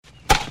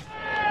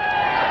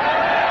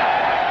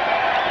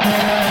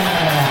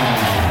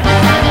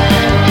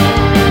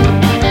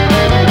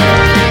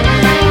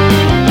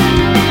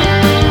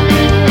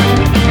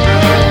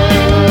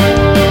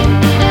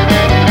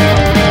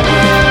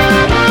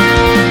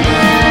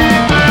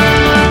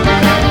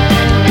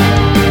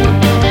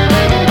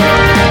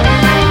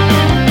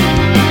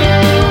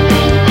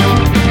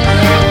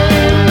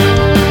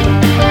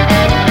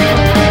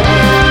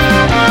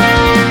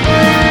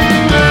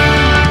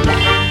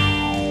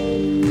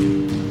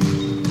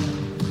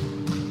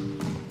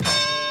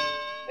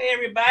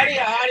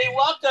Howdy.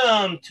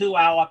 Welcome to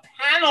our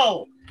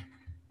panel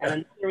and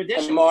another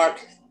edition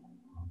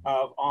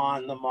of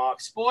On the Mark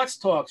Sports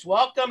Talks.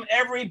 Welcome,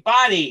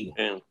 everybody.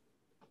 Yeah,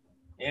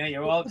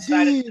 you're all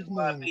excited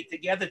to be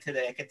together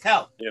today. I can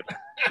tell. Yep.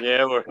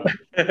 Yeah, we're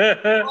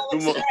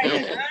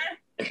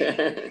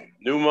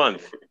new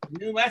month.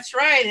 That's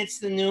right. It's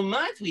the new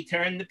month. We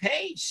turn the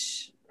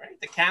page. Right.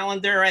 The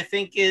calendar, I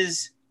think,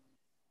 is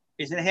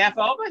it half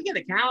over? Yeah,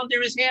 the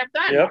calendar is half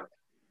done. Yep.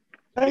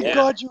 Thank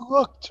God you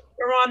looked.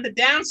 We're on the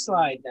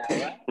downside now,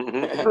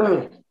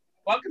 right?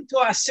 Welcome to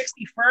our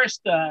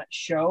 61st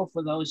show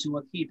for those who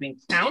are keeping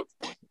count.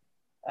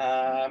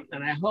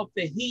 And I hope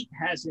the heat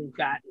hasn't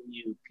gotten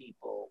you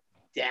people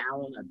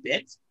down a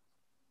bit.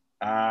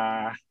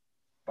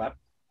 But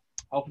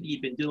hopefully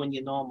you've been doing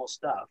your normal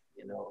stuff,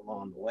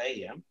 along the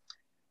way.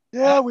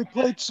 Yeah, we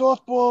played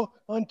softball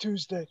on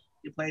Tuesday.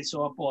 You played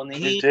softball in the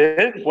heat? You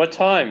did? What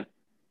time?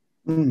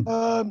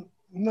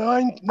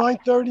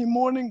 9:30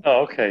 morning.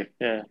 Oh, okay.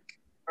 Yeah.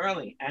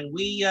 Early. And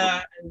we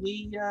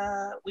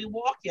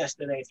walked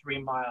yesterday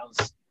 3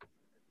 miles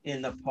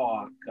in the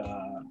park.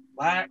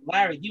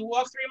 Larry, you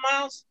walk 3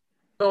 miles?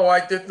 No,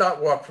 I did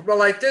not walk.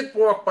 Well, I did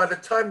walk. By the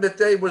time the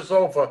day was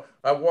over,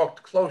 I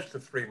walked close to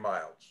 3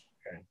 miles.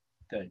 Okay,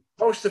 good.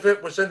 Most of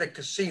it was in the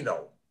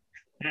casino.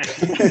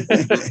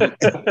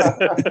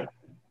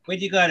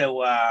 Where'd you go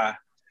to?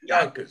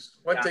 Yonkers.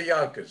 Went to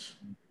Yonkers.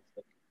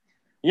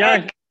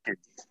 Yonkers.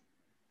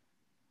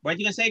 What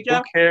you gonna say, Joe?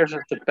 Who cares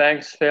if the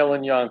banks fail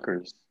in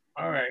Yonkers?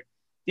 All right.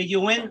 Did you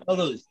win or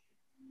lose?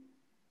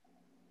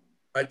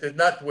 I did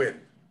not win.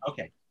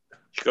 Okay.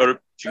 Did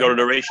you go to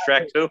the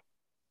racetrack too?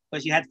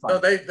 Because you had fun. No,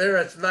 they're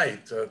at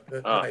night.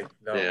 Night.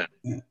 No. Yeah.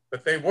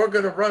 But they were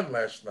going to run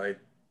last night.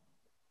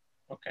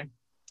 Okay.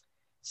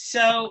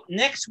 So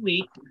next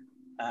week,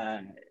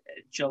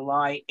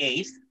 July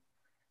 8th,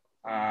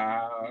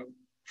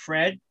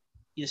 Fred,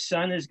 your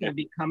son is going to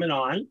be coming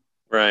on.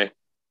 Right.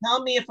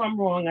 Tell me if I'm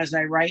wrong as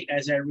I read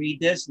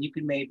this, and you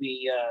can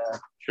maybe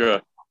sure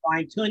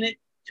fine tune it.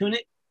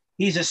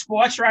 He's a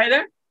sports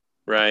writer.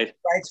 Right.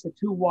 Writes for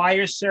 2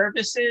 wire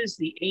services,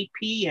 the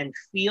AP and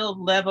Field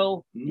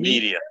Level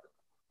Media.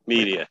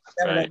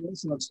 Right.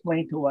 So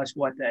explain to us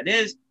what that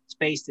is. It's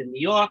based in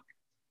New York.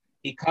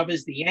 He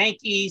covers the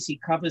Yankees. He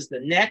covers the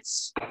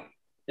Nets.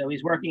 So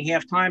he's working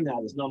half time now.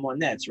 There's no more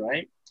Nets,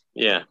 right?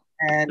 Yeah.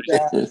 And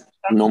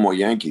no more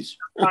Yankees.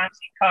 Sometimes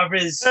he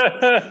covers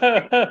and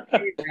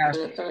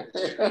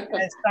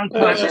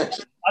sometimes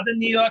other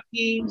New York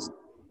teams.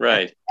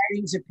 Right.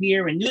 Writings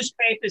appear in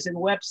newspapers and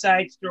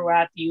websites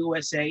throughout the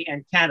USA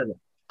and Canada.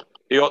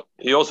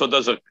 He also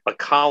does a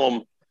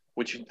column,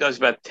 which he does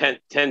about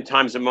 10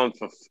 times a month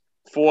for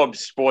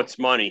Forbes Sports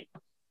Money.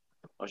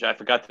 Which I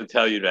forgot to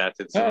tell you that.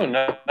 It's,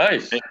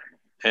 nice.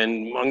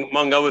 And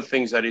among other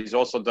things that he's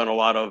also done a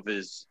lot of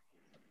is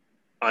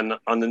on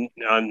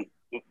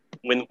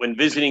when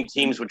visiting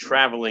teams were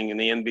traveling in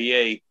the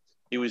NBA,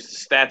 he was the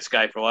stats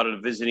guy for a lot of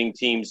the visiting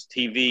teams'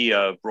 TV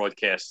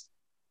broadcasts.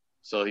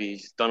 So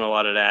he's done a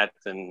lot of that,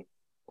 and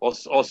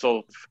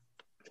also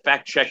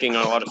fact checking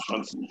on a lot of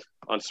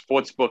on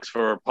sports books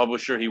for a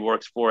publisher he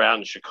works for out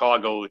in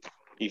Chicago.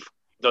 He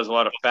does a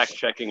lot of fact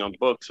checking on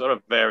books, sort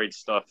of varied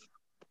stuff.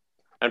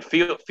 And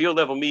Field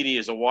Level Media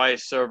is a wire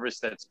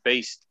service that's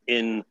based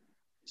in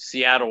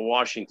Seattle,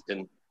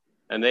 Washington,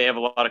 and they have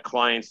a lot of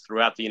clients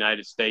throughout the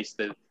United States.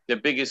 Their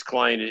biggest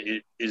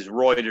client is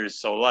Reuters,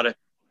 so a lot of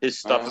his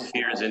stuff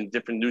appears in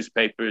different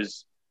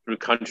newspapers through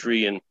the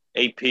country, and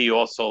AP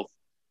also.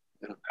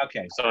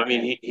 Okay. So I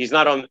mean, he's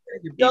not on.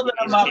 You're building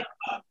him up.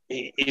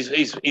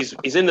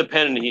 He's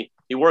independent.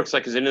 He works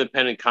like an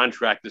independent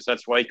contractor. So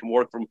that's why he can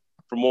work from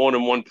more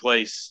than one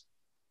place.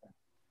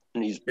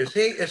 And is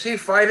he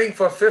fighting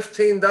for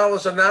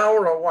 $15 an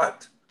hour or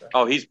what?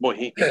 Oh, he's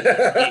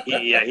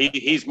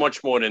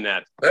much more than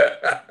that.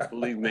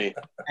 Believe me.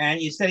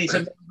 And you said he's a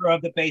member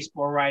of the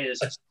Baseball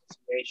Writers Association.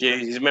 Yeah,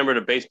 he's a member of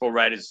the Baseball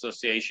Writers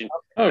Association.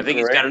 Oh, I think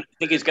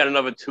he's got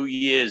another 2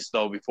 years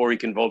though before he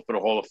can vote for the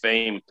Hall of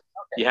Fame.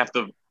 Okay. You have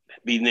to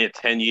be in there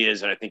 10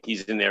 years, and I think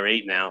he's in there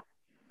 8 now.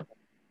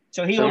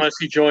 So unless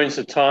he joins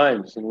the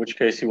Times, in which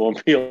case he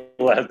won't be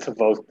allowed to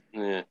vote.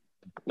 Yeah.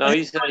 No,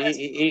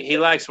 he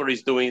likes what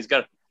he's doing.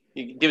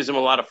 He gives him a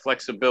lot of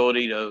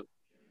flexibility to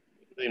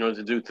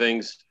do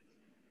things.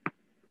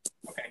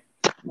 Okay.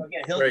 Well,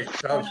 again, he'll Great.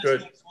 Sounds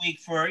good. Next week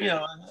for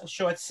a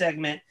short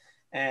segment,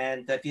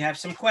 and if you have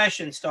some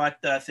questions, start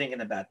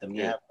thinking about them.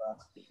 You have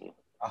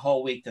a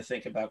whole week to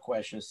think about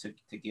questions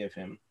to give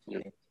him,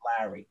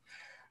 Larry.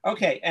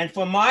 Okay, and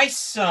for my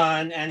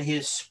son and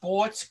his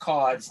sports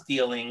cards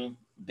dealing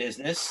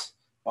business,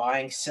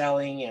 buying,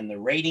 selling, and the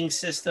rating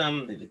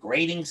system, the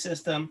grading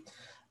system,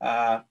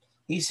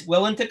 he's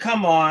willing to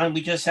come on. We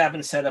just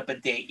haven't set up a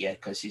date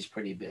yet because he's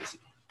pretty busy.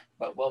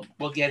 But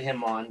we'll get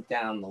him on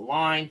down the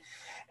line.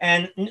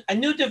 And a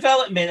new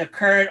development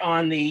occurred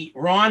on the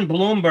Ron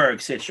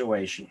Bloomberg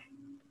situation.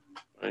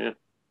 Oh, yeah.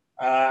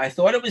 I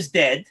thought it was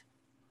dead.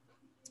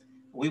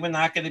 We were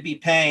not going to be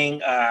paying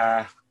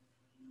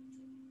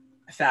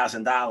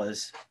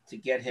 $1,000 to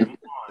get him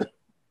on.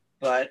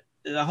 But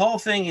the whole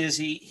thing is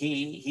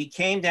he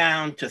came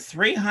down to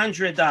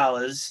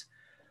 $300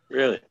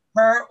 Really?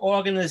 per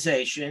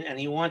organization, and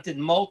he wanted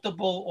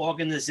multiple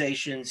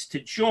organizations to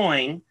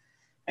join,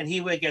 and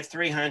he would get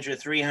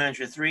 300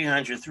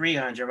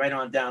 right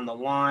on down the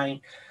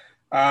line.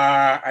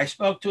 I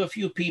spoke to a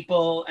few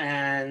people,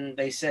 and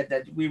they said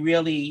that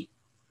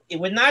it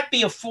would not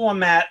be a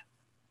format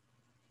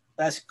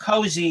as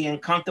cozy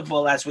and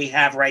comfortable as we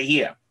have right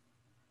here.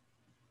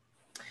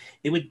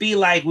 It would be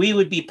like we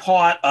would be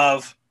part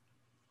of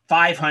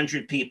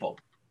 500 people.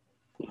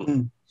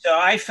 Mm. So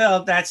I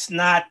felt that's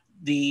not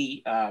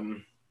the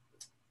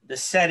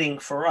setting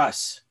for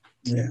us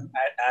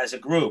as a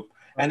group.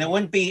 And it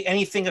wouldn't be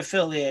anything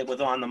affiliated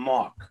with On the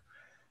Mark.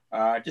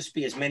 Just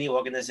be as many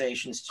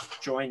organizations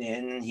join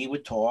in, and he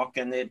would talk,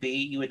 and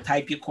you would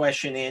type your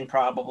question in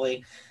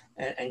probably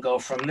and go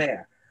from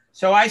there.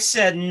 So I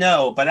said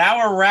no, but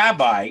our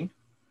rabbi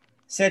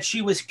said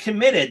she was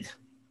committed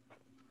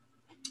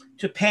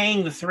to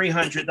paying the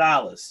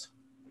 $300.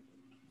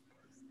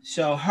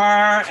 So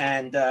her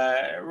and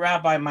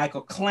Rabbi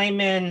Michael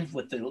Klayman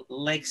with the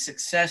Lake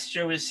Success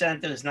Jewish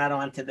Center is not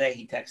on today.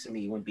 He texted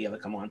me he wouldn't be able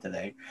to come on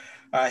today.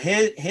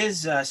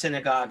 His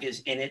synagogue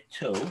is in it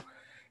too.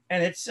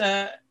 And it's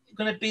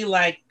going to be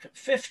like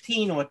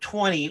 15 or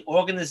 20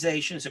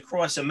 organizations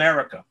across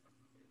America.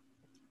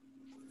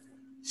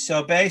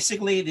 So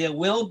basically there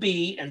will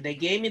be, and they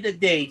gave me the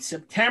date,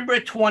 September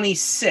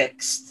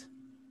 26th,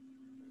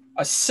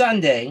 a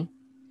Sunday,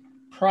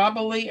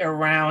 probably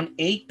around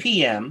 8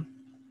 p.m.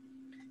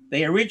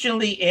 They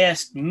originally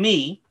asked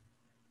me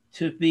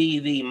to be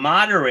the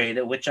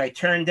moderator, which I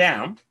turned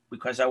down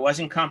because I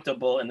wasn't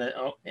comfortable in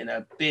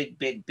a big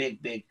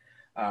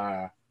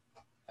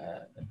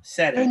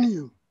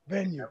setting.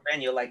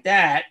 Venue like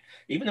that,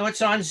 even though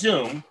it's on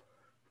Zoom.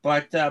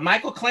 But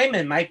Michael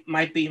Klayman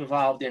might be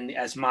involved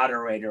as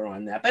moderator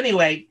on that. But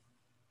anyway,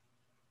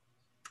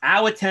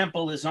 our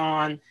temple is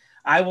on.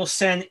 I will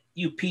send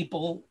you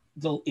people,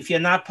 if you're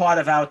not part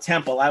of our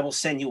temple, I will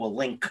send you a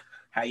link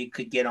how you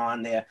could get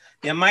on there.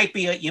 You might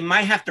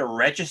have to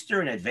register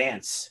in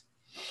advance.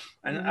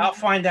 And I'll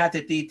find out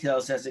the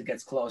details as it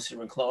gets closer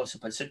and closer.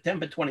 But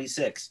September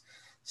 26th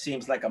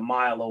seems like a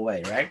mile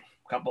away, right?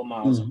 A couple of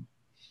miles.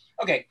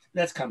 Okay,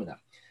 that's coming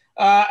up.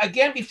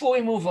 Again, before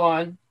we move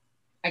on,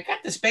 I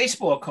got this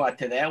baseball card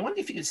today. I wonder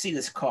if you can see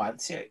this card.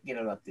 Let's see, get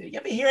it up there. You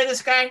ever hear of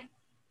this guy?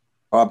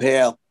 Bob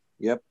Hale.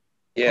 Yep.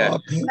 Yeah.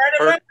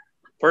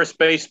 First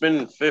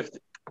baseman,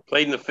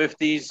 played in the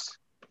 50s.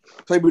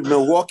 Played with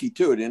Milwaukee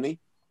too, didn't he?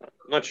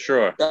 Not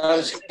sure. That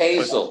was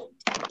Hazel.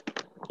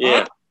 Yeah.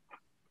 Huh?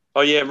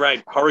 Oh, yeah,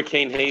 right.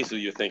 Hurricane Hazel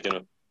you're thinking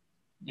of.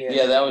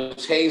 Yeah, that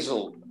was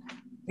Hazel.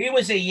 He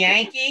was a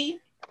Yankee,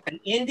 an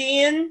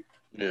Indian,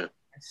 Yeah.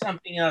 and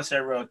something else I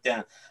wrote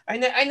down. I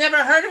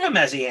never heard of him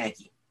as a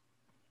Yankee.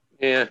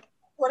 Yeah.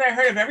 What I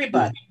heard of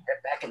everybody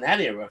back in that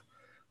era,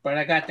 but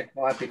I got the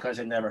card because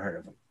I never heard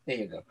of him. There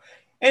you go.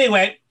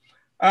 Anyway,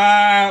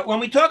 when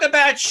we talk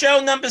about show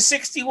number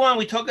 61,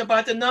 we talk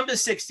about the number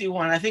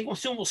 61. I think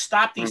soon we'll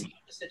stop these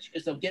numbers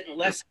because they're getting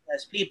less and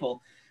less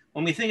people.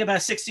 When we think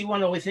about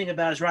 61, all we think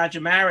about is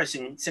Roger Maris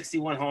and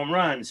 61 home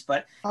runs.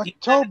 But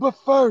October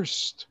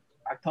 1st.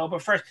 October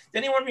 1st. Does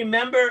anyone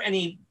remember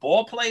any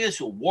ball players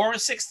who wore a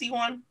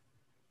 61?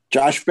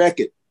 Josh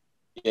Beckett.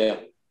 Yeah.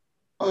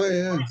 Oh,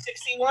 yeah.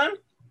 61?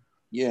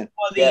 Yeah.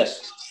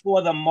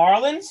 For the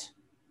Marlins?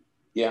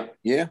 Yeah.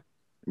 Yeah.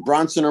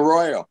 Bronson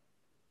Arroyo.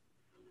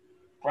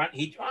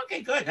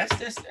 Okay, good. That's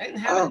this. I didn't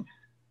have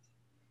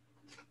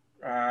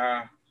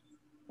it.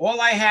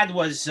 All I had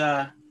was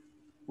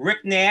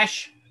Rick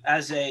Nash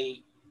as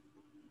a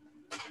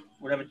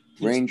whatever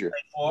Ranger.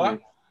 For.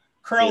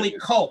 Curly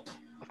Culp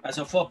as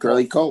a football.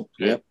 Curly Culp.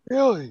 Yep.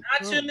 Really?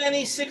 Not too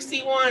many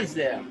 61s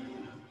there.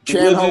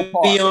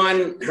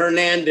 Livion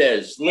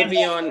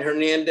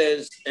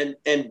Hernandez,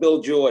 and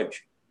Bill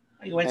George.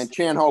 And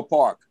Chan-Ho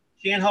Park.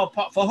 Chan-Ho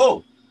Park for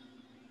who?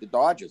 The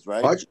Dodgers,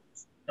 right?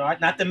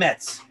 Not the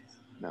Mets.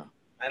 No.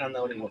 I don't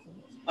know what it was.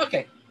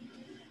 Okay.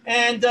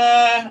 And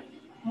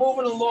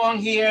moving along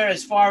here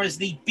as far as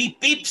the beep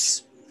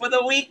beeps for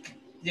the week.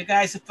 You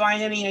guys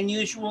find any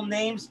unusual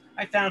names?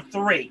 I found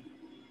 3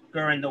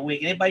 during the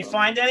week. Anybody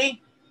find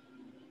any?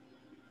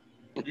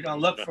 You don't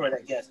look for it,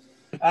 I guess.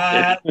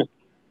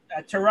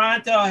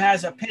 Toronto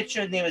has a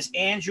pitcher named is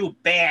Andrew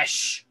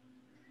Bash,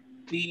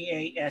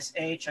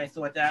 B-A-S-H. I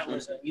thought that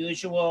was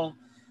unusual.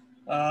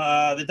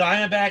 The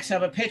Diamondbacks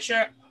have a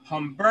pitcher,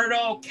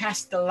 Humberto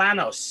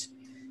Castellanos.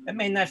 That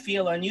may not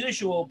feel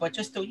unusual, but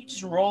you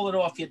just roll it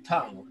off your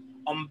tongue.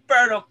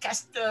 Humberto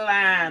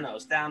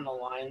Castellanos down the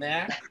line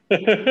there.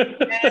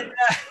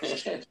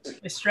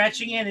 And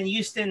stretching in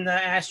Houston, the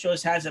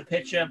Astros has a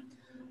pitcher,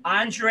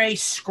 Andre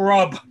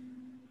Scrub.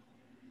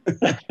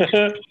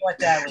 What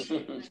that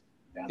was.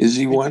 Is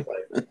he one?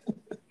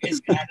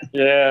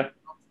 Yeah.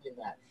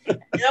 You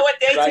know what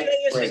day today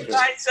is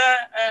besides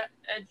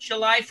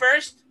July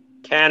 1st?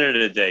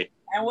 Canada Day.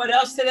 And what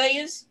else today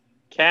is?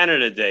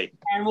 Canada Day.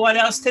 And what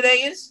else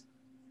today is?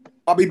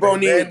 Bobby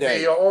Bonilla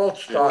Day. The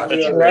All-Star.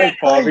 That's right,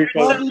 Bobby.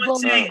 Someone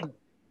say it.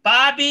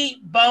 Bobby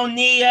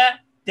Bonilla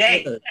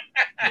Day.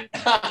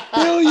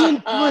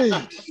 $1,000,003.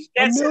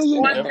 That's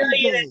 $1,000,003 $1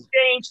 million and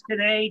change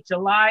today,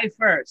 July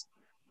 1st.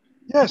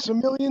 Yes,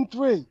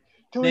 $1,000,003.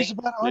 Till he's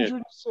about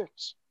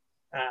 106.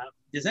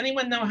 Does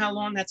anyone know how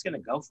long that's going to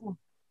go for?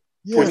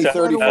 Yeah,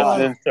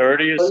 2035.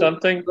 30 or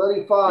something?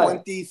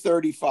 35.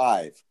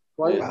 2035.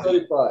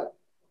 2035.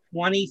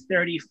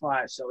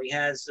 2035. So he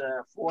has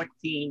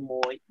 14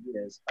 more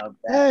years of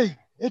that. Hey,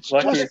 it's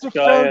just Luckiest the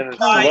guy, third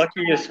time.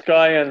 luckiest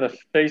guy on the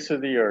face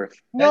of the earth.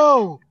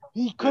 No,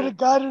 he could have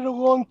got it a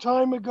long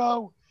time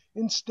ago.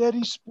 Instead,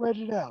 he spread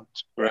it out.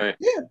 Right.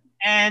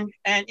 And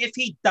if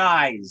he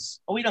dies,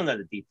 we don't know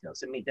the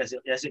details. I mean,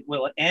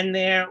 will it end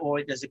there,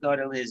 or does it go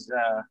to his?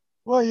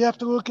 Well, you have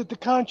to look at the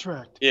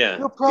contract. Yeah.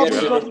 He'll probably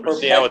Get go a to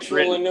See how it's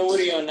perpetual written.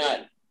 annuity on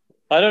that.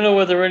 I don't know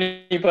whether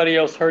anybody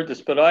else heard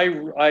this, but I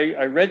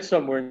read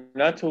somewhere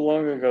not too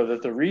long ago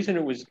that the reason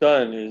it was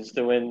done is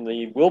that when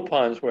the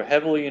Wilpons were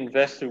heavily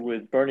invested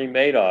with Bernie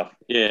Madoff,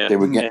 Yeah. They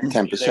were getting and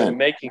they were 10%.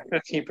 making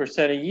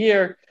 15% a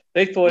year,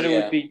 they thought it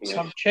would be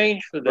some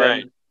change for them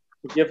Right.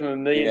 to give them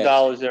 $1 million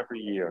every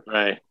year.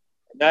 Right.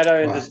 That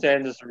I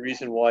understand is the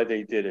reason why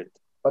they did it.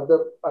 But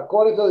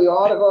according to the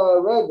article I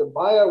read, the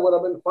buyer would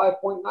have been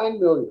 5.9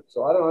 million.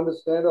 So I don't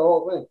understand the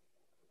whole thing.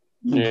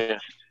 Yeah.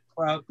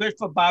 Well, good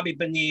for Bobby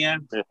Bonilla,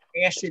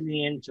 cashing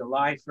in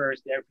July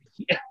 1st every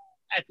year.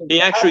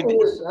 He actually,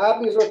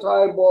 Happy's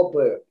retired ball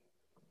player.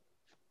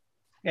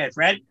 Yeah,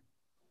 Fred.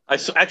 I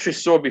actually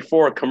saw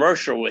before a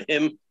commercial with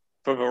him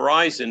for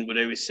Verizon where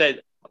they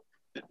said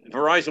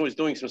Verizon was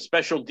doing some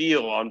special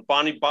deal on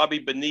Bobby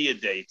Bonilla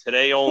Day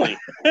today only,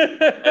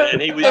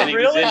 and he was in it.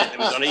 It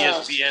was on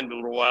ESPN a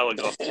little while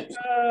ago.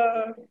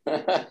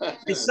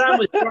 His son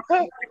was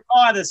driving the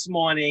car this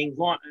morning,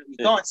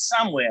 going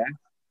somewhere.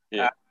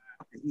 Yeah.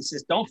 He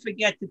says, "Don't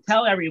forget to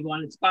tell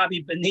everyone it's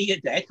Bobby Bonilla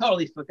Day." I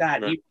totally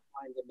forgot. Right. He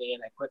reminded me,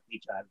 and I quickly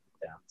jotted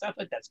it down. So I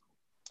thought that's cool.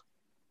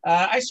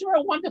 I saw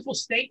a wonderful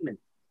statement,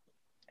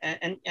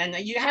 and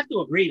you have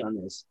to agree on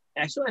this.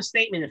 I saw a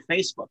statement in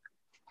Facebook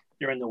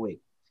during the week.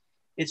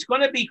 It's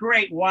going to be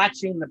great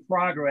watching the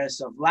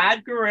progress of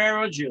Vlad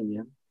Guerrero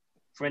Jr.,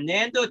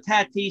 Fernando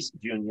Tatis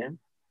Jr.,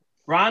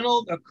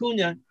 Ronald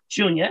Acuna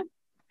Jr.,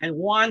 and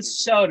Juan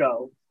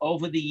Soto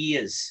over the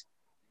years.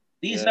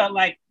 These are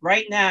like,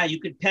 right now, you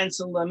could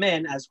pencil them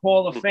in as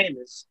Hall of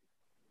Famers.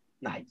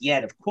 Not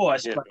yet, of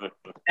course, but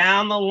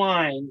down the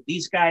line,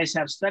 these guys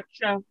have such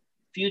a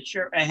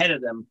future ahead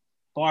of them,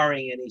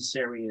 barring any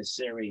serious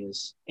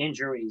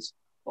injuries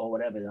or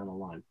whatever down the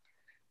line.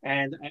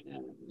 And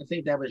I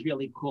think that was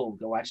really cool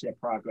to watch their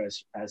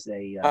progress as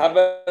they. How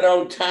about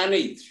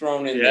Ohtani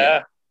thrown in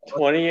there?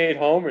 28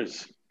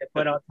 homers. They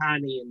put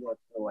Ohtani in there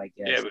too, I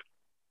guess.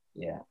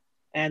 Yeah.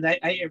 And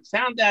I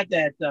found out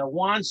that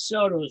Juan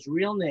Soto's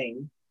real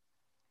name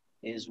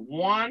is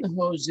Juan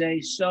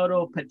Jose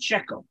Soto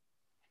Pacheco.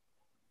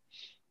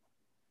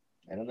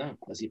 I don't know.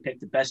 Does he pick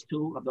the best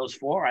two of those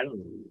four? I don't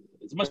know.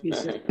 It must be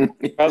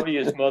probably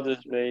his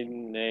mother's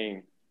maiden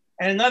name.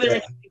 And another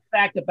interesting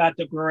fact about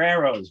the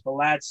Guerreros,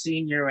 Vlad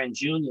Sr. and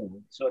Jr.,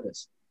 so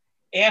this.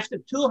 After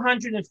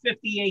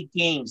 258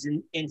 games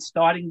in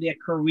starting their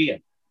career,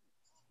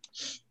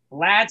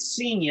 Vlad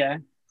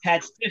Sr.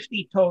 had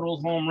 50 total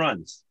home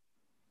runs.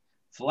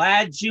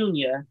 Vlad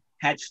Jr.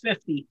 had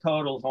 50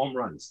 total home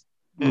runs.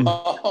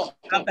 How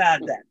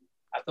about that?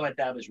 I thought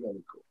that was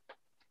really cool.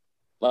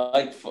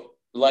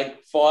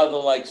 Like father,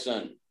 like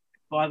son.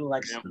 Father,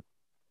 like son.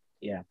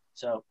 Yeah.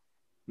 So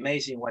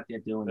amazing what they're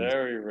doing.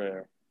 Very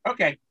rare.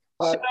 Okay.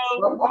 So,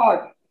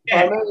 Mark,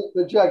 I may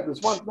interject.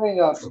 There's one thing.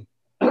 A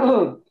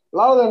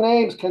lot of the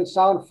names can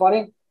sound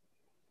funny,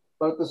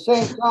 but at the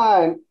same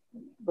time,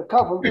 they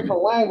come from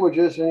different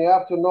languages, and you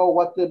have to know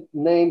what the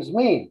names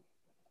mean.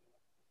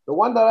 The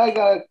one that I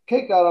got a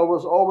kick out of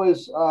was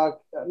always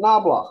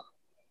Knobloch.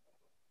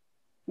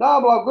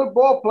 Knobloch, good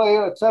ball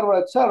player,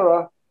 etc.,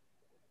 etc.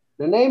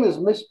 The name is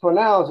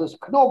mispronounced as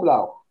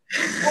Knoblauch.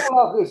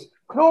 Knoblauch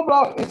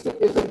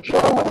is a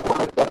German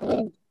word that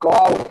means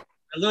garlic.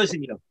 I'm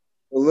losing you.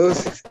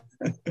 Lost.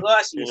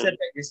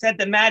 You said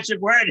the magic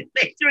word and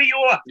they threw you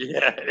off.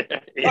 Yeah.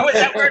 What was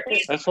that word?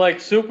 That's like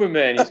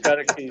Superman. He's got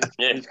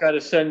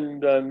to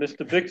send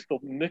Mr.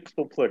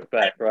 Mixtelplick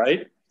back,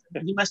 right?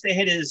 He must have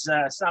hit his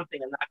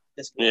something and knocked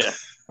this. Yeah.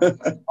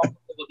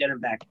 We'll get him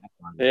back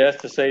on. He has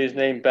to say his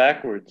name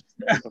backwards.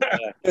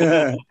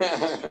 I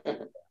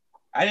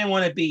didn't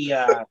want to be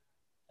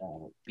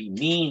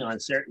mean on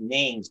certain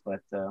names,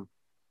 but I'll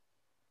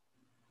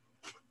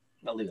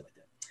leave it like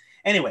that.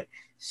 Anyway,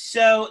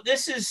 so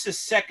this is the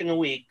second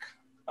week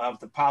of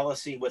the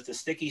policy with the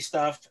sticky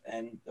stuff,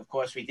 and of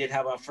course, we did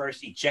have our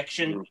first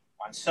ejection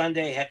on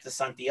Sunday. Head to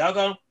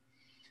Santiago.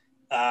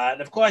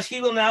 And of course, he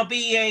will now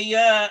be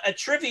a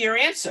trivia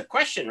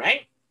question,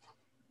 right?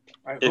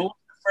 Who was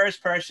the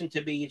first person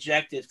to be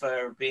ejected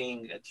for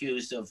being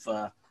accused of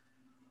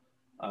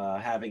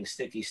having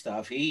sticky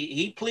stuff?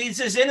 He pleads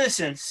his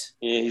innocence.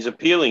 Yeah, he's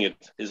appealing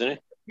it, isn't he?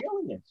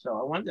 Appealing it. So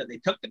I wonder. They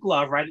took the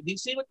glove, right? Did you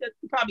see what?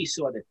 You probably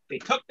saw that. They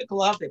took the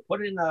glove, they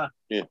put it in a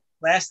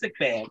plastic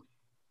bag,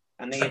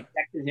 and they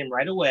ejected him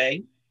right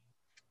away.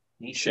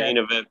 He chain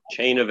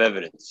of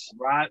evidence.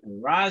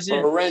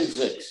 Rosin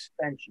Forensics.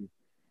 suspension.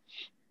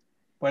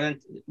 But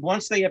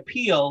once they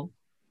appeal,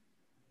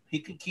 he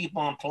could keep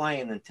on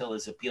playing until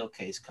his appeal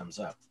case comes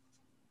up.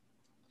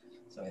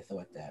 So I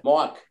thought that.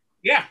 Mark.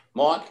 Yeah.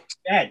 Mark.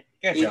 Go ahead.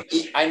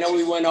 I know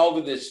we went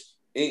over this.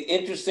 The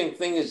interesting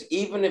thing is,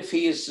 even if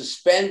he is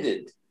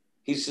suspended,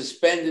 he's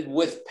suspended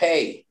with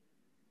pay.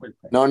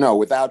 No,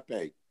 without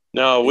pay.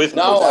 No, with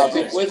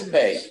pay. With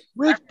pay.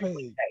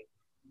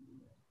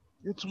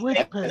 It's with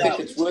pay. I think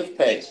it's with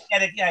pay.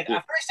 At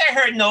first I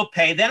heard no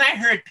pay, then I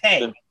heard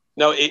pay.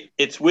 No,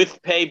 it's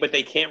with pay, but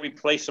they can't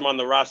replace him on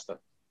the roster.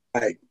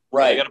 Right.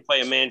 They got to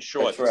play a man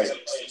short. That's right.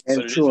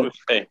 So it is with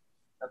pay.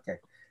 Okay.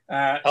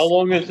 How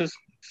long is this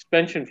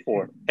suspension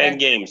for? 10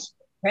 games.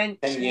 10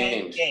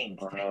 games.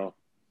 Wow.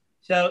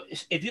 So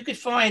if you could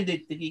find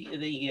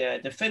the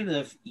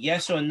definitive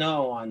yes or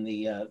no on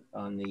the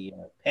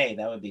pay,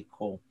 that would be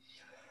cool.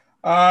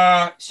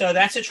 So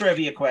that's a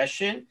trivia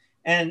question.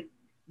 And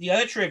the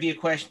other trivia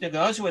question that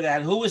goes with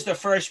that, who was the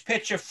first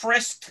pitcher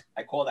frisked?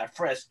 I call that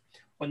frisked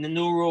when the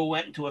new rule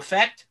went into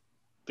effect.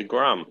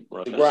 DeGrom.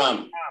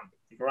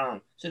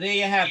 DeGrom. So there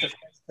you have the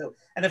first two.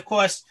 And of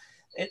course,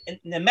 in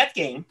the Met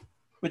game,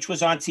 which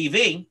was on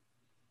TV,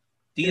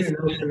 do you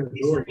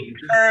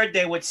heard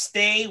they would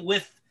stay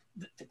with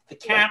the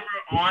camera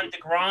on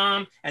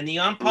DeGrom and the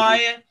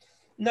umpire?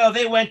 No,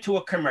 they went to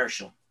a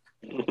commercial.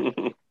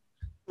 Who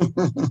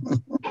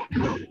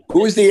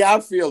was the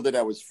outfielder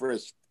that was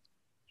first?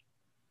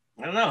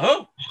 I don't know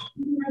who.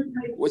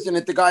 Wasn't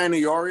it the guy in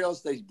the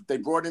Orioles? They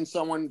brought in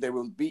someone. They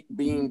were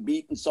being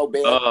beaten so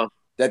bad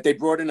that they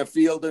brought in a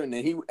fielder, and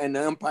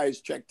the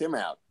umpires checked him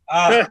out.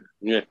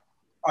 Yeah.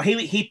 Oh,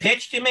 he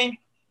pitched, you mean?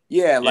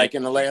 Yeah, like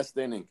in the last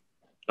inning.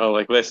 Oh,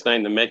 like last night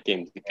in the Met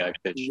game, the guy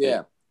pitched.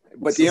 Yeah,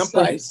 but the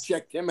umpires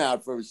checked him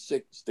out for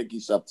sticky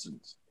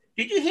substance.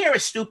 Did you hear a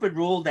stupid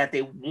rule that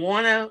they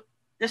want to?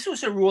 This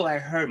was a rule I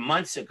heard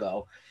months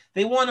ago.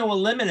 They want to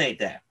eliminate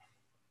that.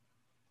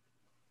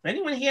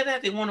 Anyone hear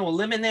that? They want to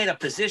eliminate a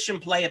position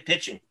player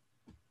pitching.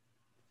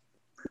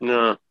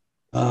 No.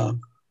 I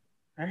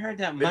heard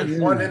that months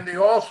ago. One in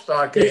the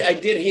All-Star game. I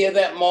did hear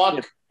that,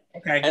 Mark.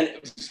 Okay.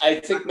 And I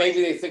think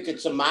maybe they think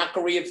it's a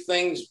mockery of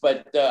things,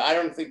 but I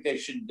don't think they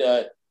should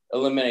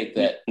eliminate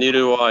that. Neither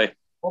do I.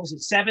 What was it,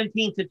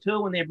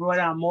 17-2 when they brought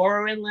out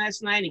Mora in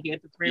last night? He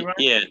gave the 3 runs?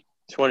 Yeah,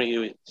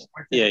 20.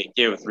 Yeah, he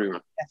gave a 3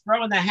 run. They're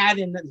throwing the hat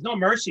in. There's no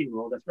mercy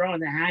rule. They're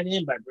throwing the hat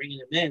in by bringing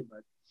him in, but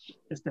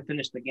just to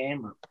finish the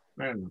game up.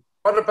 I don't know.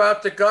 What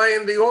about the guy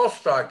in the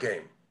All-Star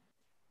game?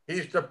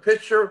 He's the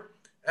pitcher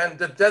and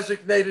the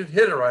designated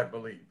hitter, I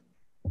believe.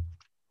 What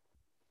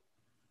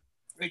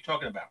are you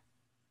talking about?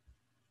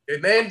 They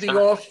named the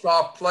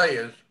All-Star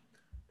players.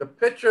 The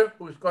pitcher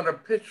who's going to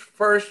pitch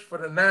first for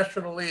the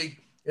National League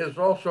is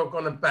also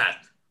going to bat.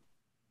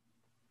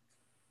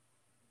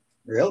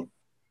 Really?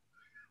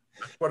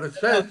 That's what it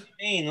says.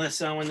 I mean,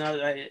 listen,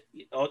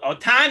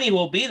 Ohtani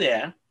will be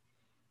there.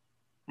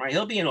 Right,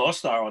 he'll be an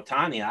All-Star,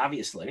 Ohtani,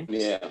 obviously.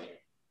 Yeah.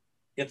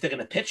 If they're going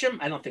to pitch him,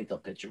 I don't think they'll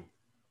pitch him.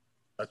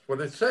 That's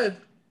what it said.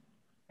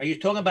 Are you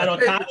talking about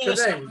Ohtani or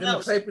something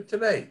else? In the paper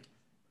today.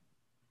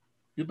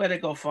 You better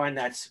go find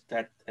that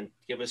and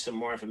give us some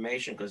more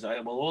information because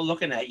we're all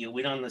looking at you.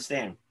 We don't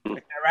understand. Is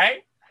that right?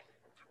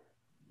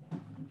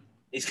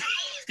 He's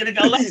going to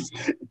go left.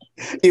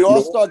 The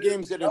All-Star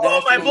games at a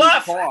National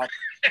League Park.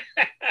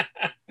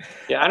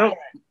 Yeah, I don't.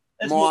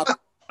 Mark,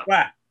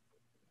 what?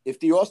 If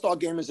the All-Star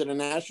game is at a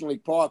National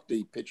League Park,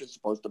 the pitcher's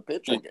supposed to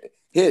pitch and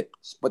hit,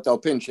 but they'll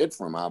pinch hit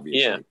for him,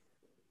 obviously. Yeah.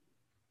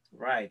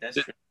 Right, that's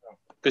true.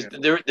 Because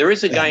there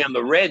is a guy on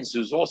the Reds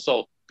who's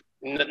also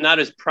not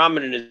as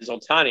prominent as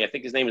Ohtani. I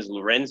think his name is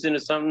Lorenzen or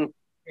something.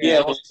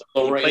 Yeah, he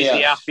plays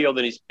the outfield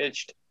and he's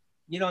pitched.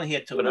 You don't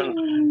hear too much.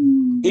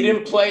 He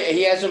didn't play.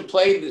 He hasn't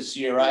played this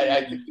year.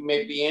 I think he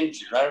may be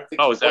injured. I don't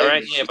think. Oh, is that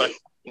right? Yeah, but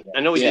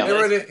I know he did.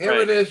 Here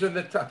it is in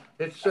the top.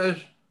 It says,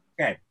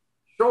 okay.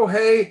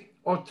 Shohei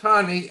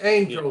Ohtani,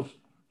 Angels,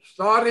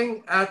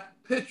 starting at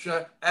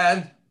pitcher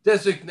and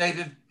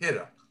designated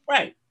hitter.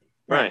 Right.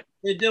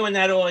 They're doing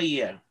that all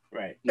year.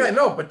 Right. Yeah,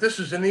 no, but this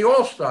is in the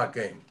All-Star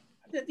game.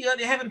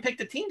 They haven't picked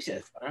the teams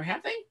yet,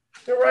 have they?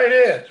 They're right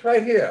here. It's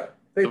right here.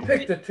 They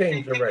picked the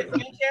teams already.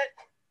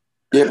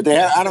 Yeah, but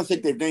I don't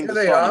think they've named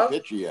the starting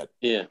pitcher yet.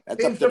 Yeah.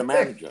 That's up to the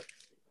manager.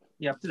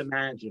 Yeah, up to the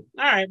manager.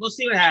 All right, we'll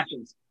see what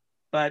happens.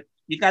 But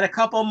you got a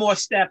couple more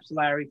steps,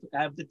 Larry,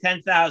 of the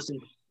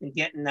 10,000 and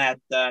getting that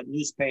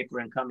newspaper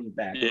and coming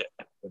back. Yeah.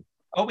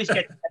 Always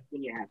get that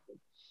when you have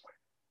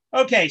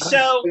to. Okay,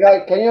 so.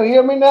 Can you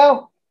hear me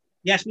now?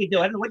 Yes, we do.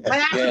 I don't know what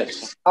happened.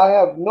 Yes. I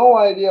have no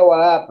idea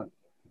what happened.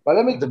 But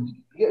let me,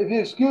 if you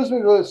excuse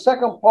me for the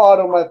second part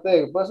of my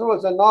thing. First of all,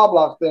 it's a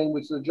Knoblauch thing,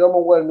 which the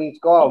German word means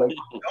garlic.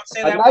 Don't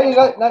say that.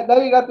 Now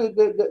you got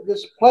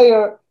this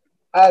player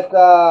at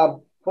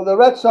for the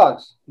Red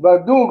Sox,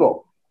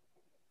 Verdugo.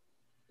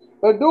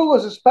 Verdugo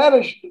is a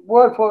Spanish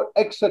word for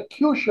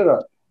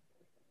executioner.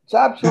 It's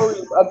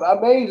absolutely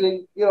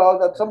amazing,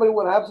 that somebody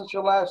would have such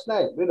a last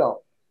name,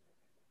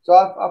 So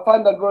I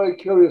find that very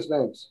curious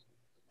names.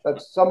 That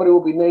somebody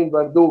will be named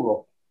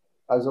Verdugo.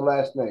 as a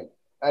last name.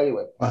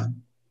 Anyway. Well,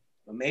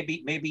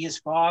 maybe his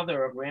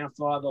father or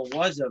grandfather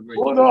was a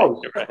Virginia. Who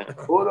knows?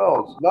 Who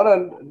knows? Not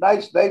a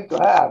nice name to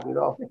have, you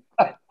know.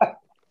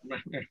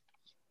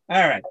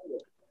 All right.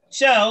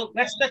 So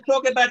let's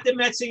talk about the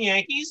Mets and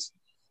Yankees.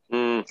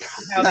 Mm.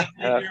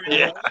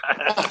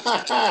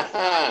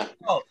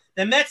 Oh,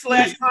 the Mets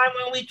last time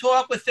when we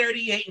talked were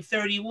 38 and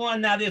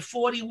 31. Now they're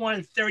 41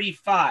 and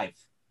 35.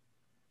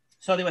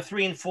 So they were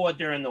 3 and 4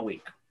 during the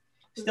week.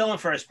 Still in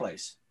first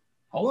place.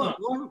 Why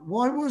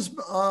was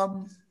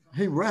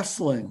he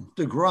wrestling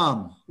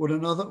DeGrom with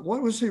another? Why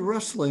was he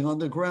wrestling on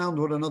the ground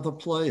with another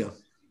player?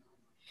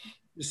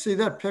 You see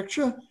that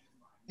picture?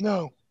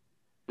 No.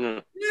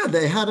 Yeah,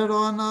 they had it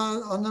on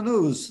the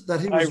news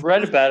that he was. I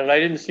read about it. I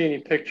didn't see any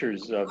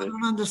pictures of it. I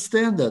don't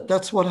understand that.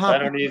 That's what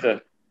happened. I don't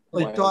either.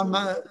 Like Don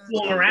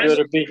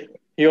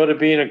he ought to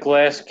be in a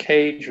glass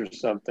cage or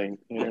something.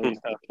 You know, he's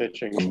not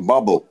pitching. A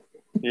bubble.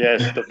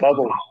 Yes, the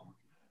bubble.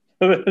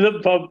 The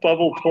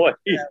bubble play.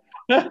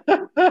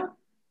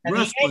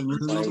 Wrestling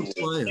with another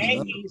player. The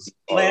Yankees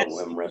last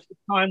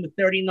time with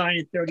 39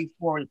 and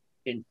 34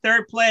 in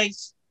third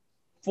place,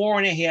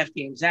 4.5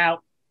 games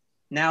out.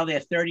 Now they're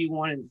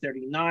 31 and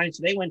 39.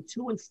 So they went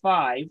 2 and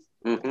 5.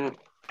 Mm-hmm.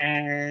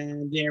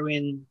 And they're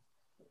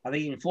are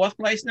they in fourth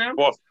place now?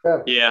 Fourth.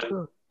 Yeah.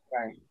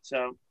 Right.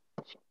 So,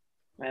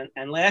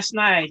 and last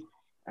night,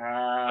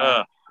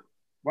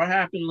 what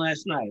happened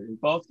last night? In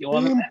both They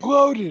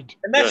imploded.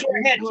 The Mets were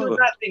ahead 2-0,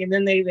 and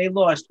then they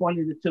lost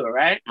 20-2,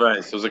 right?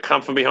 Right. So it was a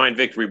come from behind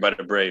victory by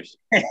the Braves.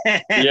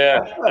 Yeah,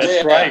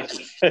 that's right.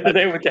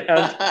 They were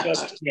down.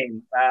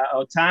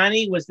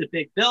 Ohtani was the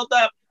big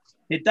buildup.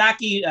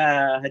 Hideki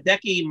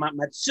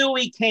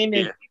Matsui came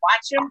in to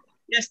watch him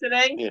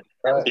yesterday. Yeah.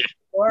 That was the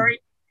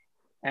story.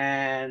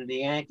 And the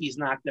Yankees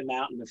knocked him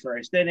out in the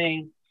first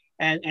inning.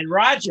 And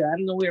Roger, I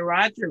don't know where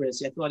Roger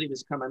is. I thought he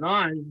was coming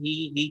on.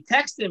 He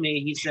texted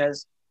me. He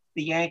says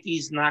the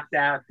Yankees knocked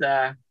out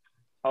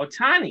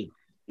Ohtani.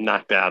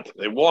 Knocked out.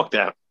 They walked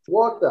out.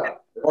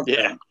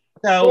 Yeah.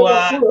 So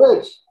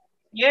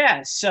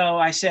yeah. So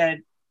I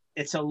said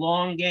it's a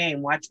long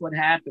game. Watch what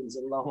happens.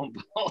 And lo and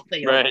behold,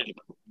 they right.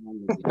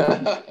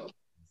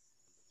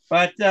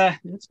 But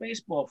it's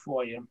baseball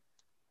for you.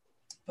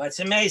 But it's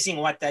amazing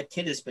what that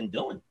kid has been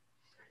doing.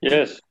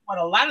 Yes. What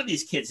a lot of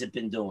these kids have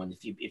been doing.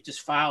 If you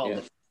just follow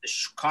the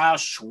Kyle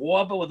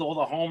Schwarber with all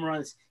the home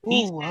runs.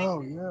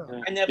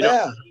 I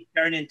never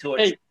turned into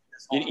a.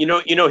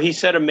 You know, he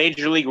set a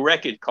major league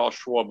record, Kyle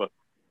Schwarber.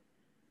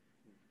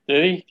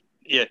 Did he?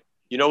 Yeah.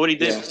 You know what he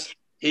did?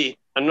 Yeah.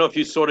 I don't know if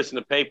you saw this in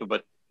the paper,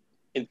 but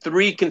in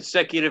 3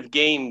 consecutive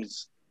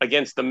games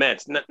against the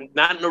Mets, not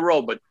in a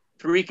row, but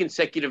 3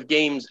 consecutive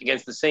games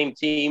against the same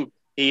team,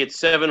 he hit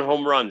 7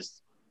 home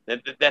runs.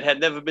 That had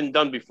never been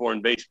done before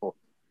in baseball.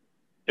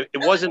 It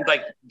wasn't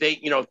like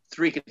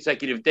 3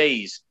 consecutive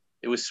days.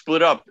 It was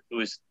split up. It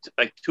was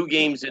like 2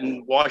 games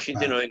in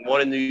Washington, I think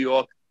 1 in New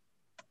York,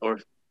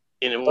 and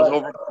it was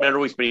over matter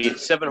of weeks. But he had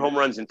 7 home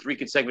runs in 3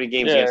 consecutive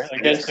games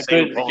against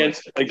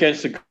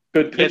a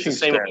good pitching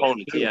same staff.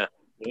 opponent. Yeah,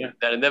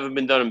 that had never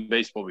been done in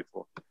baseball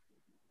before.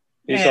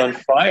 He's on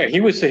fire. He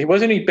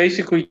wasn't he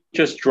basically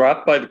just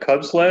dropped by the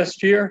Cubs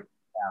last year?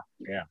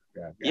 Yeah.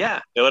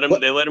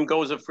 They let him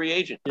go as a free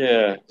agent.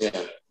 Yeah.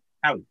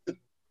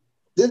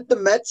 Didn't the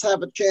Mets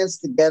have a chance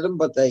to get him,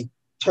 but they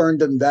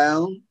turned him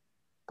down?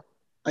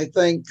 I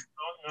think.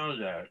 I don't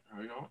know that.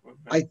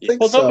 I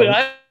think so. But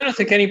I don't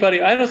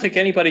think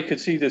anybody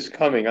could see this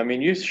coming. I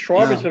mean,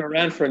 Schwarber's been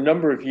around for a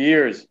number of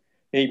years.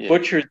 He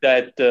butchered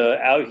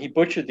He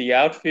butchered the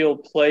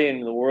outfield play in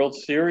the World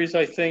Series,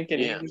 I think,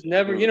 and he was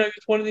never. He was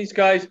one of these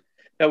guys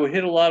that would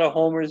hit a lot of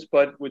homers,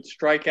 but would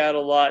strike out a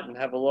lot and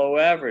have a low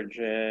average.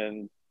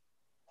 And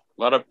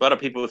a lot of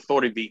people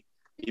thought he'd be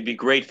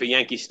great for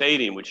Yankee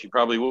Stadium, which he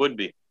probably would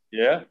be.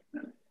 Yeah.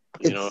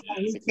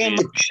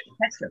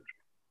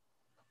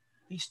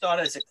 He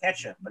started as a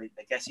catcher, but I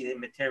guess he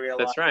didn't materialize.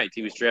 That's right.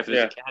 He was drafted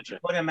as a catcher.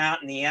 Put him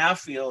out in the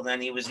outfield,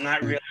 and he was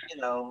not really,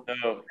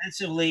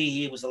 offensively,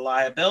 he was a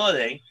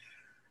liability.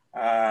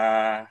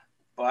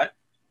 But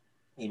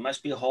he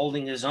must be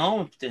holding his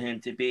own to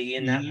him to be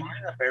in that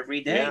lineup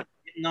every day,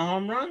 hitting the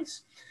home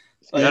runs.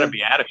 It's got to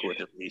be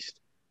adequate, at least.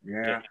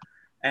 Yeah.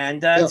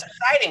 And it's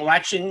exciting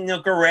watching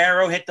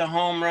Guerrero hit the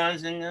home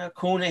runs and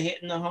Acuna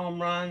hitting the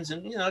home runs,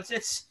 and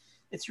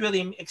it's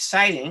really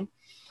exciting,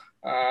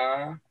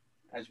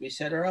 as we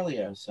said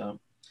earlier. So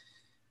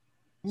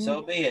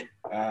be it.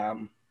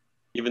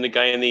 Even the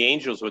guy in the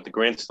Angels with the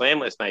grand slam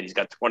last night, he's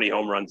got 20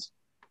 home runs.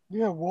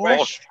 Yeah,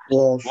 Walsh.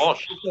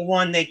 The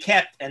one they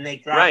kept and they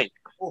dropped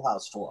the full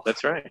house for.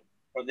 That's right.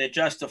 Or they're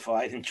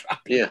justified in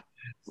dropping. Yeah,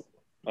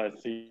 I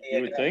think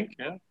you would think.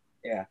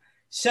 Yeah.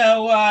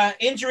 So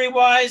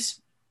injury-wise.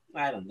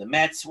 I don't know, the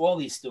Mets, all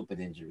these stupid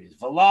injuries.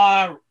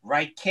 Villar,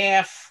 right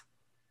calf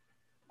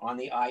on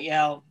the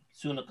IL.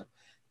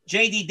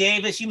 J.D.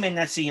 Davis, you may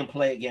not see him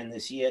play again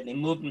this year. They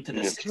moved him to the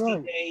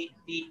 60-day.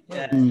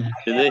 Did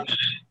they?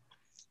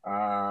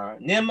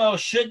 Nimmo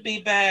should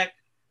be back.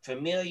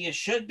 Familia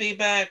should be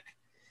back.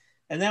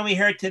 And then we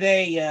heard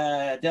today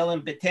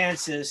Dylan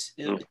Betances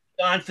is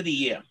gone for the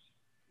year.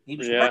 He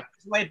was working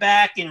his way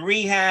back in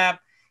rehab.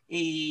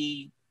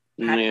 He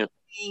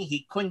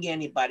he couldn't get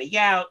anybody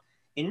out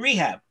in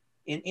rehab.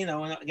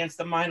 Against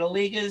the minor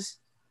leaguers.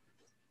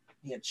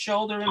 He had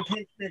shoulder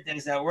impingement.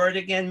 There's that word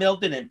again,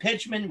 Milton,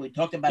 impingement. We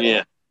talked about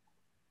it.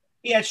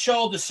 He had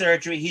shoulder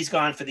surgery. He's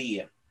gone for the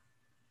year.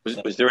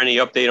 Was there any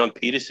update on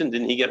Peterson?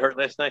 Didn't he get hurt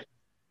last night?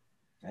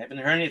 I haven't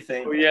heard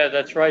anything. Oh, yeah,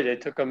 that's right. They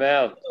took him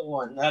out.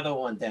 Another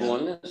one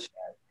down.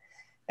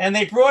 And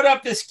they brought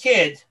up this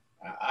kid.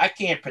 I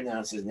can't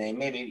pronounce his name.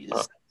 Maybe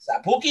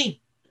Sapuki?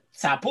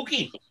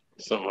 Something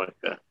like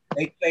that.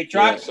 They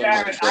dropped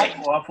Jared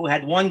Eichhoff, who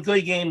had one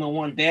good game and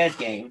one bad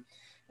game,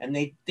 and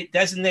they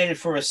designated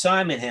for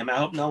assignment him. I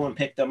hope no one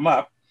picked him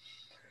up.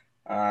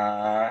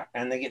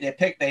 And they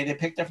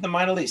picked up from the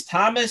minor leagues.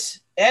 Thomas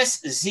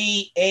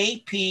Szapucki.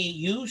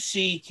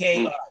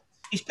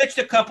 He's pitched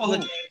a couple of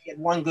games. He had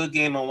one good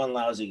game and one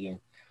lousy game.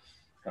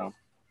 So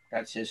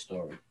that's his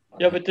story.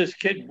 Yeah, but this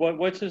kid,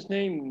 what's his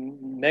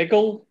name?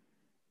 Megill?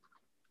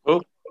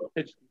 Who?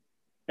 It's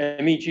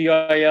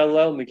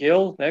Megill.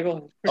 McGill?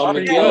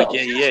 Megill?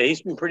 Yeah,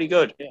 he's been pretty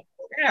good.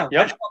 Yeah,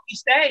 I hope he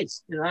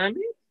stays. You know what I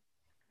mean?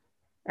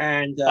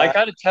 And I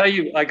got to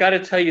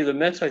tell you, the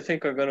Mets I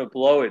think are going to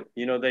blow it.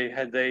 They've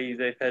had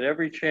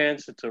every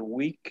chance. It's a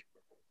weak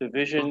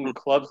division.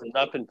 Clubs have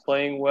not been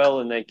playing well,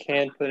 and they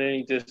can't put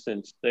any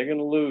distance. They're going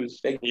to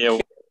lose. They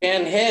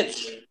can't hit.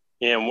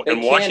 Yeah,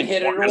 and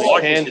Washington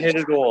can't hit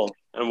it all.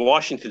 And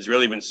Washington's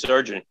really been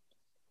surging.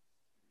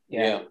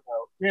 Yeah.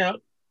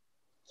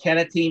 Can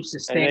a team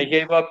sustain? And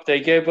they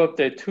gave up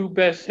their two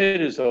best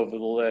hitters over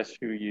the last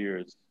few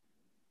years.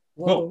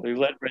 Whoa. They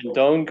let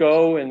Rendon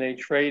go, and they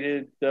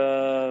traded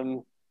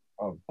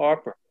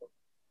Harper.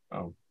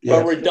 Oh,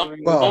 yeah. But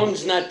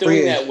Rendon's not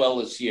doing that well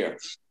this year.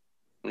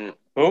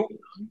 Who?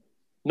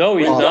 No,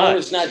 he's not.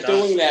 Rendon's not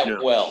doing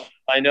that well.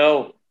 I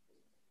know.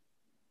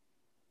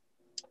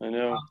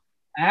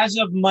 As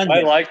of Monday,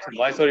 I liked him.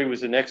 I thought he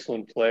was an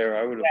excellent player.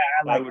 I would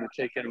have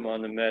taken him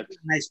on the Mets.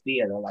 Nice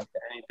beard. I like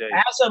that. Any day.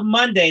 As of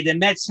Monday, the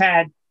Mets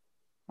had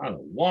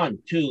 1,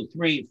 2,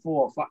 3,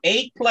 4, 5,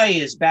 8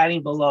 players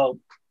batting below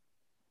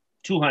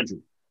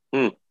 200.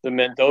 The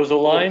Mendoza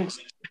line?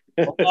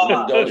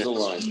 Mendoza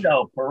line.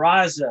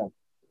 Peraza,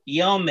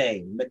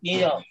 Yome,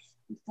 McNeil,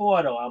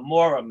 Fordo,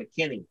 Almora,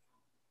 McKinney.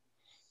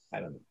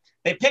 I don't know.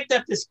 They picked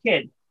up this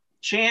kid,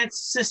 Chance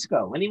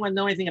Cisco. Anyone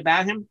know anything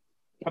about him?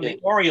 From the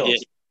Orioles. Yeah.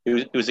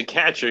 He was a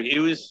catcher. He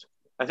was,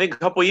 I think, a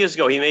couple of years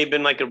ago. He may have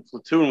been like a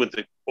platoon with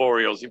the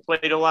Orioles. He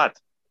played a lot.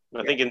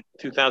 I think in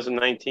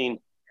 2019.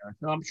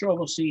 So I'm sure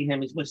we'll see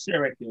him. He's with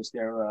Syracuse,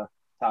 their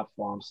top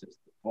farm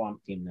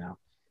team now.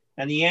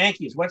 And the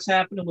Yankees. What's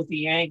happening with the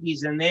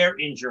Yankees and their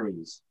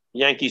injuries?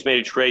 Yankees made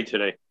a trade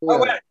today. Oh,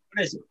 what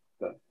is it?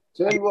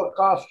 Samuel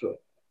Castro.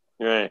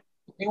 Right.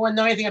 Anyone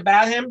know anything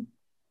about him?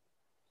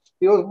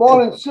 He was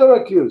born in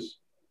Syracuse.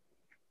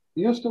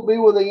 He used to be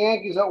with the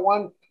Yankees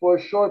for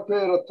a short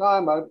period of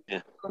time. I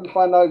couldn't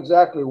find out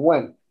exactly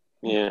when.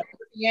 Yeah.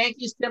 The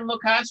Yankees, Tim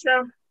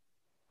Locastro?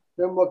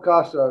 Tim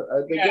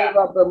Locastro. They gave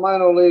up a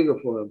minor leaguer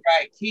for him.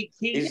 Right.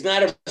 He's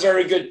not a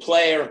very good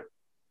player.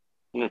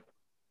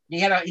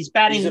 He's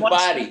batting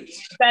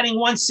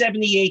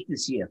 178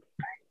 this year.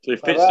 So he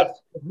fits right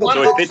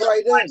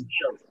in.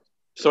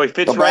 So he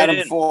fits right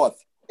in.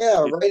 Fourth.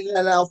 Yeah, right in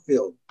that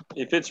outfield.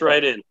 He fits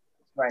right in.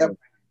 Right.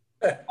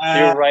 You're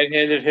a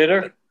right-handed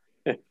hitter?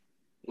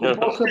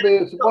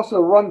 It's supposed to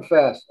run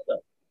fast.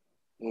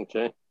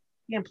 Okay.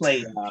 He can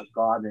play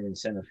guard in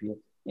center field.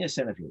 Yeah,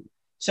 center field.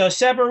 So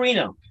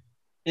Severino,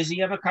 is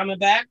he ever coming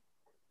back?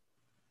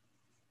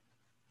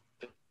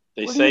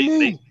 They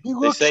say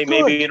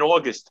maybe in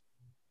August.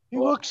 He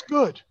looks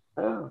good.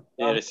 Yeah,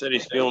 they said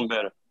he's feeling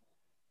better.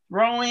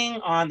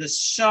 Throwing on the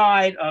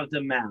side of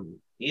the mound.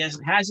 He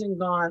hasn't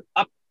gone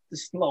up the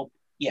slope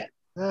yet.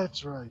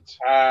 That's right.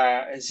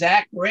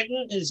 Zach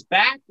Britton is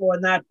back or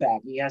not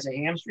back? He has a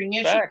hamstring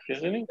issue. Back,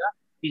 isn't he?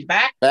 He's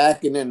back?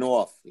 Back and then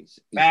off. He's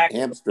back.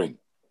 Hamstring.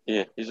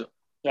 Yeah, he's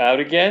out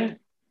again?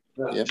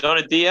 He's on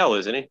a DL,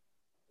 isn't he?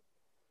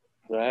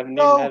 I haven't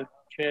even had a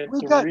chance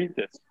to read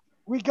this.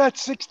 We got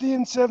 60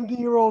 and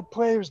 70-year-old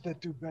players that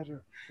do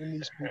better than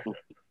these people.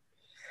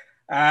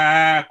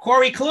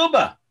 Corey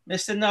Kluber,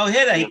 Mr.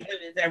 No-Hitter.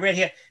 I read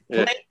here.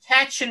 Playing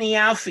catch in the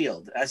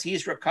outfield as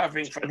he's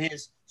recovering from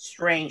his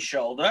strained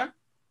shoulder.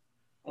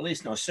 At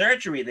least no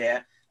surgery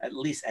there, at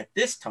least at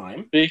this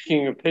time.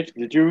 Speaking of pitch,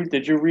 did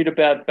you read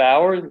about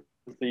Bauer,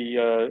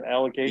 the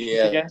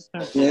allegations against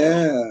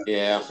him?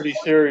 Yeah. Pretty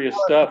serious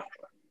stuff.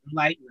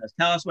 Enlighten us.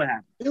 Tell us what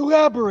happened.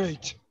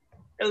 Elaborate.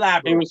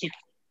 He was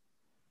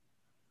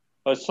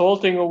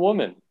assaulting a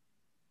woman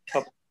a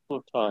couple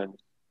of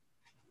times.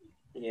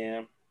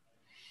 Yeah.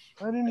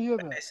 I didn't hear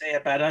that. They say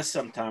about us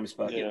sometimes,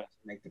 but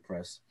make the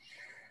press.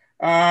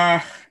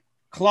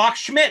 Clark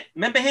Schmidt.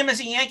 Remember him as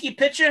a Yankee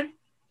pitcher?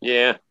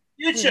 Yeah.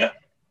 Future.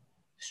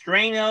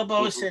 Strained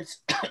elbow since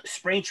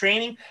spring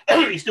training.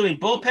 He's doing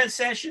bullpen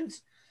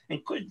sessions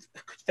and could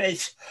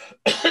face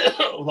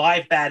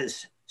live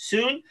batters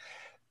soon.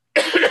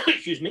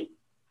 Excuse me.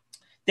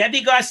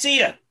 Debbie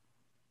Garcia.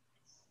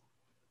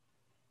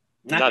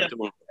 Not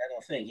doing.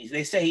 thing.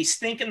 They say he's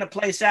stinking the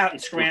place out in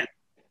Scranton.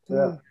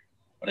 Yeah.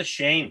 What a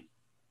shame.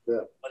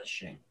 Yeah. What a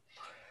shame.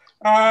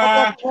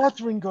 How about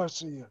Catherine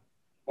Garcia?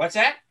 What's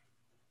that?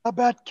 How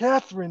about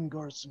Catherine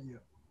Garcia?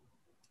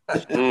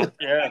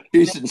 Yeah.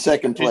 She's in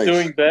second place. She's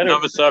doing better.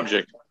 Another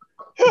subject.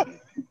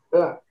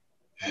 Yeah.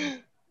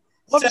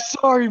 I'm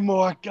sorry,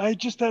 Mark. I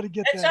just had to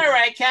get It's that. all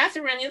right,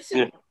 Catherine.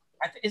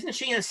 Isn't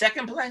she in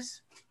second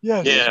place?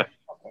 Yes. Yeah.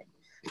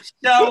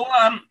 So,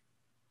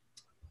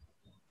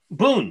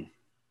 Boone.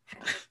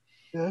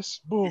 Yes.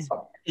 Boom.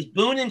 Is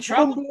Boone in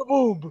trouble? Boom,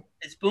 boom, boom.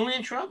 Is Boone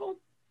in trouble?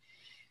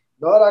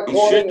 Not according He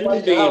to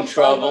shouldn't be in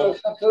trouble.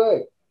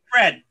 today.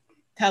 Fred,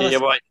 tell us.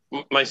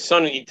 Yeah, my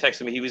son, he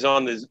texted me. He was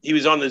on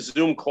the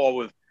Zoom call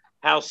with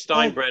Hal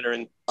Steinbrenner,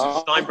 and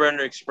Steinbrenner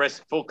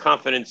expressed full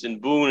confidence in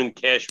Boone and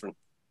Cashman.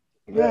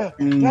 Yeah,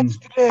 that's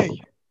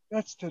today.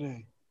 That's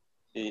today.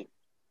 He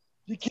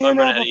You can't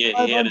have a he had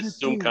 500 a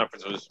Zoom team.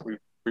 conference with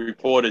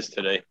reporters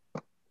today.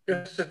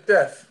 Just to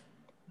death.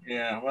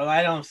 Yeah, well,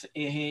 I don't.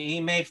 He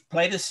may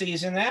play the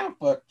season out,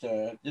 but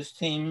this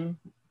team,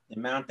 the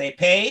amount they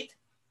paid.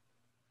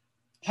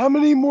 How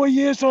many more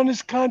years on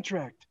his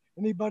contract?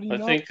 Anybody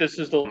know? I think this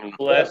is the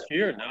last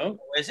year, no?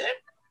 Is it? I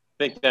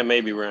think that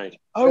may be right.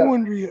 I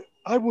wouldn't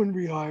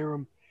rehire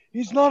him.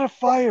 He's not a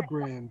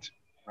firebrand.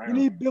 You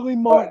need Billy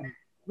Martin.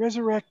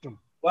 Resurrect him.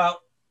 Well,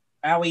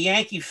 our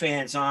Yankee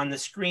fans on the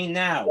screen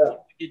now. Yeah.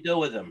 What do you do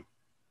with them?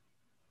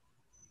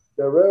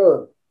 Get rid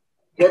of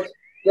them.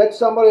 Get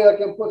somebody that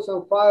can put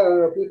some fire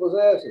under people's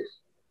asses.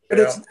 But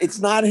it's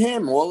not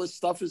him. All this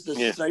stuff is the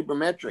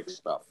sabermetric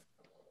stuff.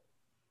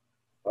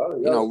 Well,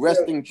 You know,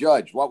 resting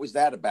Judge. What was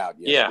that about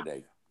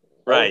yesterday?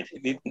 Right. He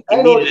needed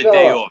Urshela. a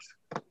day off.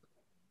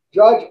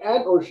 Judge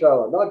and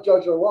Urshela, not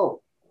Judge alone.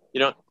 You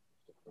know.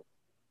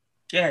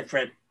 Yeah,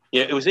 Fred.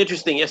 Yeah, it was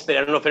interesting yesterday.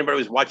 I don't know if anybody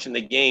was watching the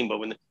game, but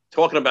when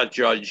talking about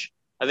Judge,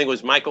 I think it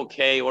was Michael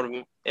Kay, one of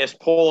them asked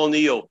Paul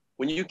O'Neill,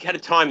 when you had a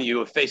time you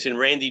were facing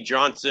Randy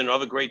Johnson,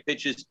 other great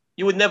pitchers,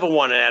 you would never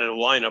want it out of the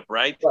lineup,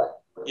 right? Right.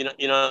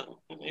 You know.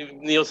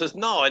 Neil says,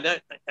 no,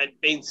 they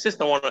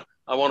insist I want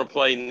to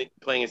play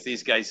against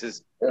these guys.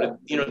 Says,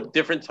 you know,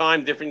 different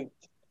time, different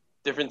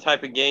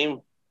type of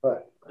game,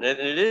 Right. and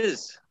it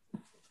is,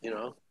 you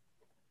know.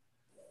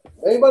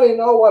 Anybody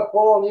know what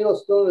Paul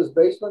O'Neill's doing in his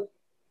basement?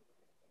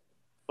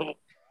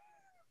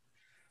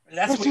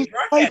 That's what His he's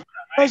wife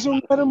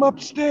doesn't let him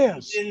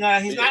upstairs. he's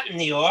not in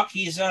New York.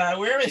 He's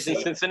where is He's he?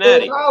 in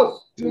Cincinnati. His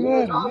house.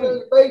 Cincinnati, His house yeah. in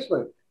his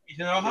basement. He's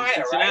in Ohio, right?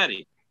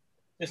 Cincinnati.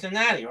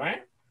 Cincinnati,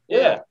 right?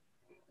 Yeah.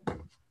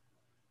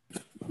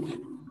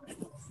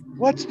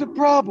 What's the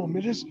problem?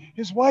 It is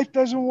his wife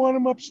doesn't want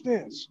him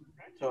upstairs.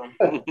 So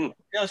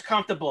feels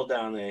comfortable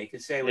down there. You can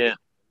say, what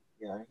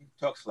he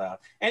talks loud.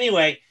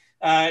 Anyway,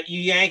 you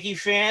Yankee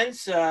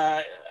fans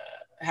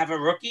have a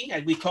rookie.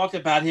 We talked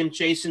about him,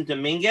 Jason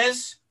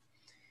Dominguez.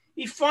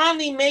 He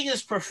finally made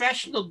his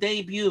professional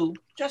debut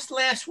just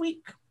last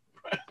week.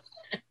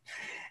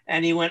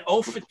 And he went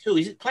 0 for 2.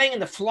 He's playing in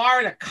the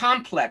Florida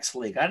Complex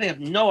League. I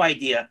have no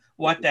idea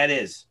what that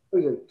is.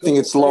 I think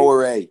it's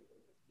lower A.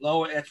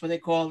 Lower, that's what they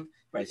call it.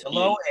 Right, so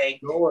lower A.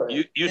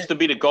 Used to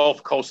be the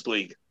Gulf Coast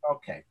League.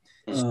 Okay.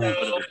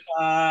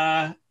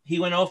 So he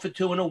went 0 for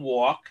 2 in a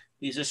walk.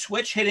 He's a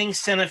switch hitting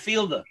center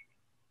fielder.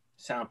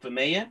 Sound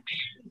familiar?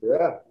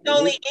 Yeah. He's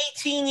only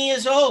 18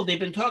 years old. They've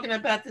been talking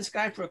about this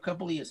guy for a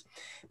couple of years.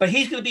 But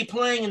he's going to be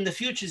playing in the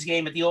Futures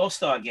game at the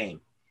All-Star game.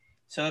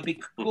 So it'd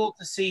be cool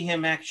to see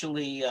him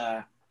actually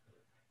play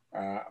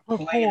in the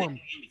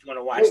game if you want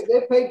to watch.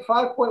 They paid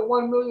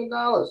 $5.1 million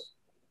to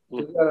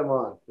get him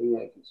on the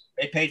Yankees.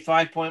 They paid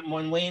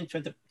 $5.1 million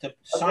to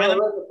sign him.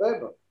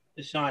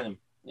 To sign him.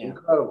 Yeah.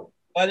 Incredible.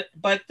 But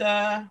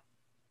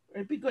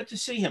it'd be good to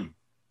see him.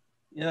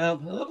 You know,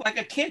 he look like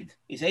a kid.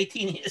 He's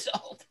 18 years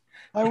old.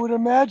 I would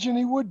imagine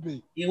he would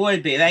be. He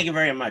would be. Thank you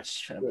very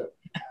much.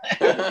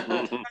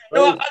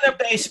 Other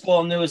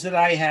baseball news that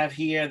I have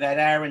here, that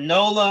Aaron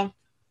Nola,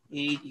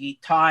 he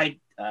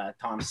tied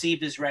Tom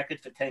Seaver's record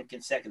for 10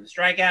 consecutive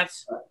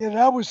strikeouts. Yeah,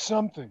 that was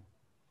something.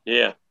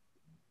 Yeah.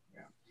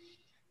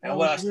 And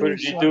Who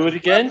did you do it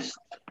against?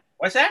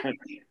 What's that?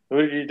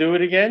 Who did you do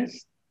it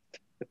against?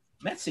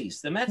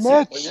 Metsies, the Mets.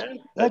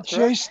 At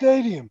Shea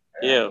Stadium.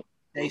 Yeah.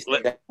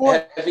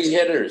 Heavy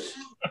hitters.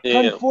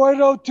 Yeah.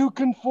 Conforto to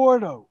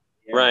Conforto.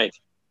 Right.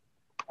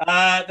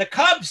 The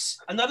Cubs,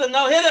 another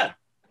no-hitter,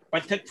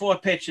 but took 4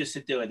 pitches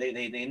to do it.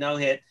 They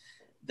no-hit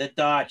the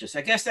Dodgers.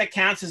 I guess that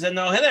counts as a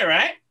no-hitter,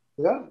 right?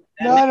 Yeah.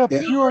 Not a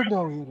pure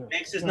no-hitter.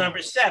 Makes his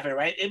number 7,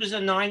 right? It was a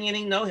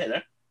 9-inning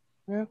no-hitter.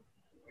 Yeah.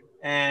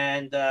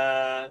 And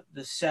the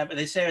 7,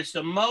 they say it's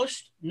the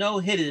most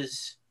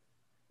no-hitters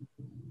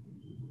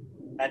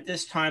at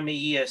this time of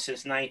year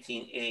since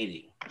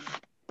 1980.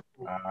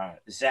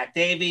 Zach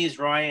Davies,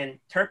 Ryan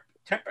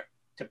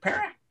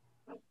Tepera,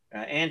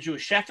 Andrew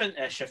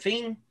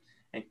Sheffin,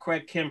 and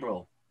Craig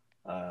Kimbrell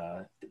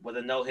were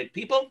the no-hit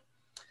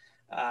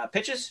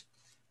pitches,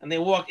 and they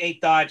walked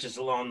 8 Dodgers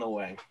along the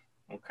way.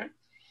 Okay.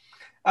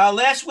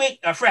 Last week,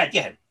 Fred,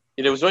 yeah.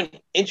 It was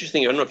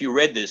interesting. I don't know if you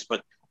read this,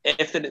 but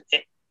after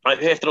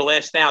the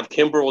last out,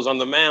 Kimbrell was on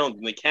the mound,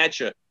 and the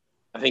catcher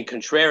I think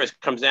Contreras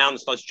comes down and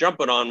starts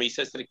jumping on me. He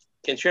says to the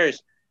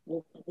Contreras,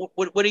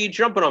 what are you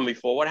jumping on me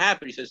for? What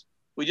happened? He says,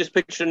 we just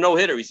pitched a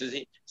no-hitter. He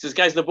says,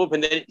 guys, the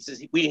bullpen, he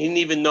says, we didn't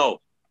even know.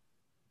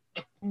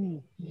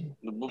 Do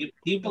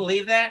you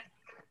believe that?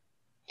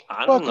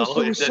 I don't know.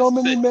 There were so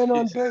many men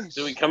on base.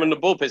 So we come in the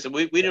bullpen. So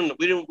we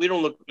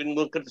didn't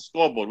look at the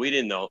scoreboard. We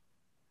didn't know.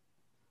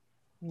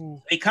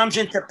 He comes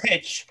into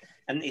pitch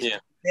and he's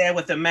there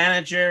with the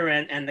manager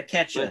and the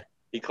catcher.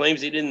 He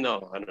claims he didn't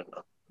know. I don't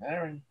know.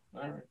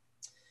 All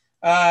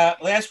right.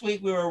 Last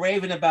week we were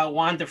raving about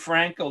Wander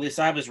Franco. At least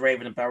I was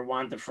raving about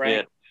Wander Franco.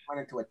 Yeah. He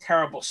went into a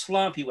terrible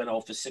slump. He went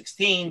 0 for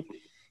 16.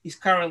 He's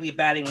currently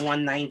batting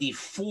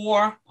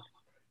 194.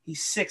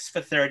 He's 6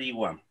 for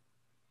 31.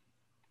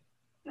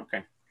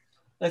 Okay.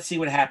 Let's see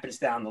what happens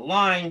down the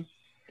line.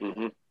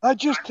 Mm-hmm. I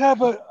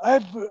have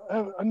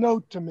a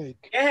note to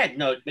make. Go ahead,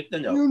 make the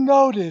note.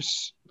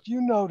 If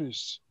you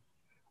notice,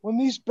 when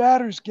these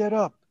batters get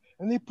up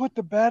and they put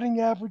the batting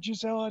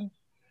averages on,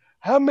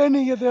 how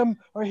many of them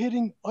are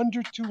hitting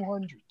under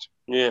 200?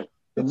 Yeah.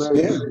 It's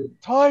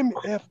time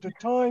after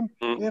time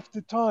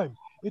after time.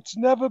 It's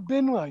never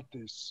been like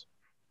this.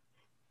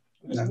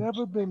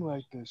 Never been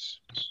like this.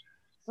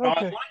 Okay.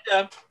 So I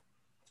wonder,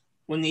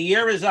 when the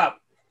year is up,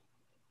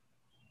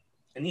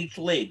 in each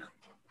league,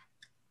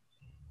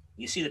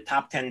 you see the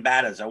top 10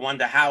 batters. I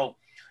wonder how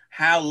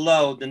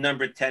low the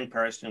number 10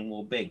 person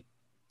will be.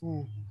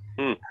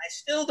 I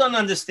still don't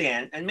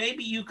understand, and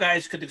maybe you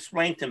guys could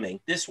explain to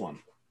me this one.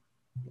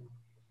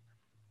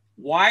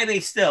 Why they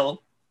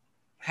still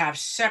have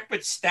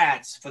separate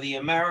stats for the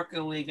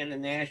American League and the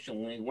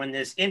National League when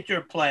there's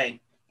interplay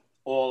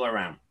all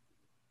around?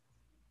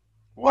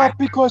 Why? Well,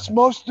 because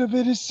most of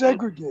it is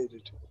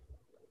segregated.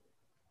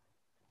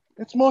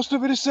 Most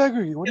of it is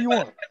segregated. What do you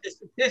want? But the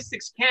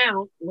statistics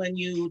count when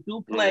you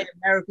do play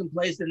American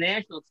plays the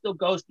National. It still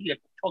goes to your.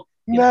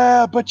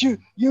 Nah, but you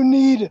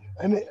need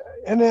an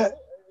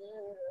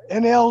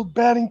NL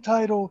batting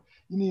title.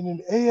 You need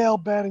an AL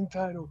batting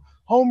title.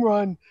 Home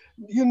run.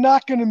 You're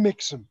not going to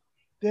mix them.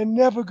 They're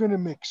never going to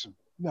mix them.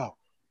 No.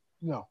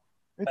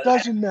 It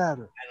doesn't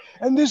matter.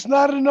 And there's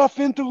not enough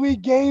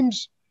interleague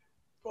games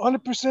on a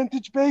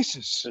percentage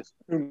basis. There's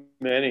too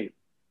many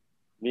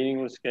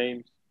meaningless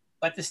games.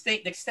 But the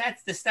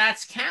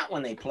stats count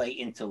when they play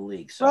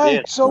interleague. So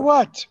right. So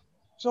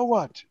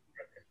what?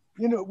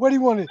 You know, what do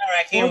you want to? All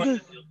right, I can't do,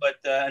 but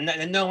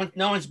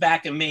no one's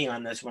backing me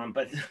on this one.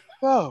 But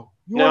no,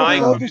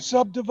 want to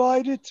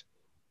subdivide it?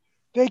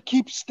 They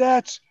keep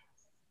stats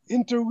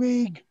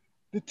interleague.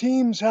 The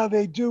teams how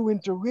they do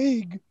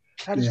interleague.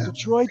 How does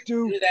Detroit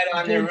do that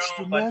on their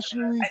own? But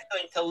National League? I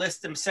think to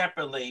list them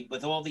separately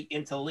with all the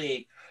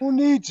interleague. Who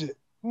needs it?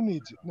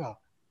 No.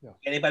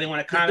 Anybody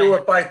want to comment? Do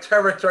it by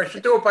territory.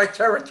 Should do it by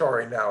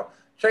territory now.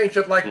 Change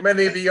it like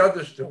many of the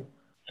others do.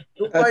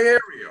 Do it by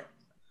area.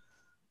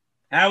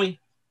 Howie?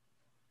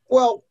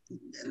 Well,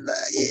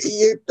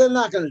 they're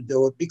not going to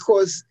do it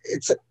because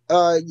it's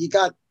you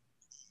got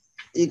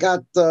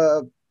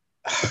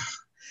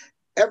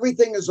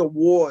everything is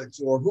awards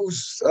or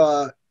who's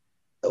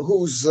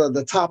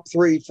the top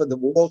 3 for the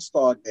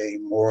All-Star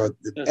game or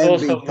the there's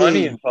MVP. Also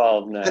money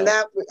involved now,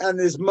 and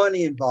there's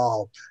money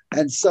involved,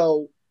 and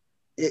so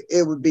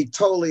it would be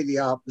totally the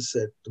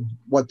opposite of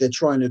what they're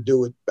trying to do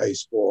with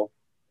baseball.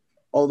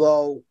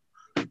 Although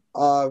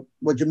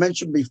what you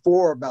mentioned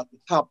before about the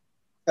top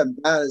 10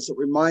 batters, it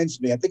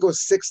reminds me, I think it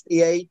was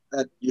 68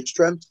 that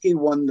Yastrzemski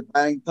won the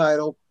batting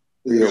title.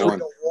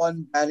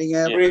 301 batting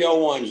average.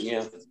 301,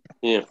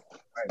 yeah.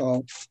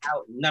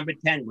 Number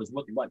 10 was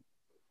what?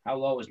 How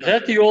low was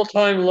that? The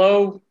all-time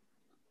low?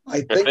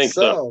 I think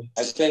so.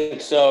 I think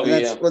so.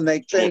 That's when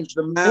they changed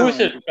the mound. Who was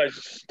it?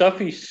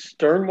 Stuffy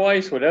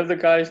Sternweiss, whatever the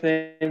guy's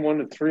name, won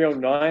the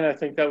 309. I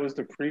think that was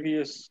the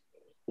previous.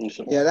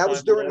 Yeah, that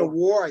was during the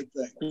war, I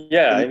think.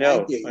 Yeah, I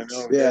know.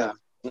 Yeah.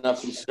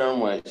 Stuffy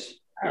Sternweiss.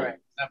 All right,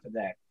 enough of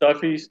that.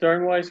 Stuffy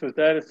Sternweiss, was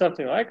that? It's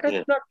something like that.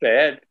 It's not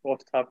bad off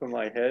the top of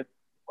my head.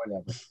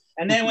 Whatever.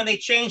 And then when they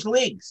change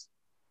leagues,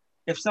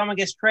 if someone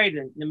gets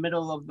traded in the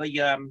middle of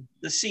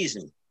the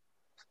season,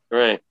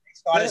 right?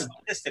 Started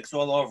statistics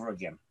all over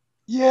again.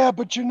 Yeah,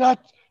 but you're not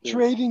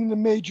trading the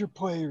major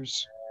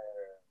players.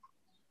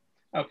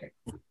 Okay.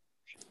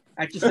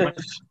 I just wanted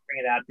to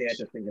bring it out there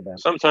to think about.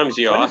 Sometimes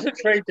you are. When is the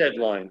trade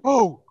deadline?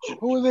 Who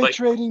are they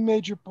trading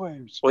major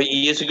players? Well,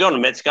 years ago,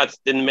 didn't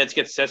the Mets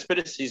get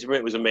Cespedes? He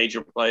was a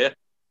major player.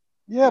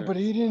 Yeah, but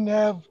he didn't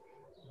have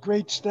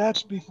great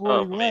stats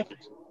before he left.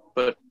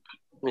 But,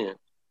 yeah.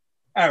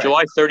 All right.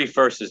 July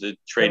 31st is the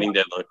trading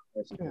deadline.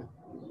 Yeah.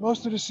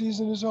 Most of the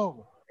season is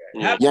over.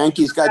 Yeah.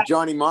 Yankees got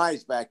Johnny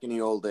Mize back in the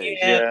old days.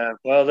 Yeah.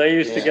 Well, they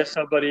used to get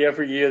somebody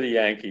every year, the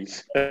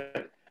Yankees.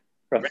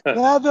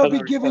 Now they'll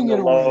be giving it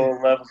away. Lower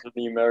levels of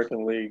the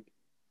American League.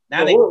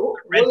 Now who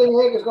do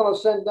you think is going to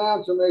send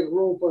down to make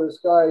room for this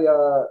guy,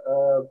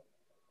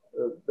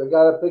 the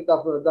guy that picked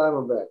up for the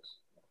Diamondbacks?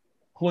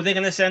 Who are they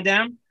going to send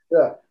down?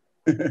 Yeah.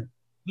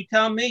 You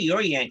tell me. You're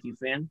a Yankee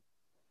fan.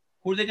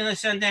 Who are they going to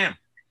send down?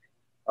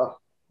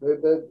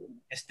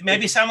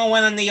 Maybe someone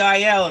went on the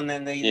IL and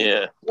then they.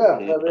 Yeah,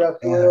 maybe that's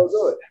the way they'll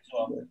do it.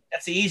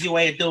 That's the easy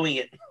way of doing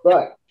it.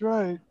 Right.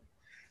 Right.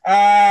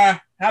 How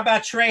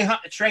about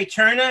Trey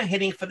Turner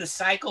hitting for the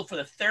cycle for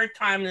the third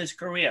time in his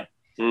career?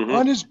 Mm-hmm.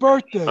 On his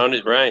birthday. On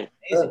his right.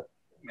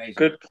 Amazing.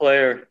 Good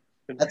player.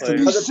 Good That's player.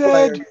 He another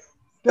said player.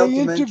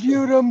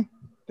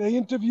 they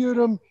interviewed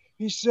him.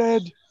 He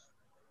said,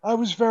 I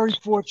was very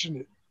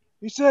fortunate.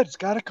 He said it's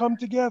got to come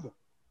together,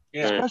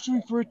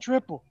 especially for a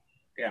triple.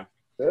 Yeah.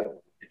 The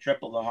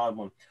triple, the hard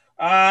one.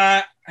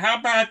 How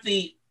about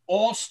the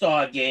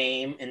All-Star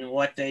game and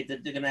what they're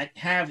going to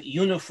have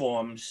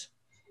uniforms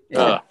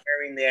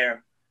wearing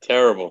their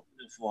terrible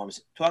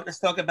uniforms. Let's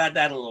talk about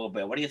that a little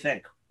bit. What do you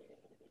think?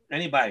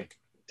 Anybody?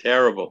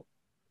 Terrible.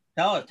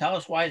 Tell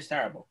us why it's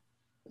terrible.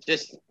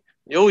 Just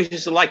you always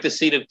used to like to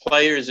see the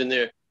players in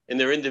their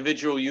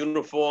individual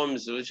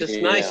uniforms. It was just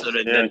nicer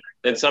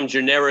than some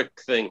generic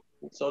thing.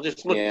 So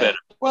just look better.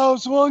 Well,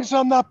 as long as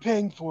I'm not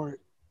paying for it.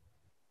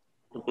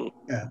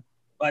 Yeah.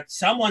 But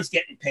someone's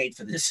getting paid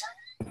for this.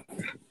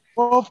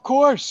 Well, of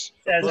course.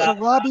 There's a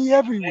lobby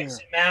everywhere.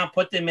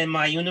 Put them in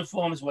my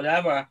uniforms,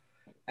 whatever.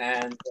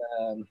 And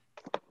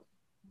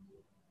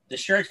the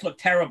shirts look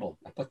terrible.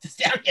 I put this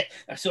down here.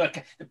 So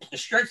the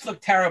shirts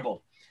look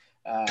terrible.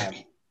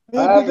 Maybe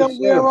they'll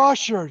wear our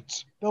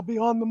shirts. They'll be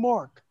on the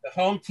mark. The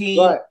home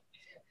team,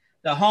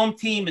 the home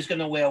team is going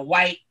to wear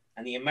white,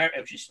 and the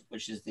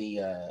which is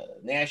the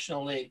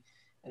National League,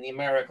 and the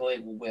American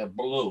League will wear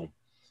blue.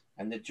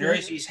 And the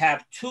jerseys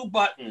have 2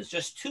 buttons,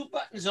 just 2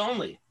 buttons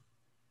only.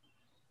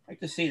 I like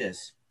to see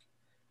this.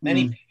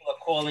 Many people are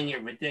calling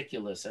it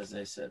ridiculous, as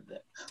I said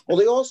that. Well,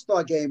 the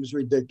All-Star game is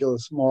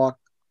ridiculous, Mark.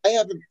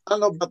 I don't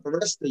know about the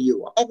rest of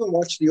you. I haven't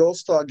watched the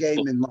All-Star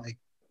game in like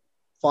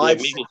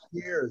 5-6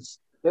 years.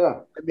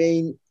 Yeah. I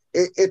mean,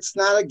 it's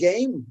not a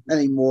game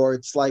anymore.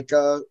 It's like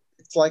a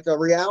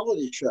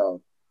reality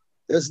show.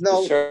 There's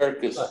no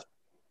circus.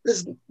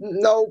 It's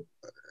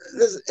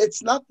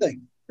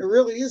nothing. It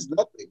really is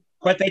nothing.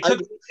 But they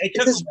took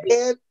it's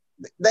bad.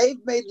 They've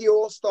made the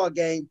All-Star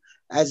game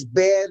as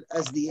bad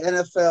as the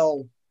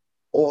NFL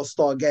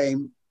All-Star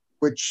game,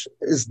 which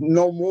is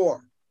no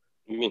more.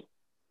 You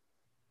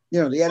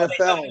know, the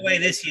NFL away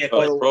this year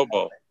Pro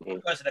Bowl.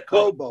 Because of the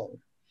Pro Bowl.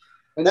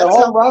 And the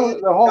home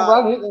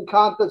run hitting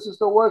contest is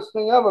the worst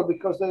thing ever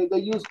because they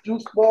use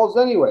juice balls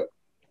anyway.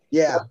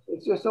 Yeah.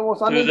 It's just the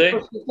most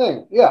uninteresting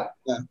thing. Yeah.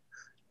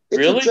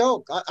 It's a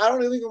joke. I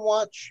don't even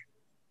watch.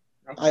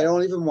 Okay. I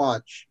don't even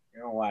watch.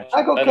 You don't watch.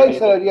 Michael K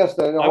said it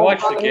yesterday. I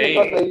watched the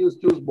game. They use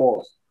juice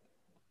balls.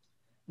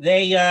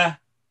 They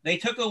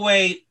took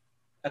away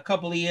a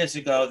couple of years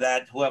ago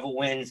that whoever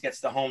wins gets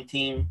the home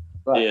team.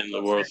 Right. Yeah, in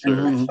the World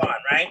Series. That's gone,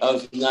 right? That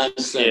was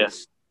nonsense. Yeah.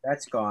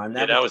 That's gone.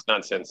 That was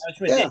nonsense.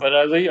 Yeah. But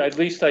at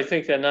least I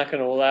think they're not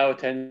going to allow it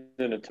to end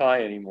in a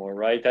tie anymore,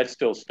 right? That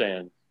still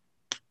stands.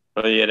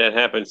 Oh, yeah, that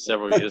happened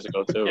several years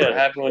ago, too. Yeah, it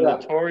happened when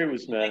Torrey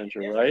was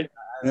manager, right?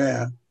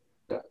 Yeah.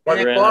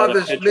 What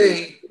bothers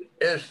me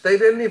is they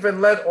didn't even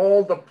let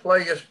all the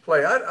players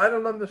play. I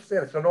don't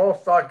understand. It's an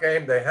all-star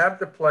game. They have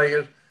the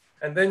players,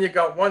 and then you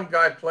got one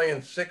guy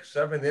playing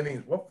 6-7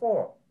 innings. What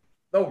for?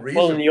 No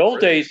reason. Well, in the old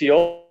days,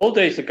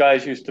 the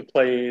guys used to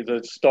play. The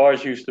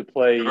stars used to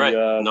play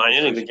 9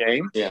 innings the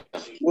game. Yeah.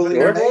 Well,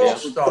 they're all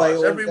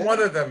stars. Every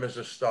one of them is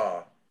a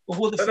star. Well,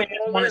 who the fans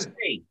want to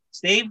see?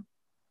 Steve?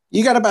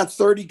 You got about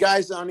 30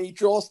 guys on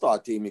each All-Star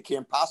team. You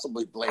can't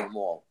possibly play them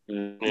all.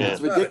 Yeah. It's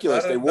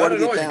ridiculous. They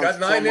watered it down. You got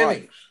 9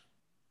 innings.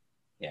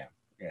 Yeah.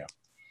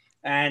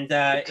 And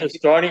the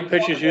starting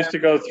pitchers used to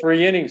go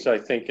 3 innings, I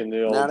think, in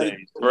the old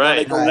days.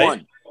 Right.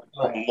 One.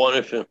 One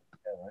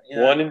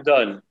and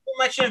done.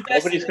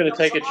 Nobody's going to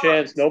take a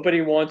chance.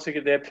 Nobody wants to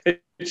get their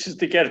pitches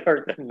to get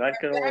hurt. They're not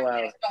going to allow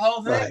it. The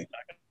whole thing. Right.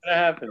 Not going to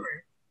happen.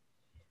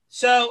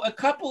 So a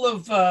couple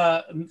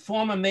of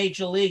former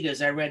major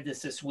leaguers, I read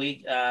this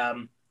week.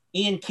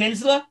 Ian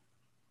Kinsler,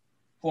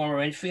 former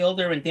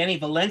infielder, and Danny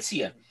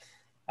Valencia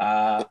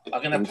are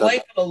going to play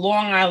for the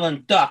Long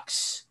Island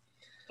Ducks.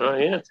 Oh,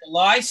 yeah.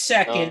 July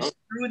 2nd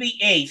through the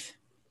 8th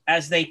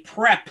as they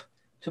prep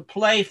to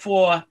play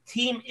for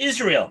Team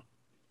Israel.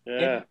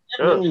 Yeah.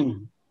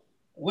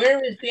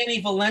 Where is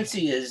Danny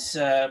Valencia's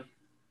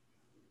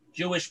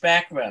Jewish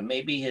background?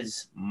 Maybe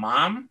his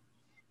mom?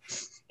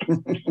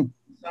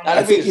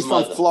 I think he's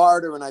from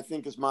Florida, and I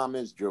think his mom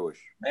is Jewish.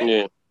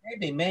 Maybe.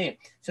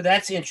 So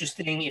that's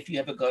interesting if you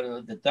ever go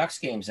to the Ducks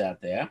games out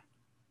there.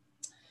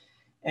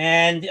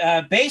 And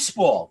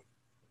baseball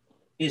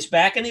is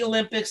back in the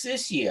Olympics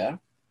this year,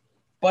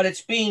 but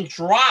it's being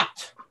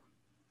dropped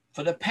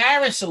for the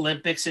Paris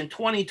Olympics in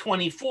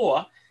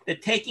 2024. They're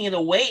taking it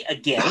away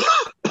again.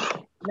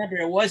 Remember,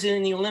 it wasn't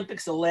in the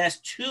Olympics the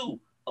last 2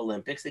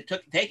 Olympics. They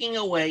taking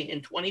it away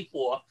in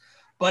 24,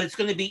 but it's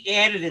going to be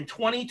added in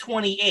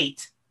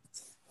 2028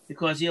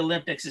 because the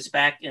Olympics is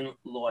back in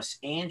Los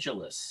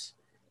Angeles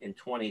in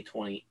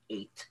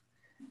 2028.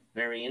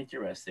 Very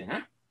interesting,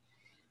 huh?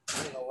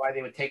 I don't know why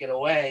they would take it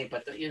away,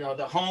 but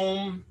the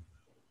home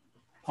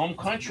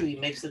country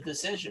makes the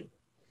decision.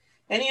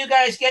 Any of you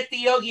guys get the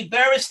Yogi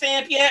Berra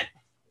stamp yet?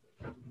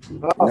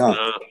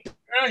 No.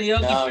 No,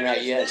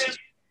 not yet.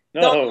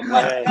 No,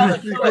 man. I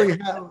think we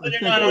have.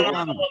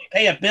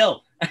 Pay a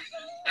bill.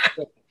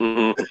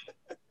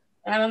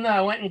 I don't know.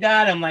 I went and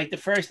got them like the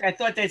first. I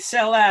thought they'd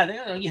sell out.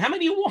 How many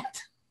do you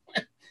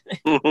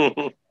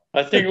want?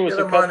 I think it was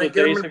a couple of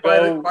days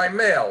ago. By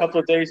mail. A couple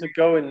of days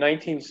ago in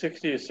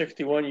 1960 or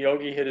 61,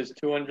 Yogi hit his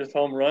 200th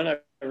home run. I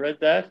read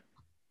that.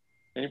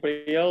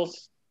 Anybody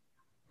else?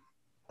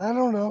 I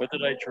don't know. Or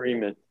did I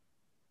dream it?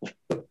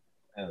 I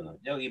don't know.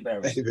 Yogi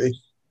Berra. Maybe.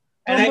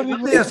 Let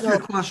me ask you a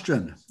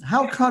question.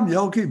 How come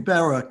Yogi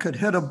Berra could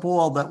hit a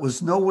ball that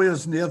was nowhere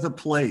near the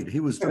plate? He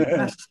was the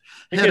best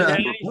hitter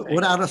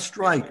without a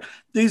strike.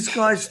 These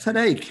guys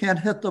today can't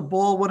hit the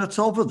ball when it's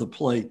over the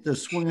plate. They're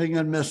swinging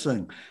and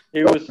missing.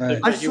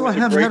 I saw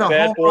him hit a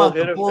home run.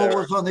 The ball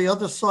was on the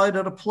other side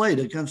of the plate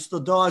against the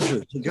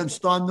Dodgers,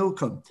 against Don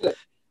Newcomb.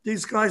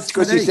 These guys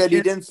today. Because he said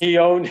he didn't. He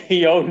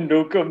owned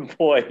Newcomb,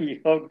 boy.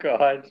 Oh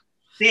God.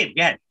 Steve,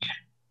 yeah.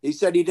 He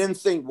said he didn't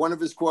think. One of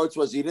his quotes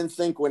was, "He didn't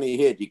think when he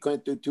hit. He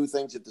couldn't do two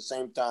things at the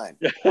same time."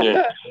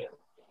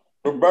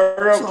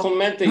 Roberto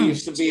Clemente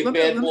used to be a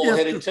bad ball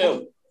hitter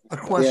too. A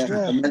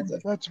question. Yeah,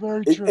 that's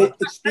very true.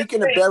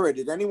 Speaking of Berra,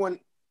 did anyone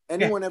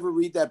ever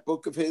read that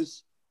book of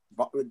his,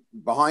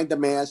 Behind the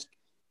Mask?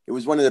 It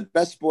was one of the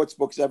best sports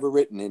books ever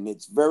written, and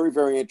it's very,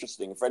 very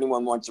interesting. If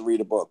anyone wants to read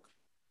a book,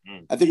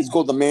 I think it's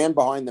called The Man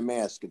Behind the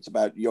Mask. It's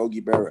about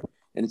Yogi Berra,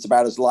 and it's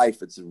about his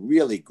life. It's a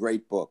really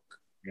great book.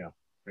 Yeah.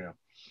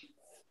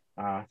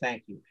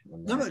 Thank you.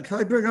 Can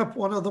I bring up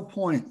one other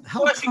point?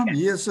 How come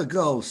years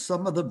ago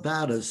some of the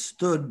batters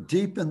stood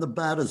deep in the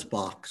batter's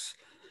box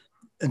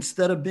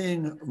instead of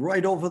being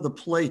right over the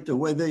plate the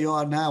way they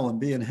are now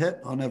and being hit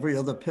on every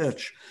other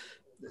pitch?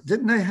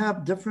 Didn't they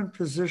have different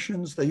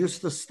positions? They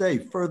used to stay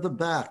further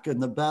back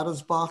in the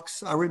batter's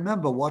box. I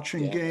remember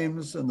watching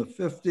games in the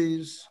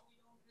 50s,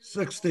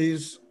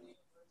 60s.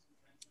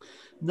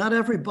 Not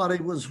everybody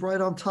was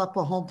right on top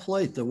of home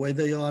plate the way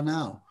they are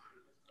now.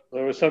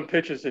 There were some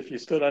pitches, if you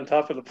stood on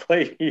top of the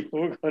plate, you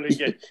were going to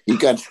get... You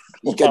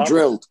got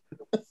drilled.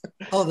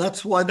 Oh,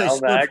 that's why they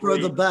stood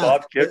further back.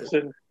 Bob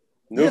Gibson,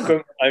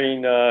 Newcomb,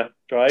 Drysdale.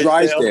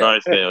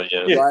 Drysdale,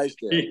 yeah.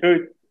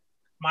 Drysdale.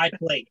 My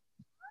plate.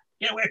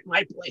 Get away from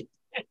my plate.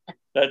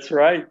 That's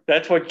right.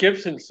 That's what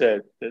Gibson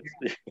said.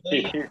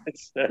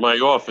 My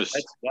office.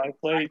 That's my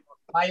plate.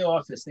 My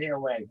office, stay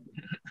away.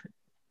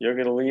 You're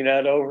going to lean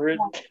out over it?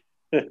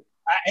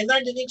 I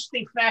learned an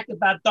interesting fact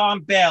about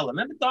Don Baylor.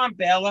 Remember Don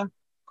Baylor?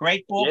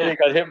 Great ball. Yeah, he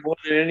got hit more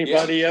than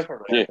anybody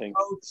ever, I think.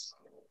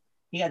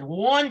 He had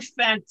one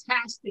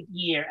fantastic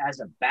year as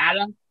a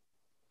batter.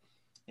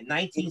 In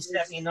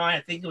 1979,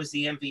 I think it was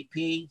the MVP.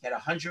 He had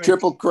 100.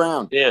 Triple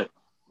Crown. Yeah.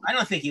 I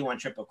don't think he won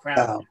Triple Crown.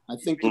 No. I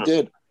think he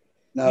did.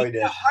 No, he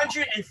did.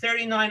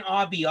 139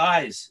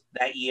 RBIs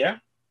that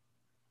year.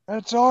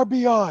 That's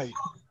RBI.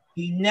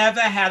 He never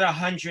had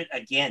 100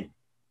 again.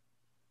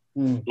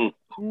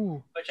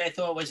 Ooh. Which I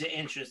thought was an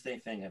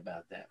interesting thing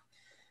about that.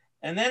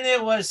 And then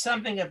there was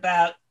something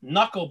about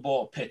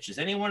knuckleball pitches.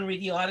 Anyone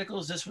read the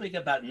articles this week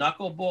about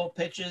knuckleball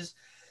pitches?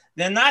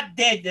 They're not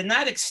dead. They're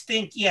not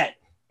extinct yet,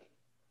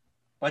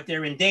 but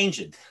they're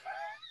endangered.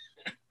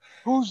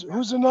 Who's an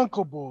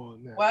knuckleball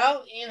in there?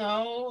 Well,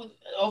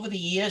 over the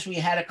years we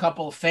had a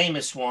couple of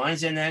famous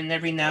ones, and then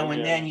every now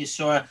and then you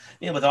saw,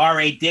 with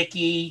R.A.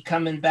 Dickey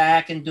coming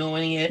back and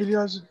doing it.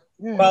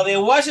 Well,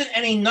 there wasn't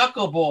any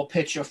knuckleball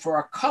pitcher for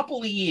a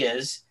couple of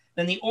years.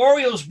 Then the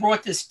Orioles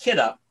brought this kid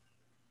up.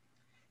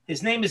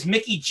 His name is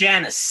Mickey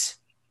Janus.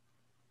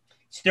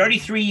 He's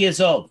 33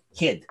 years old,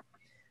 kid,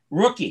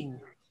 rookie.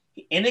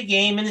 In a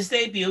game in his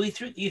debut,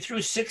 he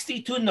threw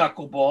 62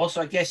 knuckleballs,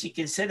 so I guess you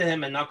consider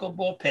him a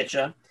knuckleball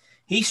pitcher.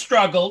 He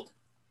struggled.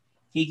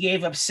 He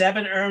gave up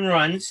 7 earned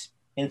runs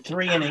in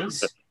 3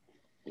 innings.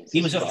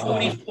 He was a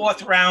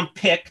 44th round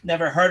pick.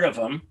 Never heard of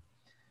him.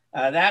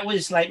 That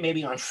was like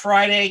maybe on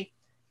Friday.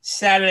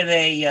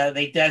 Saturday,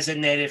 they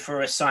designated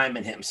for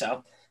assignment him.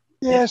 So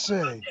there's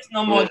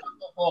no more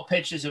knuckleball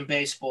pitchers in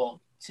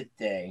baseball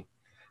today.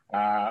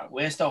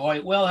 Where's the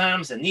Hoyt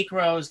Wilhelms, the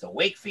Necros, the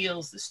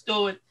Wakefields, the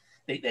Stewart,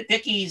 the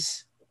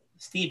Dickies,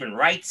 Stephen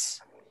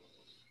Wrights?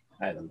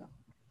 I don't know.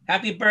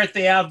 Happy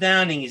birthday, Al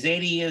Downing. He's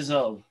 80 years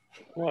old.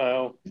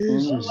 Wow.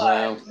 Still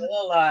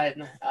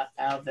alive,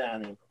 Al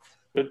Downing.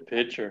 Good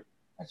pitcher.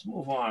 Let's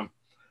move on.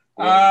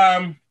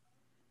 In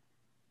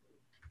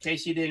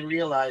case you didn't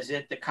realize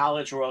it, the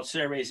College World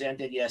Series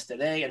ended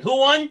yesterday. And who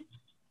won?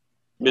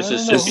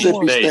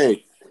 Mississippi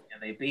State.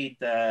 And they beat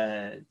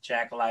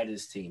Jack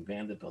Leiter's team,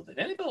 Vanderbilt.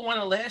 Vanderbilt won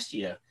it last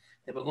year.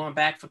 They were going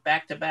back to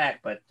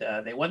back, but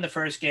they won the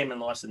first game and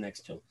lost the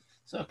next 2.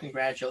 So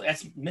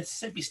congratulations. That's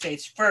Mississippi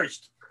State's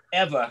first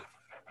ever,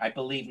 I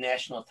believe,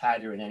 national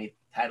title in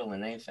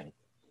anything.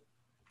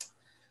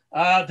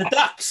 The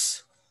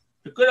Ducks,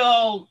 the good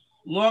old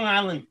Long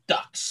Island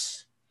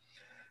Ducks.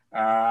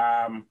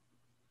 Any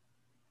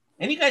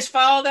of you guys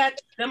follow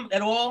them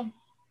at all,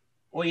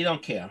 or you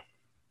don't care?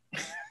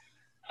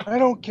 I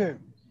don't care.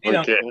 You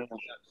don't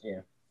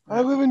care.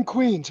 I live in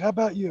Queens. How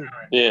about you?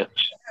 Yeah.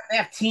 They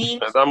have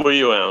teams. I'm with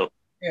you, Alan.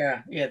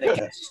 Yeah.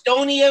 The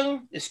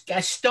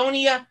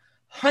Gastonia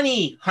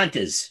Honey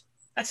Hunters.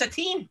 That's a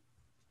team.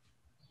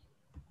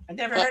 I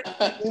never heard of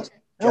it.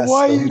 And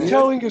why are you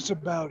telling us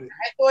about it?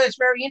 I thought it's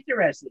very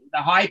interesting.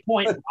 The High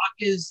Point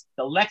Rockers,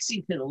 the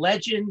Lexington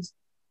Legends,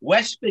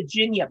 West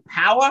Virginia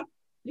Power.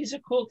 These are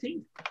cool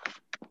teams.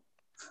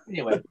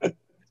 Anyway, let's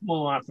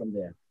move on from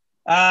there.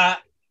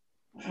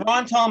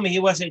 Ron told me he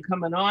wasn't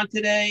coming on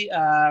today,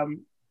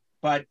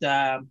 but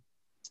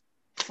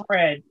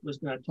Fred was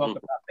going to talk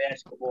about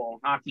basketball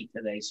and hockey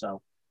today.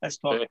 So let's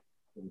talk about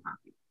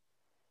hockey.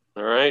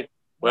 All right.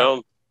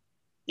 Well,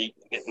 in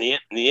the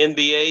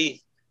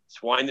NBA,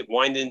 it's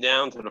winding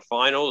down to the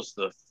finals.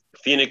 The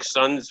Phoenix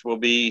Suns will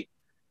be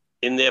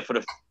in there for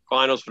the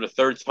finals for the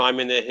third time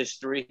in their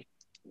history.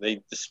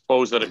 They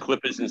disposed of the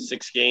Clippers in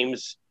 6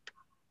 games.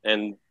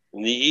 And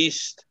in the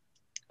East,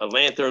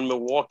 Atlanta and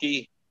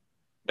Milwaukee,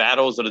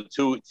 battles of the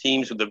 2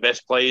 teams with the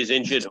best players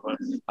injured.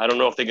 I don't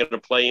know if they're going to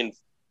play in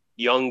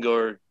Young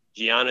or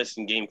Giannis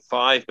in Game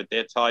 5, but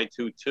they're tied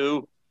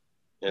 2-2.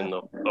 And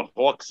the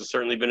Hawks have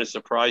certainly been a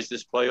surprise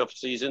this playoff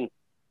season,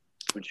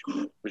 which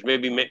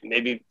maybe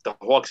the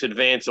Hawks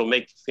advance will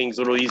make things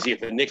a little easier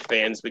for Knicks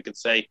fans. We could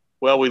say,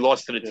 well, we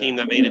lost to the team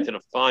that made it to the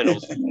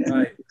finals.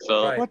 Right.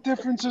 So What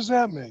difference does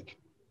that make?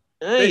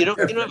 you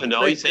never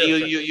know. You say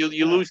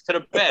you lose to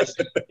the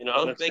best. You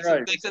know,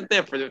 makes it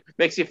different.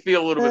 Makes you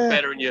feel a little bit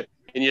better in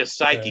your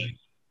psyche.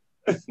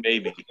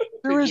 Maybe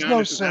there is no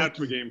Giannis is out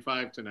for Game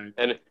 5 tonight,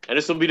 and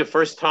this will be the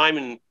first time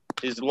in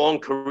his long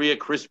career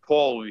Chris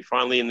Paul will be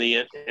finally in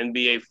the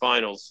NBA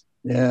Finals.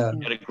 Yeah,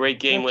 he had a great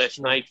game last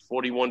night,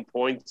 41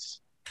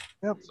 points.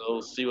 Yep. So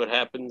we'll see what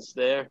happens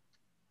there.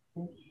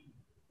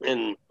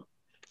 And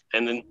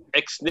then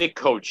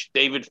ex-Knicks coach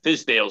David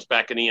Fizdale's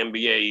back in the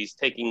NBA. He's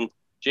taking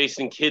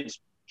Jason Kidd's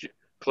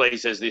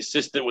place as the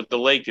assistant with the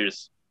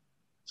Lakers.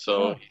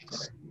 So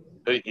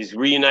he's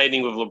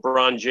reuniting with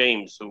LeBron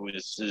James, who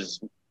is his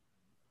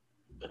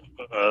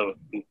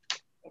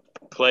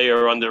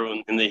player in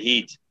the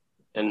Heat.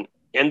 And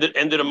end of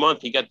the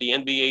month, he got the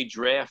NBA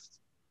draft,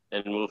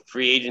 and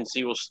free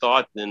agency will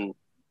start. Then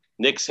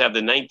Knicks have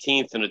the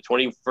 19th and the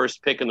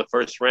 21st pick in the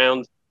first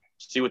round.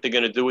 See what they're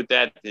going to do with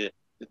that.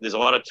 There's a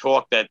lot of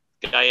talk that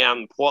guy out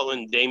in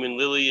Portland, Damon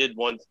Lillard,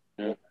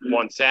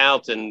 wants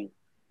out and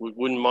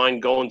wouldn't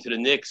mind going to the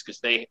Knicks because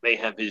they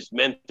have his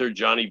mentor,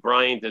 Johnny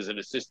Bryant, as an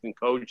assistant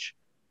coach.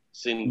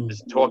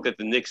 There's talk that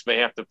the Knicks may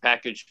have to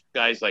package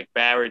guys like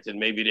Barrett and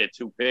maybe their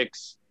 2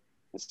 picks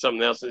and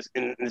something else.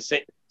 In the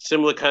same,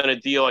 similar kind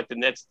of deal like the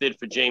Nets did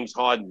for James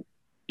Harden.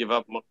 Give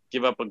up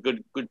a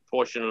good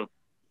portion of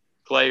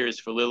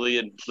players for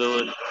Lillard.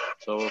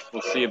 So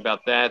we'll see about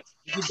that.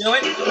 Did you do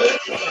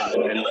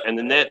it? And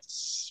the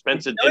Nets,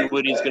 Spencer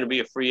Dinwiddie's going to be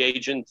a free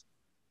agent,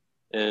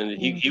 and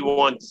he's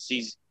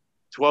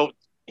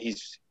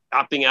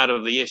opting out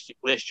of the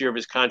last year of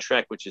his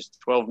contract, which is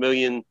 $12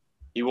 million.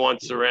 He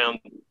wants around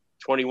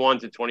 21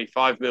 to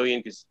 25 million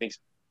because he thinks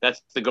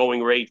that's the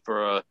going rate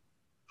for a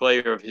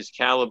player of his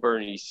caliber,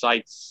 and he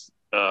cites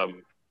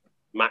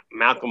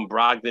Malcolm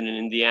Brogdon in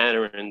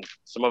Indiana and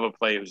some other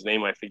player whose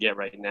name I forget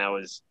right now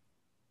as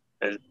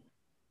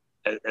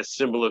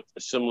similar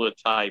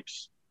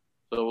types.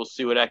 So we'll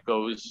see where that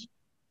goes.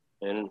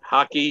 And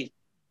hockey,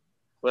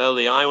 well,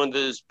 the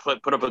Islanders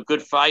put up a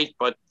good fight,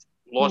 but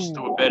lost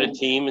to a better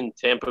team in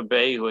Tampa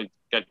Bay, who had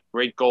got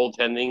great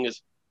goaltending.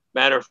 As a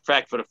matter of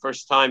fact, for the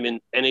first time in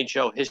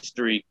NHL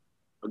history,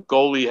 a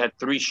goalie had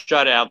 3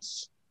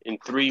 shutouts in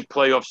 3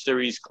 playoff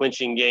series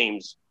clinching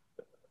games.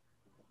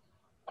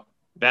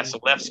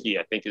 Vasilevsky,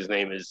 I think his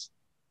name is,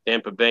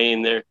 Tampa Bay,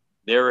 and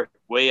they're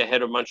way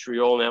ahead of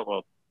Montreal now.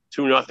 Well,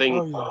 2-0.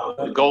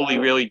 The goalie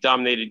really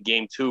dominated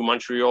Game 2.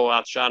 Montreal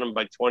outshot him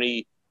by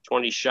 20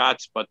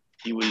 shots, but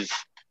he was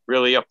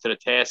really up to the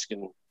task,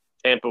 and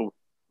Tampa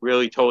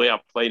really totally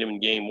outplayed him in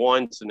Game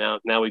 1. So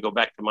now we go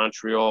back to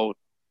Montreal.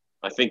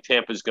 I think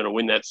Tampa's going to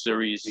win that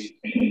series.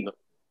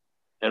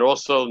 And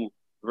also,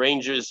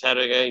 Rangers had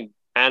a guy,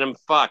 Adam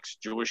Fox,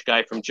 Jewish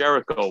guy from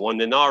Jericho, won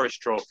the Norris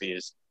Trophy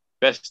as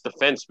best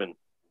defenseman.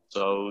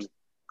 So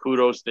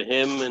kudos to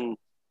him. And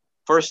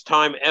first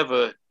time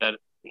ever that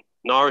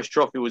Norris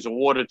Trophy was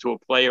awarded to a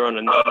player on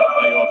another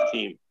playoff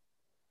team.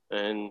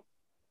 And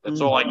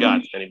that's all I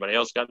got. Anybody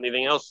else got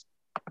anything else?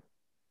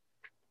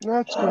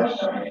 That's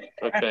good.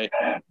 Okay.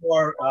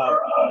 More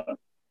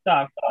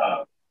stuff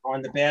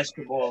on the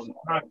basketball and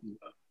hockey.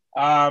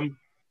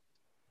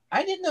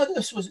 I didn't know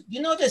this was.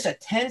 You know, there's a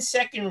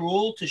 10-second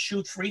rule to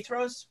shoot free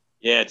throws.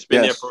 Yeah, it's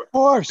been there for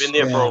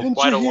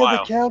quite a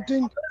while. The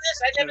counting?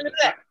 I never knew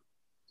that.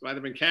 That's why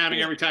they've been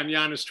counting every time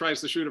Giannis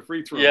tries to shoot a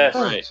free throw. Yeah,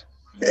 right.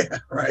 Yeah,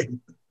 right.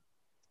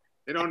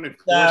 They don't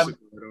enforce it.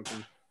 I don't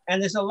think.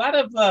 And there's a lot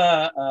of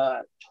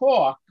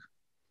talk,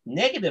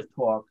 negative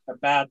talk,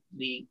 about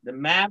the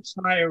Mavs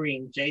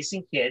hiring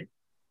Jason Kidd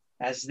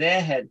as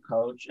their head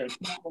coach and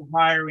people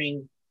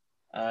hiring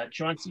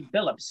Chauncey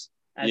Billups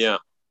as head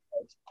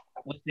coach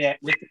with the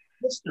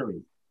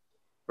history.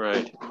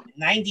 Right. In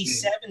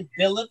 97,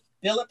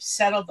 Billups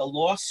settled a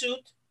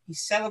lawsuit. He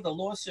settled a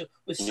lawsuit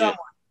with someone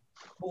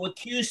who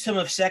accused him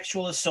of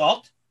sexual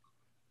assault.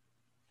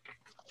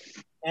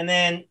 And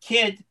then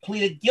Kidd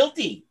pleaded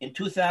guilty in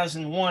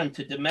 2001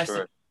 to domestic.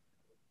 Sure.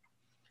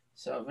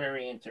 So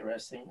very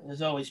interesting.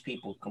 There's always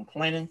people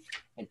complaining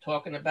and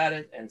talking about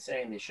it and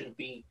saying they shouldn't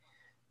be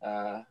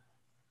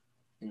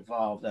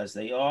involved as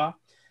they are.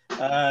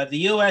 The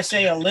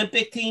USA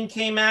Olympic team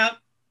came out.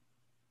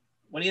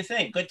 What do you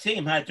think? Good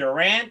team, huh?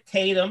 Durant,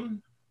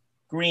 Tatum,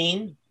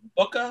 Green,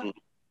 Booker,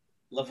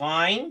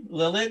 Levine,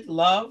 Lillard,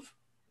 Love,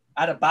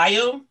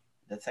 Adebayo.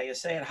 That's how you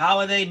say it.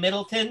 Holiday,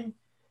 Middleton,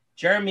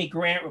 Jeremy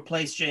Grant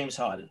replaced James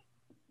Harden.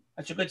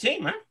 That's a good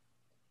team, huh?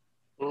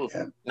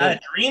 Yeah. Not a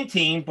dream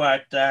team,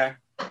 but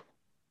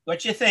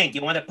what you think?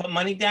 You want to put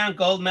money down,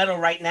 gold medal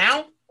right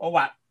now, or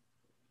what?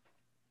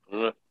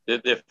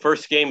 The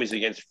first game is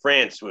against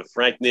France with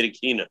Frank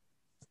Ntilikina.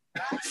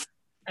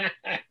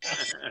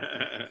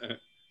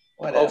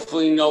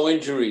 Hopefully no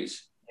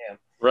injuries. Yeah.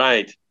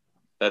 Right.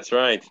 That's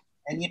right.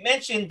 And you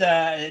mentioned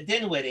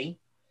Dinwiddie.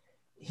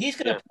 He's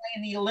going to play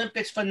in the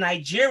Olympics for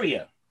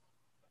Nigeria.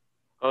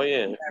 Oh,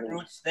 yeah.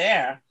 Roots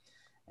there.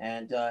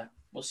 And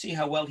we'll see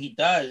how well he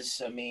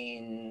does. I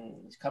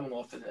mean, he's coming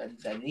off of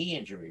a knee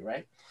injury,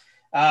 right?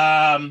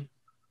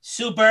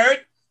 Sue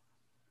Bird,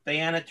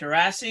 Diana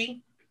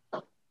Taurasi,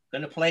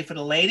 going to play for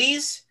the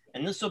ladies.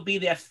 And this will be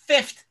their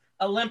 5th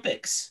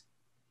Olympics.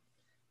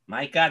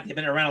 My God, they've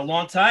been around a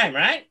long time,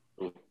 right?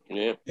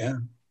 Yeah. Yeah.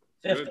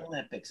 5th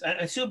Olympics.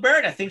 Sue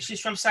Bird, I think she's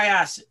from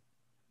Syosset.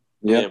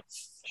 Yeah.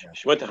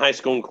 She went to high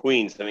school in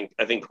Queens.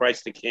 I think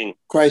Christ the King.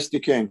 Christ the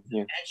King.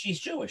 Yeah. And she's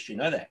Jewish. You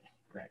know that,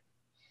 right?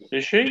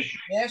 Is she?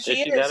 Yeah, she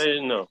is. That I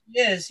didn't know. She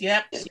is.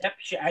 Yep.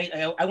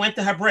 I went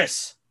to her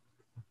bris.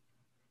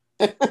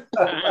 Diana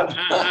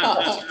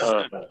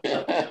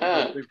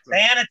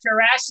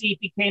Taurasi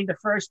became the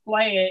first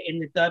player in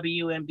the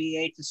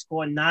WNBA to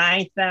score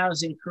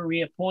 9,000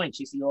 career points.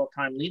 She's the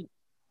all-time leader.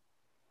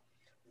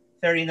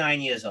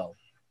 39 years old.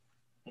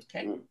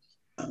 Okay.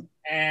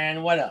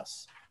 And what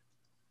else?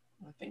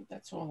 I think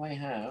that's all I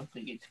have.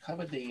 We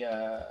covered the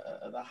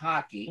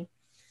hockey.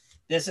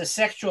 There's a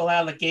sexual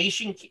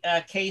allegation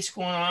case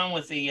going on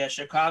with the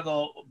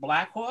Chicago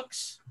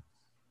Blackhawks.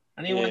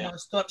 Anyone know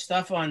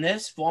stuff on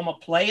this? Former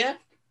player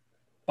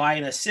by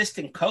an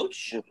assistant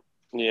coach?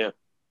 Yeah.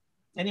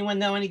 Anyone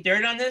know any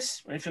dirt on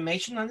this or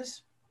information on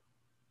this?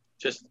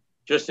 Just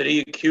that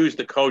he accused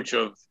the coach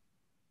of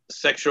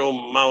sexual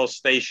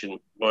molestation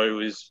while he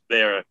was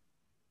there.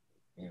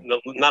 Yeah.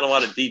 Not a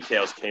lot of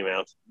details came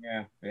out.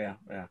 Yeah.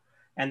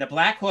 And the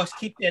Blackhawks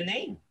keep their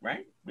name,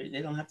 right?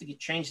 They don't have to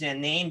change their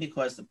name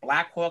because the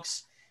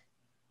Blackhawks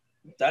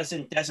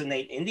doesn't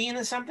designate Indian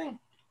or something.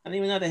 I don't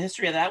even know the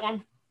history of that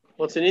one.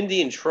 Well, it's an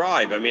Indian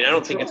tribe. I mean, I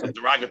don't think it's a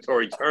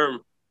derogatory term.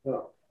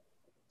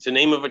 It's the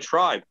name of a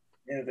tribe.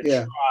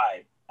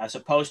 Tribe, as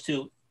opposed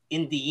to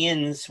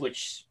Indians,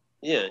 which...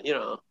 Yeah, you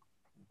know.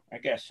 I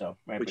guess so.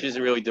 Maybe. Which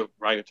isn't really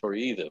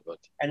derogatory either. But.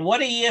 And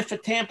what a year for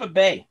Tampa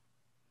Bay.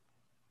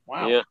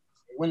 Wow. Yeah.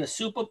 They win the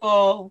Super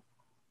Bowl,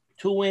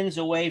 2 wins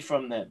away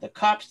from the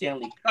Cup,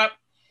 Stanley Cup.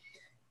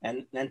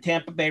 And then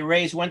Tampa Bay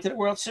Rays went to the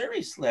World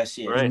Series last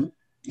year. Right.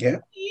 Yeah.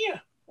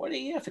 What a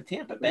year for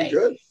Tampa Bay.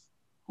 Good.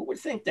 Who would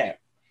think that?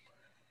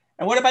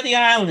 And what about the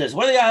Islanders?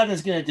 What are the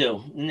Islanders going to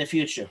do in the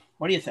future?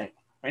 What do you think?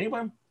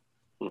 Anyone?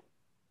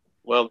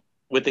 Well,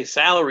 with the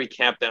salary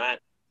cap,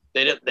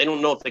 they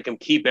don't know if they can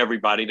keep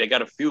everybody. They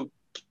got a few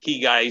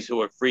key guys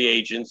who are free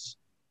agents.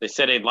 They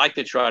said they'd like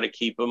to try to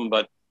keep them,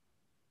 but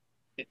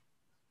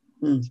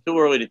it's too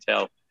early to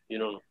tell. You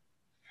don't know.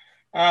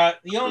 I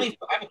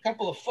have a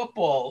couple of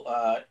football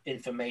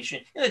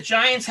information. You know, the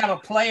Giants have a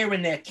player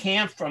in their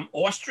camp from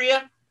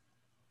Austria,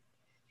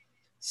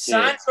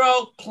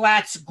 Sandro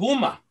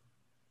Platzguma.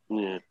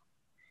 Yeah.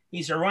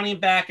 He's a running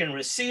back and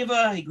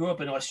receiver. He grew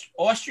up in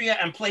Austria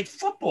and played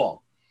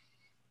football.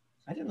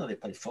 I didn't know they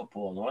played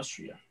football in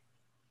Austria.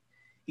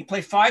 He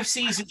played 5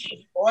 seasons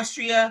in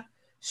Austria,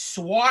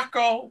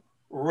 Swarco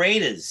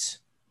Raiders,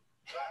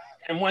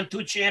 and won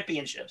 2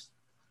 championships.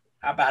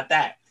 How about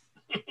that?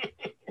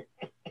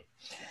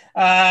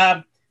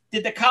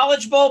 Did the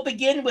College Bowl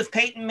begin with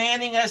Peyton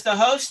Manning as the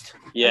host?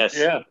 Yes.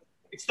 Yeah.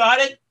 It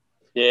started?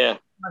 Yeah.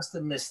 Must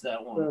have missed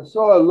that one. I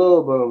saw a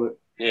little bit of it.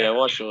 Yeah,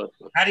 watch it.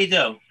 How'd he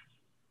do?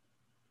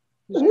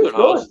 He's good.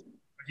 Was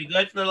he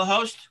good, little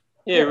host?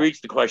 Yeah, he reads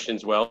the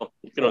questions well.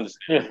 You can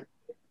understand.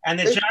 And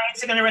the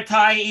Giants are going to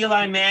retire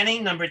Eli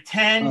Manning, number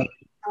 10,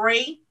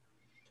 3.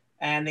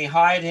 And they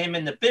hired him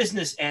in the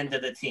business end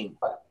of the team.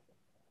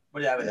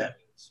 Whatever that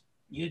means.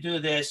 You do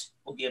this,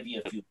 we'll give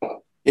you a few.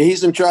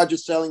 He's in charge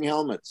of selling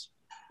helmets.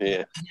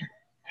 Yeah.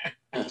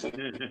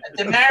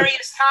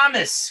 Demaryius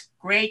Thomas,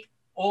 great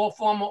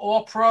former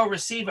All-Pro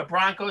receiver,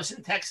 Broncos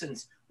and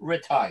Texans,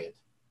 retired.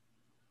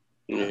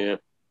 Yeah.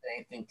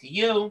 Same thing to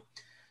you.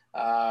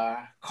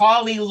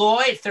 Carly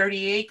Lloyd,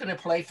 38, going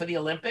to play for the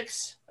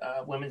Olympics,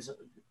 women's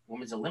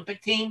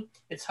Olympic team.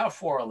 It's her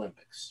 4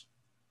 Olympics.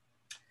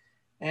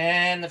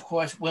 And, of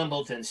course,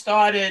 Wimbledon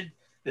started.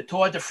 The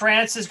Tour de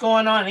France is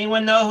going on.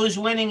 Anyone know who's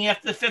winning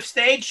after the 5th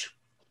stage?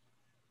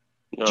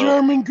 No.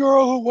 German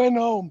girl who went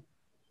home.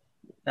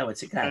 No,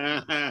 it's a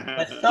guy.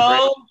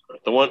 Mathilde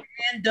the one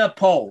van der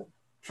Poel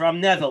from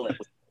Netherlands.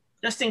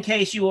 Just in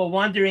case you were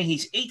wondering,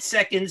 he's 8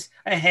 seconds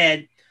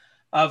ahead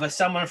of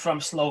someone from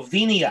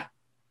Slovenia.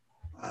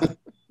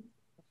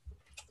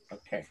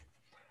 Okay.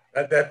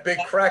 That big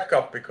crack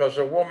up because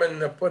a woman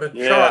put a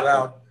chart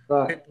out.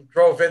 People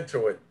drove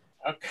into it.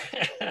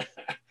 Okay.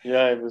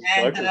 Yeah, it was.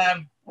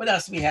 And what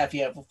else do we have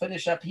here? We'll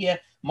finish up here.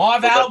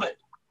 Marv Albert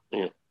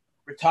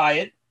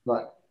retired,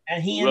 right?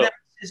 And he announced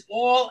his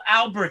all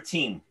Albert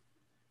team.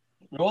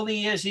 In all the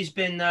years he's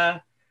been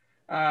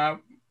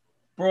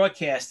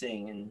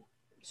broadcasting, and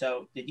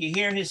so did you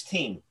hear his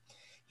team?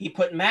 He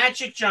put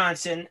Magic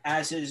Johnson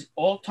as his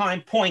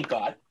all-time point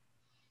guard.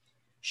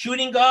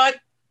 Shooting guard,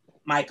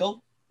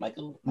 Michael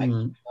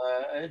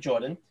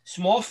Jordan.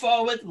 Small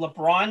forward,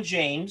 LeBron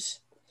James.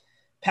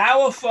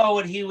 Power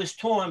forward, he was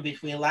torn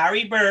between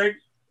Larry Bird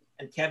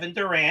and Kevin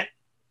Durant.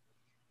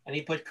 And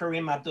he put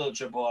Kareem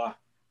Abdul-Jabbar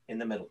in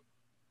the middle.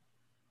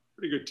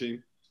 Pretty good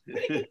team.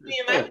 Pretty good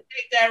team. I would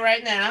take that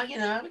right now. You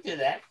know, I would do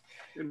that.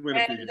 And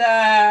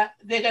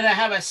they're going to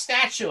have a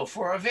statue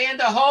for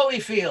Evander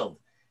Holyfield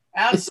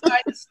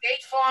outside the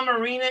State Farm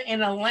Arena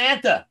in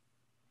Atlanta.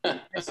 I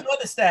saw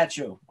the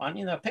statue on,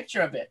 a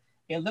picture of it.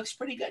 It looks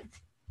pretty good.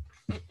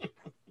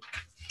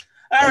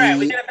 All right,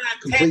 we got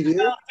about 10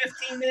 to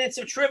 15 minutes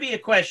of trivia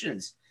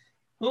questions.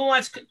 Who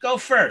wants to go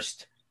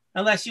first?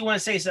 Unless you want to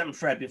say something,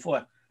 Fred,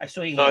 before I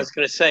saw you. No, I was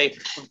going to say,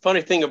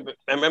 funny thing,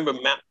 I remember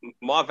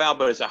Marv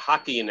Albert is a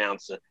hockey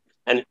announcer,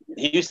 and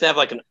he used to have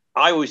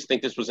I always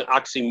think this was an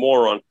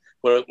oxymoron,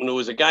 when there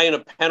was a guy in a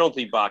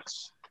penalty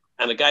box,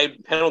 and the guy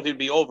penalty would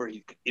be over,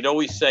 he'd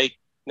always say,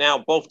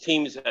 now both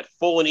teams at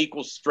full and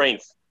equal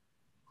strength.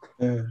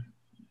 Yeah.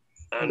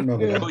 And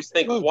I always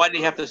think, why do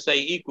you have to say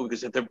equal?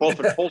 Because if they're both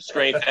at full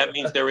strength, that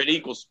means they're at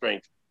equal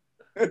strength.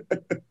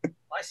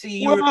 I see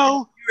you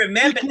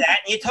remembered that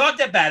and you talked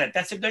about it.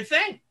 That's a good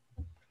thing.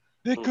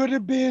 There could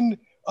have been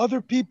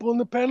other people in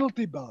the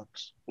penalty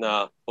box.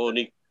 No,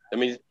 I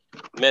mean,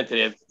 meant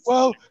to have.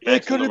 Well, they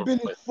could have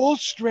been at full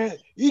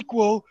strength,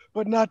 equal,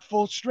 but not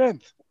full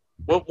strength.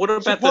 What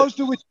about supposed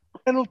to with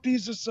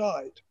penalties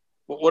aside?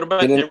 What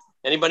about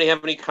anybody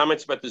have any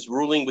comments about this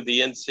ruling with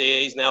the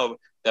NCAAs now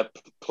that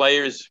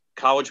college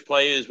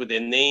players with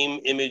their name,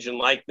 image, and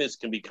likeness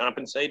can be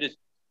compensated?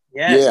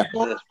 Yes.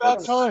 Yeah.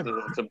 It's time.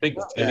 It's a big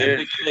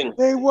thing.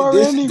 They were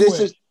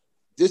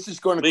This is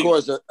going to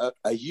cause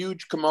a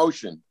huge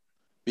commotion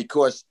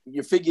because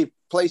you figure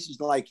places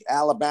like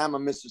Alabama,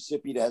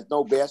 Mississippi that has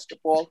no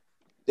basketball,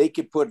 they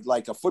could put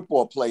a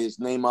football player's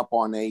name up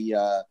on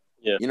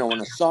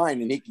on a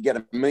sign, and he could get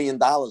 $1 million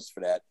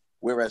for that.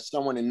 Whereas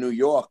someone in New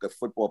York, a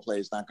football player,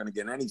 is not going to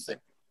get anything.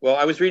 Well,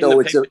 I was reading.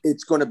 So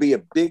it's going to be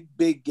a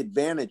big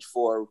advantage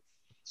for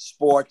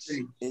sports,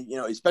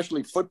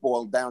 especially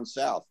football down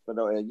south. But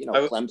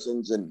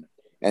Clemson's and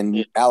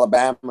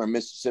Alabama or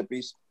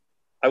Mississippi's.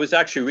 I was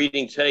actually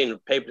reading today in the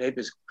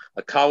papers,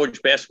 a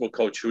college basketball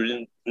coach who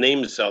didn't name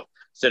himself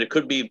said it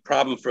could be a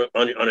problem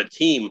on a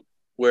team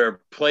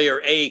where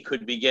player A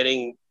could be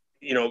getting,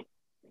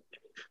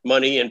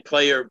 money and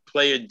player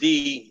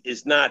D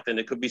is not, then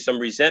there could be some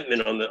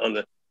resentment on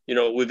the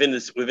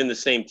within the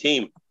same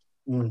team.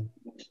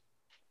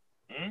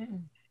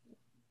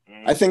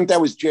 I think that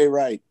was Jay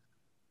Wright.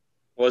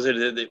 Was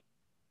it? They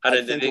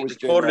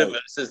quoted him.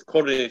 It says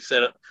quoted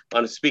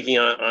on speaking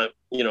on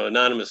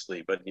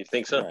anonymously, but you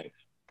think so? Right.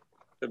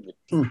 Could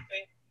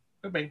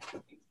be.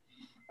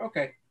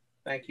 Okay.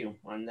 Thank you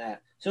on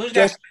that. So who's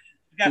got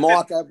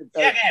Mark?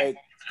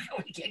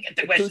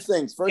 Two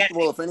things. First of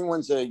all, if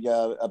anyone's a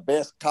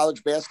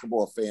college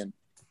basketball fan,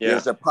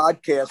 there's a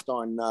podcast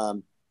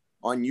on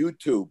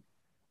YouTube.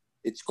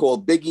 It's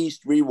called Big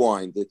East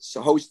Rewind. It's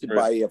hosted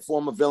by a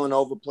former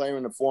Villanova player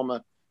and a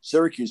former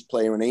Syracuse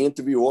player, and they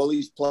interview all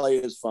these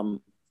players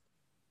from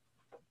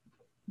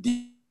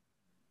the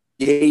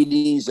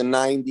 80s and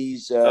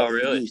 90s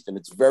really? East, and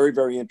it's very,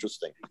 very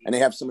interesting. And they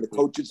have some of the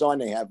coaches on.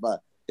 They had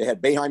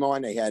Boeheim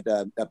on. They had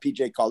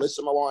PJ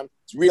Carlissimo on.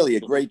 It's really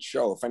a great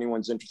show if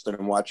anyone's interested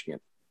in watching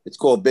it. It's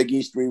called Big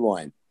East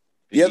Rewind.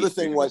 The other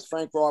thing was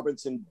Frank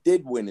Robinson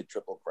did win a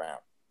Triple Crown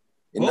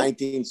in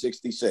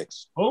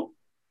 1966. Who?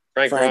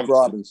 Frank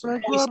Robinson.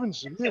 Frank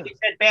Robinson, yeah. You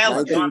said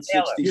Baylor. Don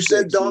Baylor. You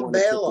said Don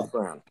Baylor.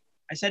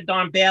 I said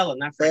Don Baylor,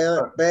 not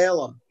Frank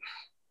Baylor.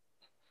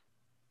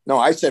 No,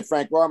 I said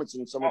Frank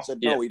Robinson. Someone said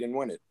no, he didn't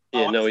win it.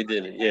 Yeah, no, he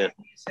didn't. Yeah. You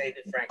say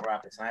that Frank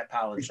Robinson. I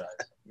apologize.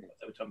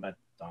 We're talking about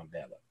Don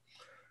Baylor.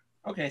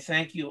 Okay,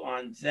 thank you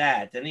on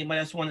that. Anybody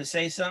else want to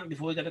say something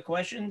before we go to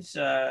questions?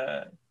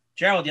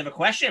 Gerald, do you have a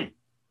question?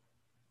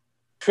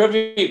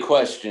 Trivia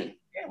question.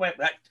 Yeah, wait,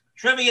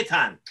 trivia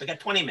time. We got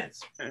 20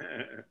 minutes.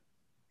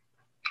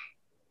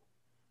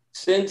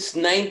 Since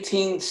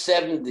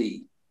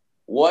 1970,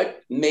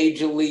 what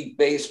Major League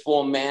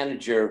Baseball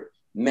manager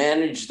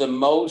managed the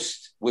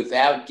most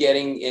without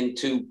getting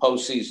into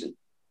postseason?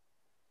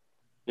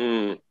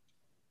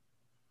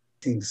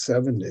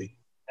 1970.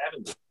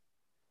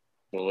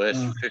 The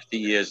last 50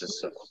 years or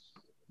so.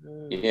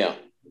 Yeah.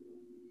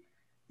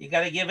 You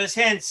got to give us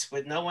hints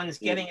with no one's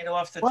getting it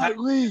off the top. What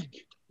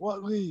league?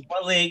 What league?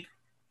 What league?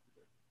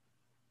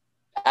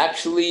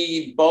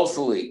 Actually, both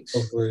leagues.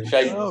 Should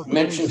I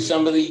mention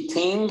some of the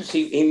teams?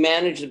 He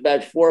managed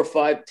about 4 or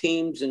 5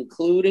 teams,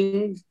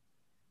 including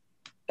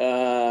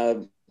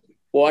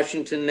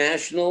Washington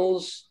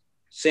Nationals,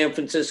 San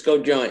Francisco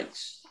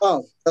Giants.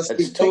 Oh, that's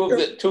two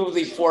of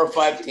the 4 or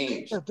 5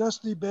 teams. Yeah,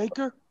 Dusty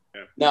Baker?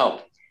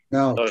 No.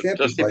 No.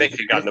 Dusty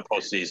Baker got in the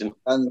postseason.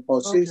 In the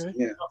postseason, Okay.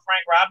 yeah.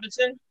 Frank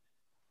Robinson?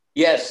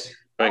 Yes,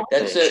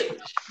 that's it.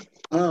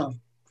 Oh.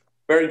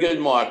 Very good,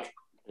 Mark.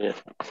 Yeah.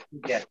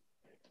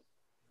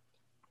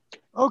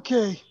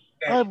 Okay,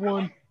 I have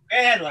one. Go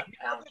ahead,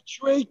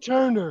 Trey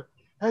Turner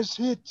has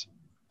hit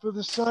for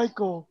the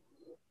cycle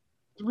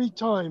 3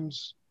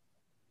 times.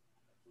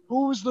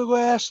 Who was the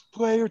last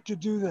player to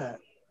do that?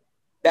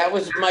 That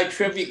was my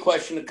trivia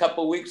question a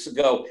couple of weeks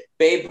ago.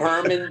 Babe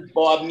Herman,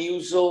 Bob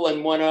Musial,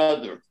 and one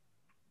other.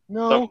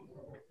 No.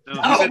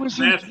 Who was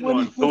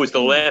the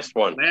last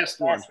one?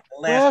 Last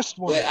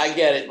one. I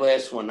get it.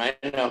 Last one. I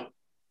know.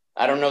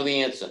 I don't know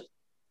the answer.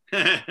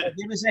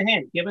 Give us a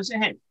hint. Give us a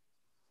hint.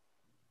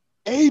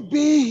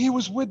 AB, he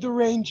was with the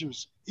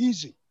Rangers.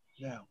 Easy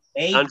now.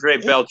 Andre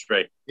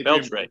Beltre.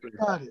 Beltre.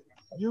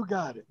 You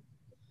got it.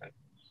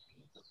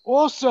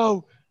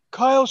 Also,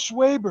 Kyle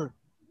Schwarber.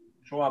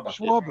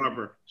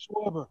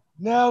 Schwarber.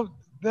 Now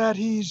that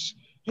he's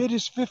hit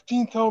his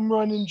 15th home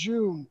run in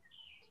June,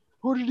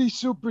 who did he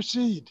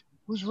supersede?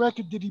 Whose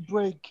record did he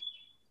break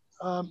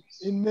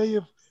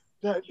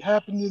that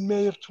happened in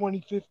May of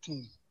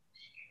 2015?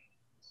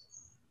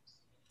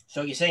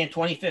 So you're saying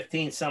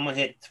 2015 someone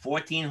hit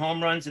 14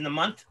 home runs in the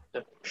month?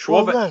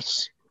 Or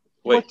less.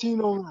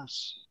 14 or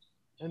less.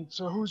 And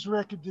so whose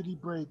record did he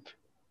break?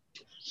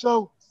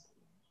 So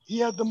he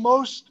had the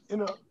most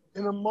in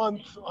a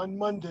month on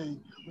Monday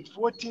with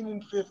 14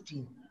 and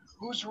 15.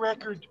 Whose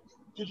record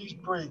did he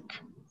break?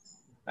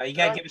 You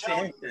got to give us a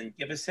hint then.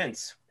 Give us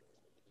hints.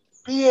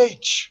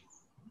 PH.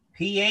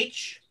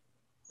 PH?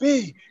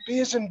 B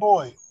as in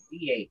boy.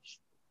 PH.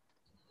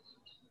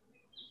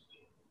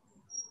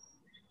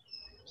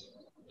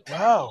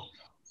 Wow.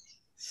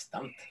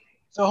 Stumped.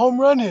 It's a home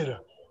run hitter.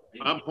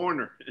 Bob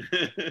Horner.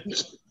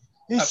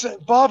 He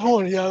said, Bob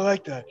Horner, yeah, I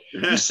like that.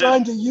 He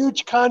signed a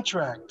huge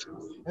contract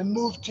and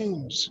moved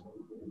teams.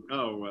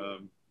 Oh,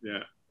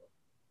 yeah.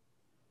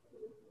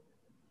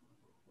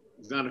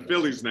 He's on the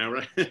Phillies now,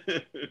 right?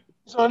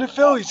 He's on the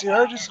Phillies. He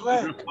hurt his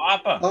leg.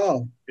 Harper.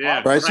 Oh.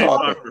 Yeah. Bryce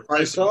Harper.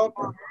 Bryce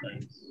Harper.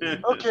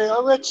 Okay,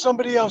 I'll let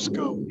somebody else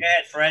go. Go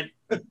ahead, Fred.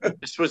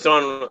 This was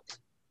on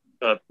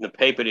the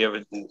paper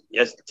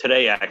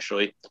today,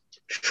 actually.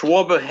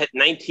 Schwarber had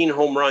 19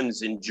 home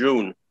runs in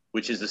June,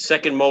 which is the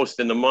second most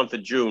in the month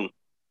of June.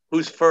 Who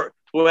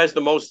has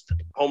the most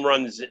home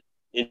runs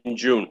in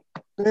June?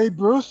 Babe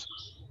Ruth?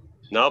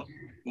 Nope.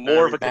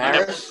 More of a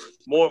Maris?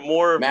 more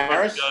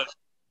Maris?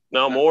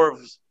 more of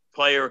a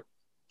player,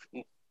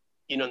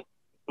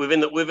 within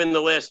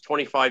the last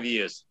 25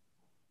 years.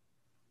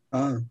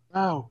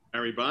 Wow.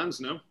 Barry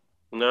Bonds, no?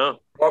 No.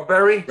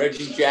 Barberry?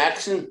 Reggie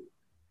Jackson?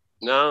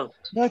 No.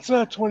 That's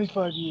not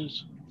 25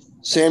 years.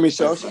 Sammy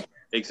Sosa?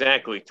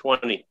 Exactly.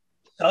 20.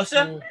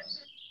 Sosa?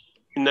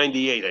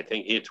 98, I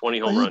think. He had 20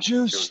 home runs.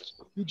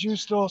 He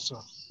juiced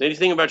also. The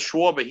thing about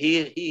Schwarber,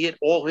 he hit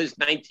all his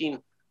 19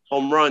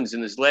 home runs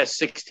in his last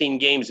 16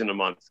 games in a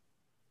month.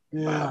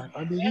 Yeah,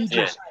 I mean, he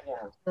just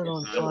got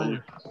on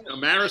fire.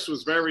 Maris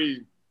was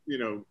very,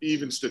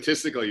 even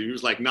statistically. He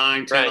was like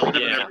 9, 10, Right,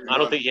 11. yeah. I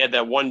don't think he had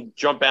that one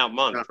jump out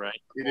month, right?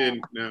 He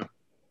didn't, no.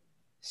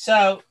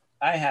 So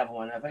I have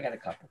one. I got a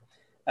couple.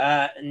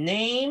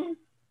 Name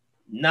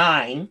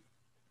 9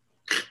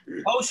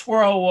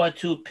 post-World War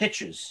II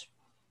pitchers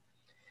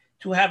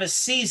to have a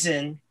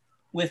season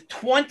with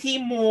 20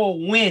 more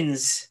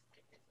wins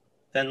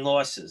than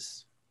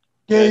losses.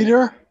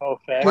 Gator.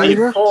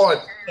 Gator. Ford.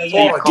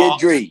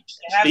 Guidry.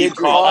 Steve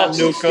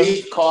Carlton.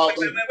 Steve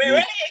Carlton.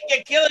 Wait,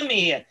 you're killing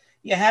me here.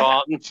 You have.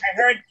 Carlton.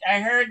 I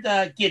heard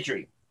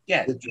Guidry.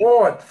 Yeah.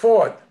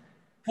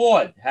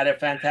 Ford. Had a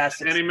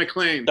fantastic. Danny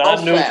McClain.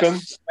 Don Newcomb.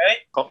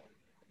 Right?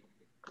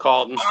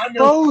 Carlton.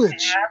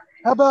 Lolich.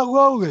 How about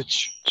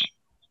Lolich?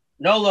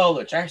 No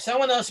Lolich.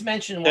 Someone else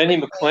mentioned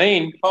Denny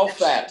McClain.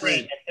 Koufax.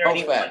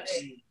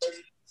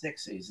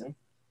 6 season.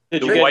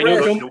 Did you get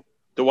Newcomb?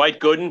 Dwight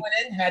Gooden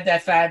had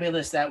that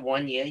fabulous that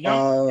 1 year.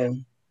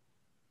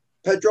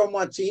 Pedro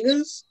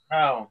Martinez?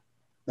 No.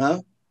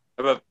 No?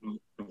 How about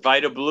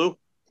Vita Blue?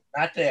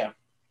 Not there.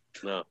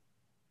 No.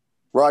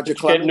 Roger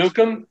Clemens.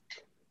 Newcomb?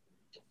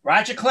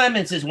 Roger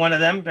Clemens is one of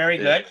them. Very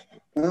good.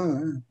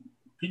 Oh,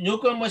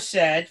 Newcomb was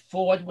said.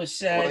 Ford was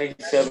said.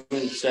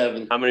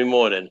 27-7. How many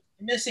more then?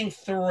 Missing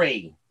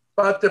 3.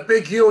 But the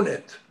big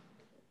unit.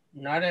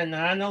 Not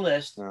on the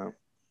list. No.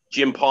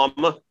 Jim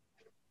Palmer.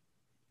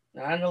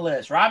 Not on the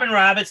list. Robin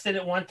Roberts did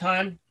it one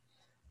time.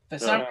 For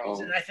some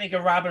reason, I think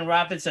of Robin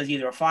Roberts as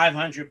either a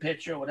 500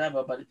 pitcher or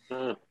whatever, but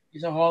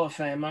he's a Hall of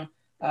Famer.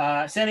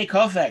 Sandy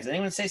Koufax. Did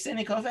anyone say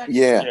Sandy Koufax?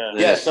 Yeah.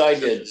 Yes, I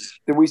did.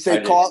 Did we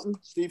say Carlton?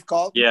 Steve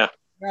Carlton? Yeah.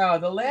 No,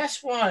 the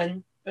last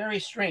one, very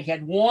strange. He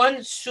had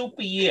 1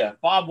 super year.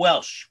 Bob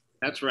Welsh.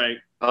 That's right.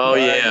 Oh,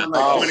 yeah.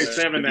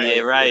 27. Yeah,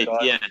 right.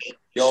 Yeah.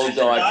 The old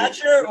Dodger.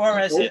 Dodger or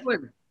as it?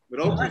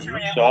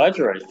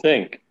 Dodger, I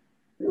think.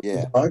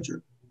 Yeah.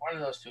 Dodger. One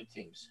of those two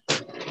teams.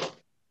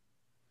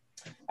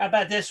 How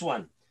about this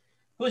one?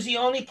 Who's the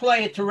only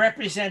player to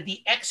represent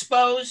the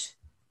Expos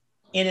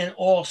in an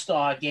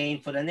All-Star game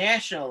for the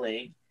National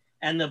League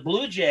and the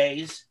Blue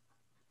Jays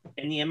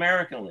in the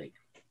American League?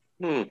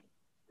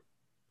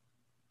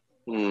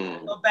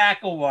 Go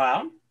back a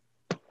while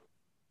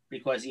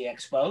because the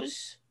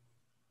Expos.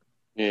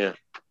 Yeah.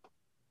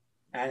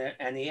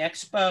 And the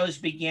Expos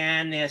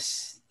began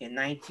this in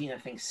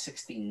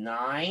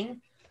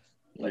 1969.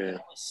 Yeah.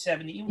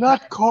 70.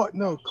 Not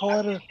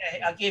Carter.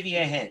 I'll give you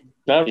a hint.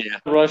 Not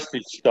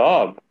Rusty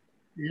Staub.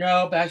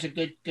 No, but that's a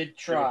good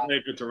try.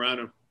 Played for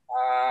Toronto.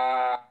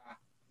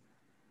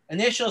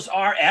 Initials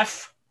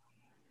RF.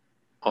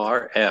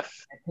 RF.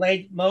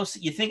 Played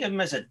most. You think of him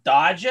as a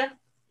Dodger?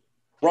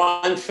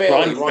 Ron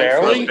Fairley.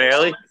 Ron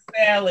Fairley.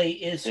 Fairley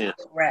is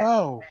correct.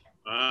 Oh.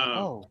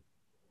 Wow.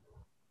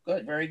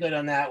 Good, very good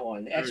on that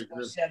one.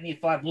 Expos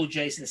 75, Blue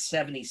Jays in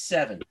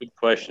 77. Good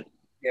question.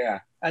 Yeah.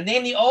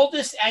 Name the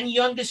oldest and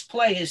youngest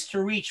players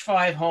to reach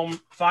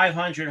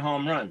 500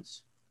 home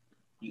runs.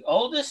 The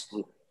oldest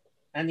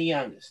and the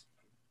youngest.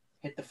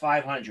 Hit the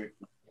 500.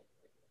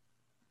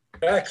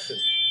 Jackson.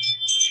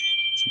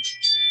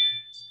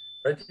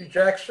 Reggie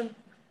Jackson?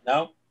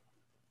 No.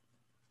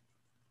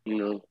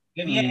 No.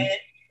 Give you a hint.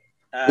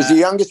 Is the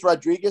youngest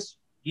Rodriguez?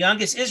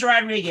 Youngest is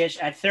Rodriguez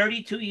at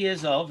 32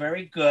 years old.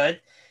 Very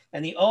good.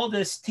 And the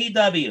oldest,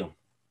 TW.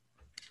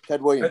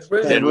 Ted Williams.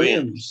 Ted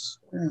Williams.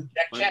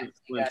 Check.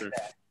 You got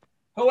that.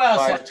 Who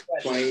else?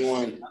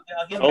 21.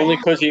 Only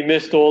because he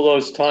missed all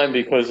those time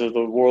because of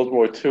the World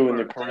War II and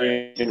the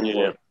Korean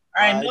War. All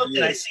right,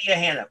 Milton, I see your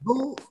hand up.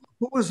 Who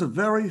was a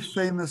very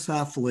famous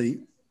athlete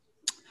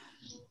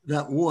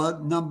that wore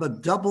number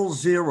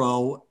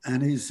 00,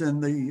 and he's in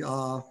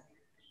the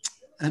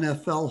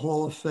NFL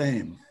Hall of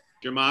Fame?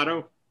 Jim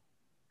Otto.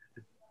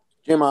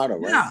 Jim Otto,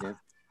 right? Yeah.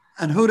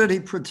 And who did he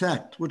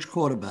protect? Which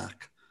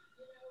quarterback?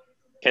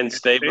 Ken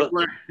Stabler.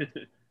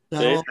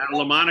 Al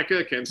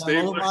LaMonica, Ken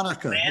Stabler.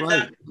 LaMonica,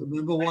 right.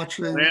 Remember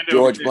watching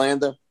George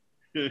Blanda.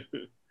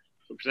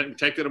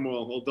 Protected them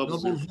all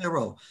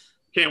 00.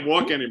 Can't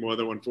walk anymore,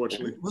 though,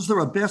 unfortunately. Was there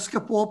a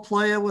basketball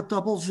player with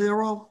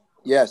 00?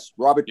 Yes,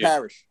 Robert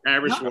Parrish.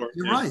 Parrish Yeah, wore.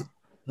 you're right.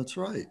 That's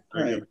right.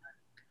 Right.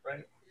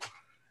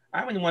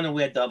 I wouldn't want to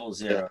wear 00.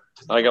 Yeah.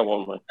 I got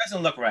one more.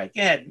 Doesn't look right.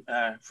 Go ahead,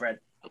 Fred.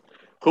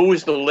 Who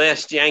was the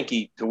last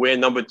Yankee to wear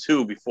number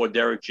 2 before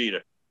Derek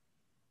Jeter?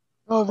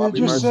 Oh, they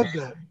just said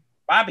that.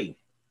 Bobby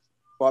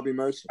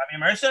Mercer. Bobby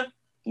Mercer?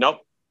 Nope.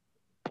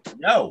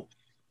 No.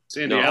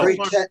 Sandy No.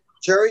 Alomar.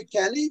 Jerry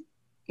Kennedy?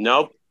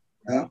 Nope.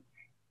 No.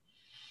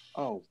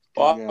 Oh.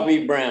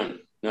 Bobby Brown.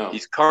 No.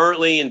 He's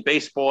currently in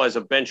baseball as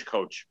a bench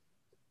coach.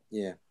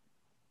 Yeah.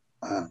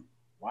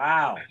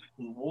 Wow.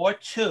 He wore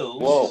 2.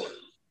 Whoa.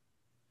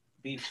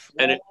 Before.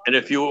 And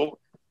if you,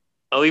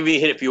 I'll even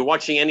hit, if you're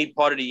watching any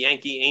part of the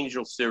Yankee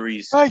Angel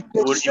series, Right,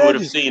 you would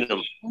have seen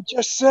him. We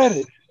just said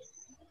it.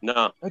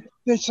 No.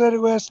 They said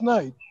it last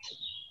night.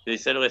 They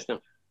said it last night.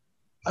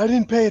 I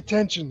didn't pay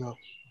attention, though.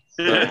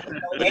 You're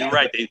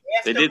right.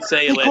 They did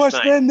say it last Because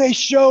night. then they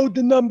showed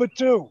the number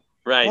 2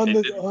 Right. on They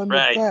the did,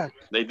 right. back.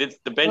 They did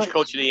the bench Right.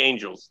 coach of the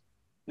Angels.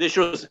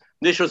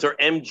 Initials are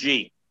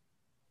MG.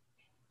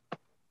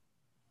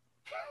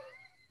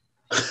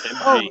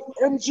 Oh,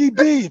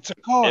 MGB. It's a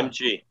car.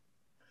 MG.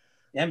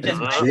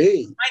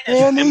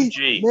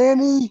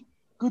 Manny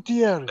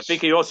Gutierrez. I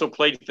think he also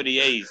played for the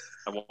A's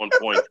at one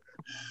point.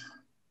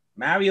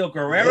 Mario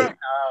Guerrero?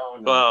 Oh,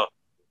 no. Well,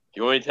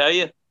 you want me to tell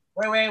you?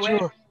 Wait.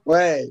 Sure.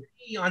 Wait.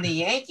 On the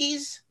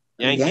Yankees?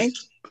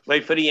 Yankees.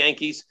 Played for the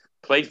Yankees.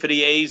 Played for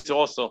the A's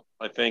also,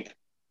 I think.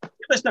 Give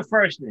us the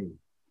first name.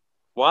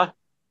 What?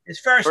 His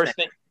first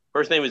name.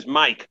 First name is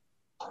Mike.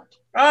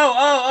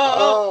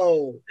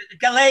 Oh.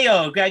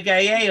 Gallego. Mike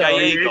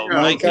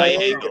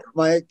Gallego.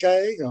 Mike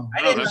Gallego.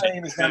 I didn't know he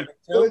was number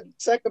 2. Good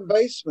second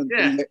baseman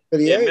for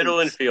the Yeah, A's. middle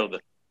infielder.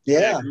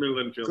 Yeah, middle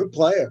infielder. good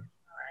player.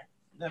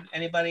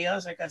 Anybody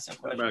else? I got some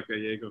questions. How about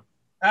Gallego?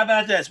 How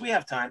about this? We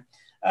have time.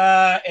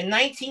 In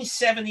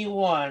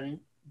 1971,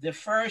 the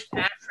first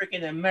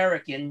African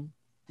American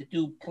to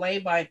do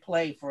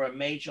play-by-play for a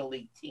major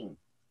league team.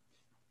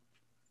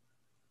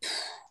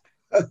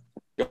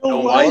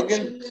 Bill White.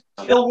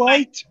 Bill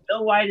White.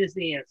 Bill White is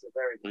the answer.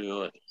 Very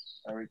good.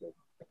 Very good.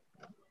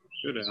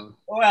 Good, Alan.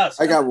 Who else?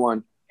 I got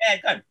one. Yeah,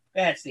 good.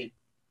 Go ahead, Steve.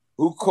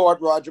 Who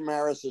caught Roger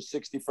Maris'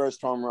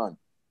 61st home run?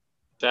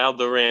 Sal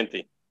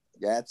Durante.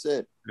 That's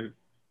it.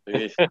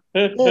 Yeah,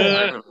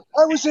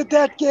 I was at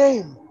that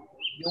game.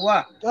 You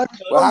what? Well,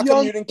 how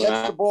come you didn't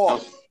catch the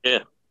ball? Yeah.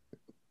 It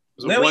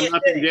was a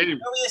 1-0 game. Where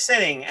were you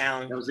sitting,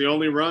 Alan? That was the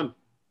only run.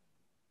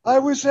 I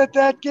was at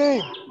that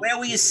game. Where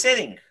were you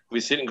sitting? We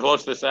sitting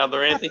close to Sal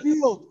Durante?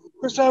 Field,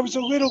 because I was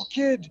a little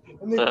kid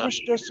and they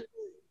pushed us.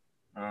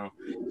 Oh.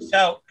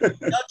 So, Bill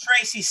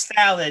Tracy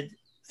Stallard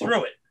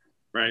threw it.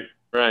 Right.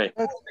 Right.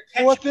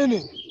 Fourth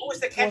inning. Who was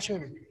the catcher?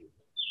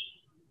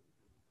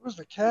 Who was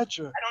the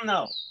catcher? I don't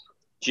know.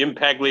 Jim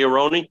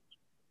Pagliarone?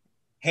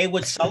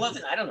 Haywood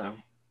Sullivan? I don't know.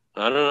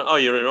 I don't know. Oh,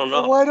 you don't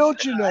know? Well, why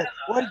don't you know?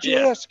 Why did you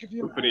ask if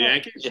you for the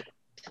Yankees? Yeah.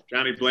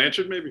 Johnny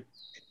Blanchard, maybe?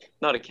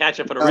 No, the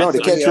catcher for the Red Sox. No,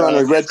 the catcher on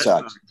the Red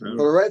Sox. For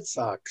the Red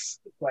Sox.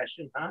 Good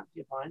question, huh?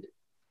 You find it?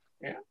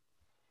 Yeah.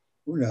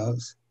 Who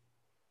knows?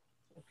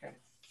 Okay.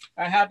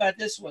 How about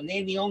this one?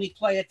 Name the only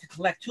player to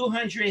collect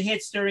 200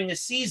 hits during a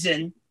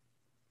season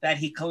that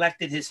he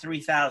collected his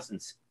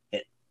 3,000th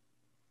hit.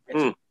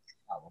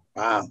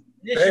 Wow.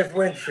 Dave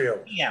Winfield.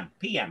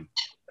 PM.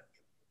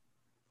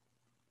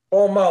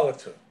 Paul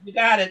Molitor. You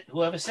got it.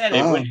 Whoever said it.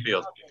 Dave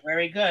Winfield.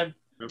 Very good.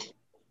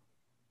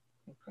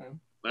 Okay.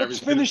 Let's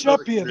finish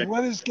up here. The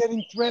weather's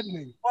getting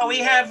threatening. Well, we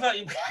have.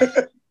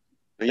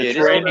 It's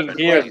raining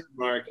here.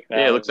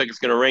 Yeah, it looks like it's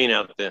going to rain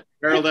out there.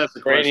 Harold, that's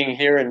the raining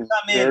here in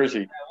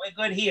Jersey.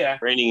 We're good here.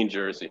 Raining in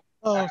Jersey.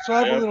 Oh, so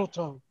I have a little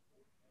time.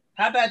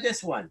 How about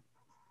this one?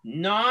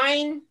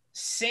 9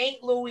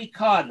 St. Louis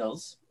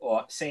Cardinals,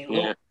 or St.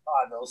 Louis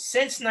Cardinals,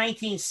 since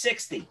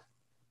 1960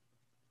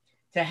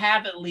 to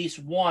have at least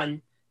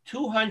one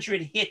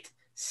 200-hit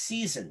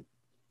season.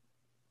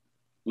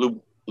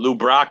 Lou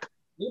Brock.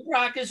 Lou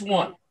Brock is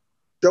one.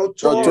 Joe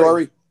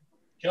Torre.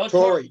 Joe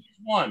Torre is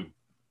one.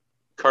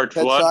 Kurt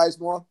Ted Flood.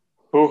 Sizemore.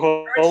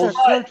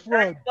 Kurt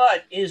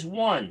Flood is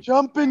one.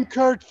 Jumping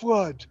Kurt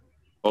Flood.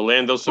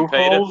 Orlando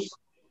Cepeda.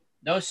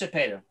 No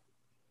Cepeda.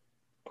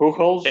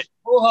 Pujols.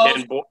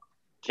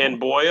 Ken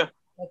Boyer.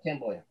 Ken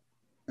Boyer.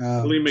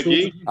 Willie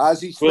McGee.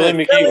 Ozzie Smith.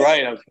 Willie McGee,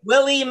 right.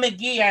 Willie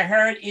McGee, I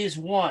heard, is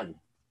one.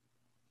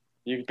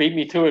 You beat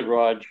me to it,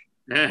 Raj.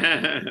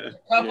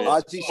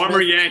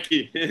 Former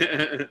Yankee.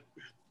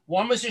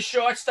 One was a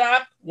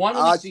shortstop. One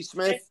was Ozzie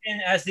Smith.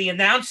 And as the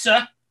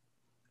announcer.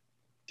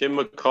 Tim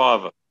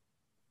McCarver.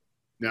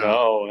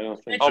 No, I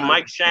don't think so.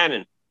 Mike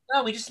Shannon.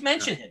 No, we just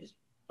mentioned him.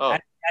 Oh.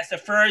 As the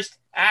first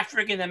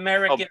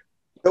African-American.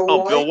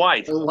 Bill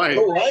White. Bill White.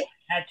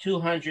 Had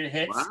 200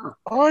 hits. Wow.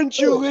 Aren't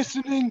you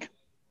listening?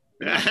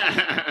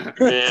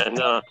 Yeah,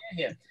 no.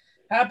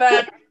 How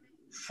about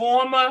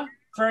former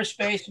first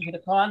baseman for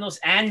the Cardinals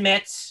and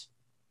Mets?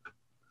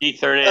 Keith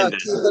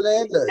Hernandez.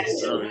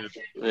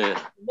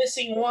 Yeah.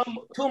 Missing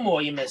two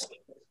more you're missing.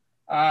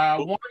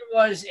 One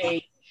was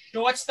a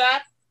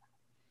shortstop.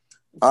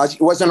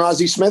 Wasn't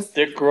Ozzie Smith?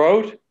 Dick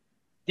Groat.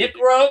 And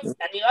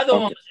the other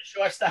one was a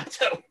shortstop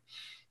too.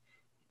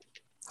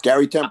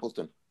 Gary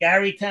Templeton.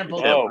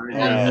 Oh,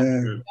 yeah.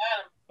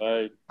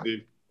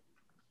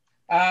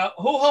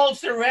 Who holds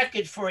the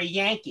record for a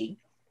Yankee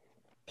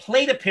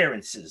plate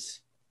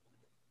appearances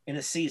in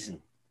a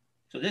season?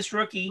 So this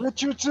rookie.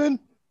 Richardson?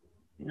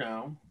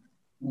 No.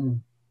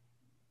 Not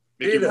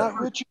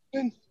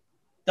Richardson?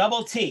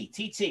 Double T.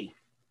 TT.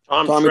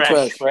 Tommy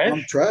Trash.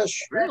 Tom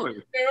Trash.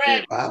 Really?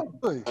 Wow.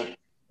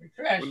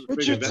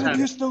 Richardson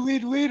used to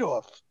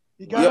lead-off.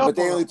 But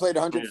they only played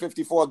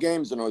 154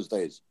 games in those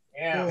days.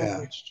 Yeah.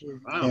 That's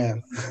true. Wow. Yeah.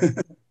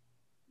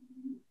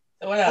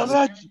 So what else?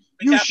 Well,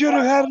 you should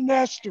have had an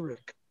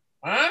asterisk.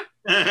 Huh?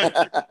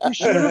 You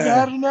should have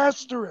had an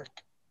asterisk.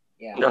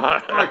 Yeah.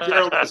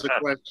 Gerald has a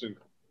question.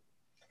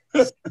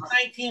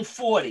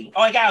 1940.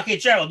 Oh, I got okay.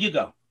 Gerald, you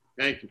go.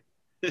 Thank you.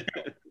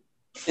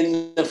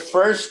 In the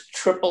first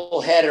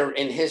triple header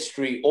in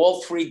history,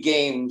 all 3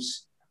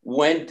 games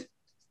went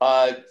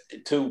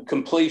to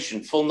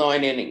completion, full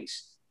 9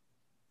 innings.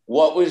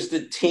 What was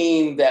the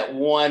team that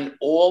won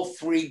all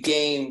 3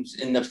 games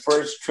in the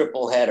first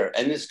triple header?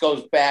 And this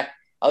goes back,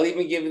 I'll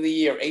even give you the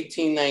year,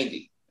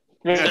 1890.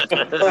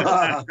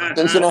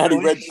 Cincinnati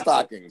Red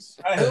Stockings.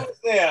 Who was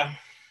there?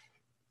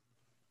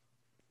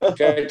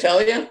 Can I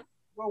tell you?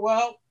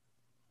 Well,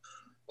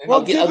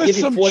 I'll give give us you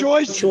some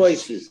 4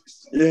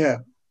 choices. Yeah.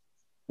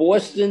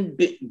 Boston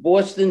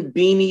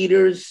Bean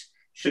Eaters,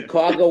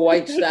 Chicago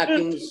White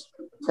Stockings,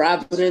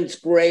 Providence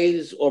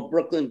Grays, or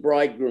Brooklyn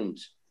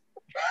Bridegrooms.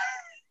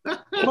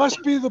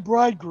 Must be the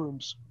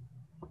Bridegrooms.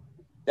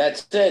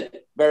 That's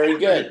it. Very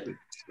good.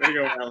 There you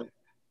go, Alan.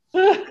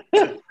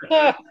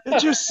 It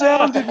just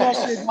sounded like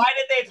it. Why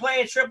did they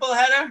play a triple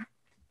header?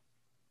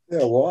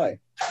 Yeah, why?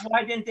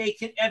 Why didn't they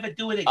ever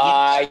do it again?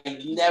 I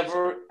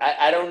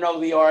don't know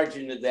the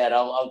origin of that.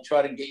 I'll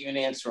try to get you an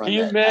answer on Can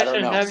you that.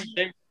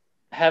 imagine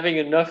having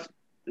enough,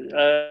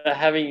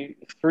 having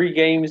 3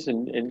 games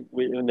and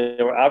when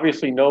there were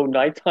obviously no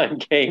nighttime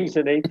games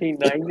in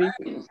 1890?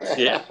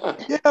 Yeah. Wow.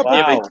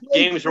 But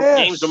games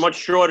are much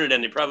shorter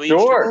than they probably each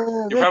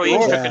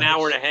took an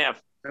hour and a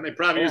half. And they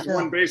probably used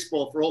one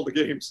baseball for all the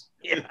games.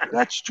 Yeah.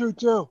 That's true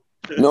too.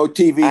 No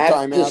TV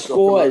timeouts. The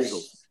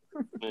scores.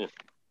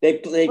 They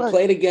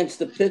played against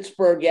the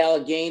Pittsburgh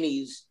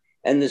Alleghenies,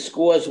 and the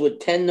scores were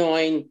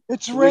 10-9.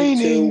 It's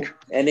raining.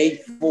 And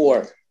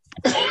 8-4.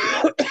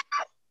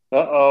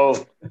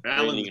 Uh-oh.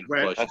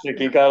 I think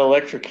he got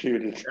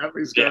electrocuted.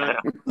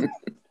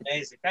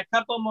 Amazing. Got a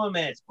couple more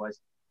minutes, boys.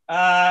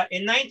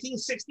 In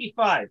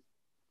 1965.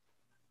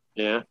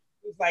 Yeah. It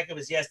was like it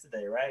was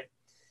yesterday, right?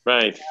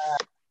 Right.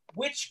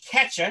 Which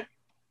catcher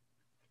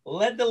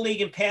led the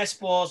league in pass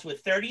balls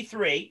with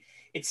 33?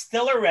 It's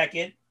still a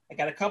record. I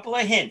got a couple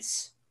of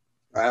hints.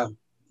 Wow.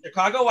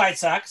 Chicago White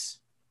Sox.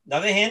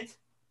 Another hint.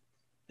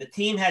 The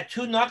team had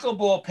 2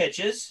 knuckleball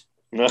pitches.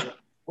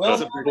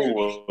 Will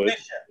Wood, the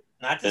pitcher,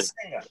 not the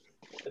singer.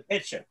 The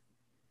pitcher.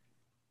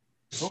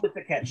 Who was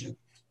the catcher?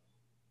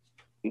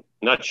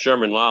 Not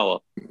Sherman Lala.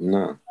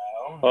 No.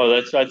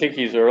 Oh, I think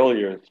he's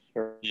earlier.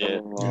 Yeah.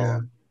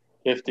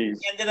 50s. He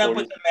ended up 40s.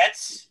 With the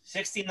Mets,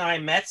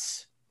 69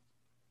 Mets.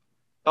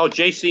 Oh,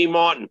 J.C.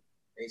 Martin.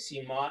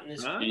 J.C. Martin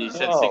is. He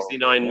said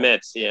 69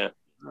 Mets. Yeah.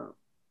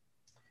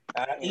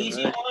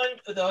 Easy one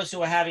for those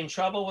who are having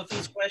trouble with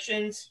these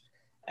questions.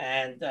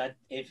 And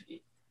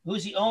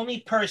who's the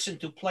only person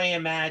to play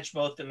and manage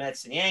both the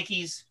Mets and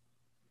Yankees?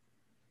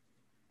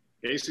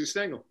 Casey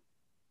Stengel.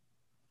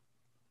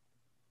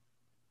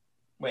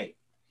 Wait.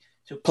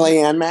 To play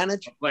and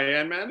manage? Play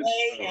and manage?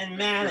 Play and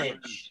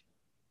manage.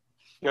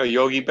 No,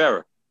 Yogi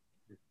Berra.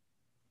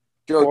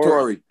 Joe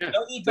Torre.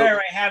 Yogi Berra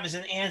I have as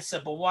an answer,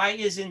 but why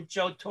isn't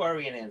Joe Torre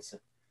an answer?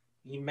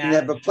 He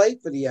never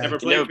played for the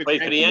Yankees. Never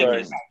played for the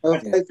Yankees. Never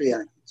played for the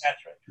Yankees.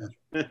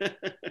 That's right.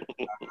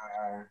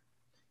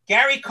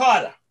 Gary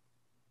Carter.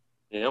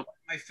 Yep.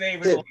 My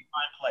favorite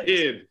all-time player.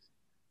 Kid.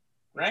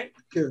 Right?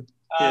 Kid.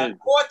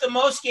 Caught the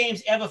most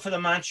games ever for the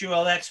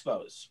Montreal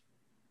Expos.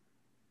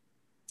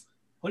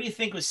 Who do you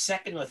think was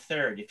second or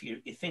third if you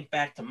think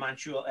back to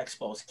Montreal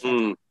Expos?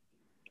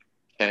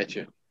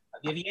 Catcher.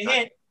 I'll give you a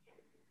hint.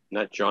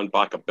 Not John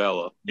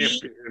Bacabella.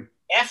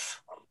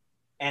 F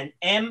and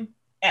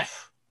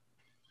MF.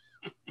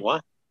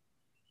 What?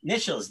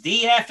 Initials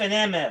DF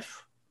and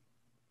MF.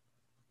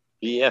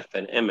 DF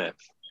and MF.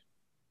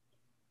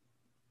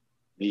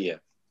 DF.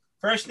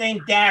 First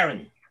name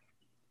Darren.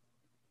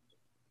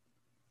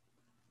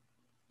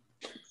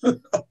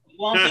 You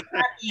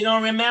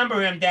don't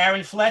remember him,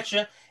 Darren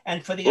Fletcher.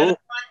 And for the other one,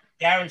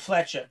 Darren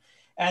Fletcher.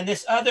 And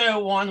this other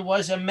one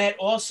was a Met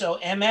also.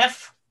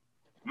 MF,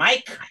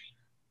 Mike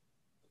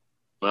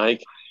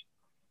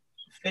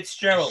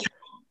Fitzgerald.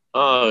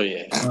 Oh,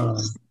 yeah. All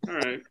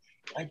right.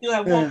 I do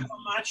have one more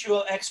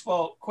Montreal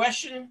Expo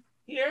question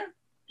here.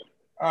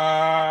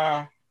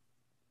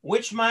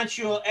 Which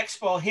Montreal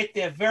Expo hit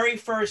their very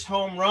first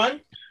home run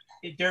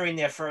during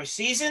their first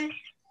season?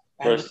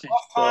 And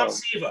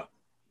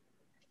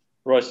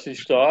Rusty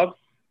Staub.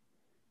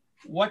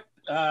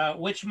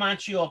 Which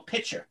Montreal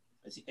pitcher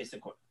is the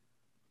question?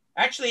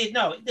 Actually,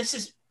 no. This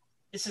is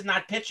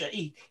not pitcher.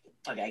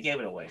 Okay, I gave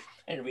it away.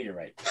 I didn't read it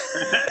right.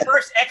 The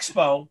first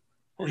Expo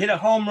who hit a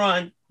home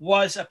run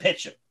was a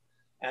pitcher,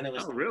 and it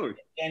was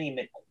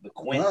Danny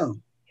McQuinn. Wow.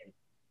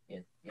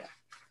 Yeah,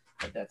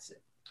 but that's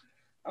it.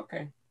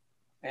 Okay,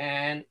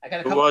 and I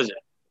got a Who couple. was it?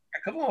 A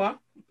couple more.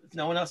 If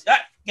no one else. Go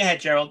ahead,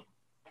 Gerald.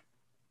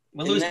 In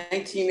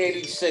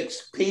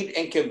 1986, Pete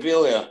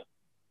Incaviglia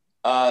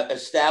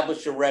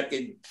established a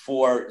record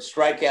for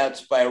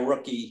strikeouts by a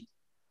rookie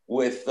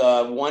with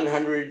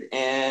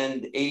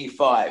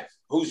 185.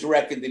 Whose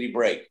record did he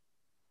break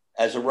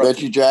as a rookie?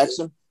 Reggie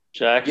Jackson?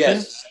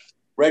 Yes.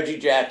 Reggie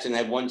Jackson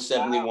had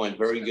 171.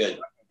 Very good.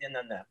 I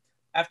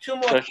have two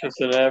more. That's just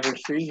an average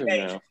season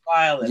now.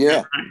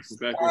 Yeah. It's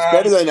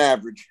better than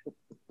average.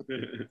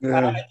 Again,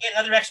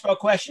 another Expo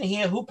question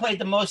here. Who played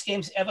the most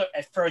games ever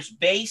at first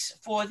base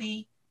for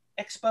the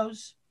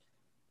Expos?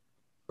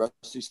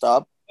 Rusty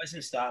Staub?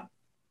 Wasn't Staub.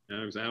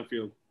 No, it was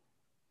outfield.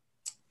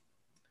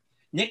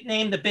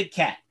 Nicknamed the Big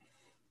Cat.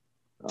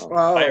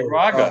 Andre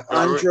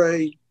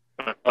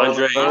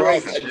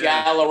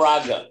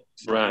Galarraga.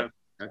 Right.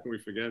 How can we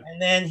forget?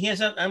 And then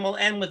and we'll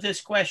end with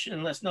this question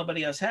unless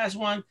nobody else has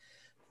one.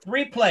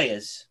 3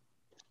 players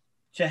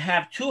to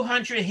have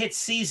 200 hit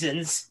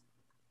seasons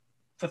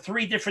for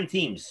 3 different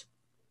teams.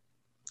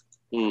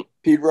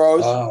 Pete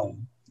Rose.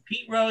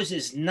 Pete Rose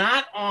is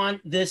not on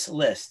this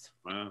list.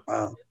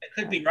 Wow. It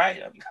could be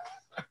right.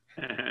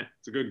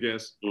 It's a good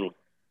guess.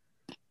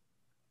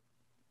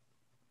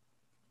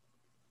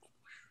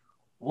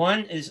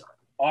 One is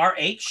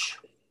RH.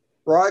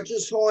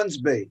 Rogers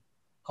Hornsby.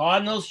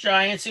 Cardinals,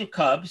 Giants, and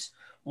Cubs.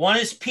 One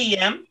is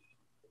PM.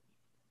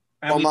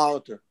 Paul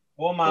Molitor.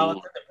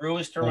 The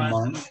Brewers,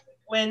 Toronto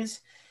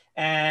Twins.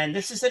 And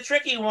this is a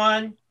tricky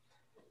one.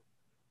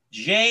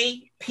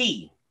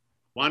 JP.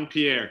 Juan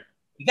Pierre.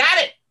 You got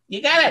it.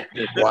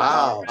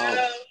 Wow.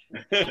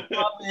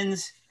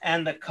 Marlins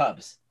and the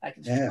Cubs. I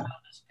can file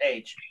this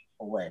page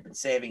away. I've been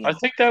saving it. I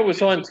think that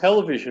was on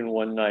television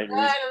one night. I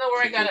don't know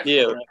where I got it.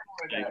 Yeah.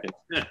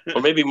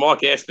 Or maybe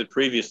Mark asked it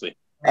previously.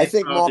 I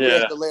think Mark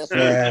asked the last one.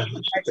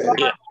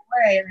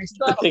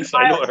 I think so.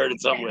 I know I heard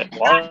it somewhere.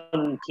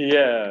 One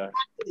Pierre.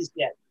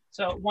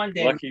 So one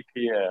day. Lucky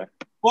Pierre.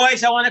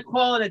 Boys, I want to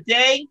call it a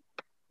day.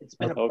 It's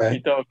been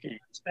Okie dokie.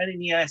 Spending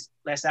the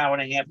last hour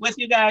and a half with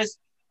you guys.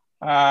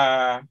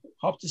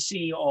 Hope to see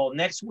you all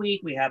next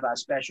week. We have our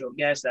special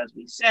guest, as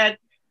we said,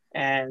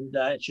 and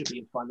it should be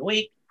a fun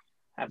week.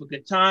 Have a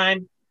good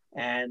time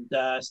and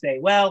stay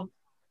well.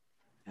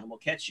 And we'll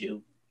catch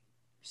you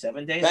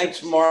 7 days.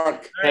 Thanks,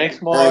 Mark. Thanks,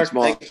 Mark.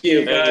 Thank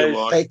you, guys.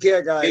 Take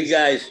care, guys. Hey,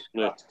 guys.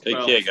 Take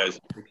care, guys.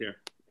 Take care.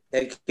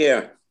 Take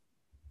care.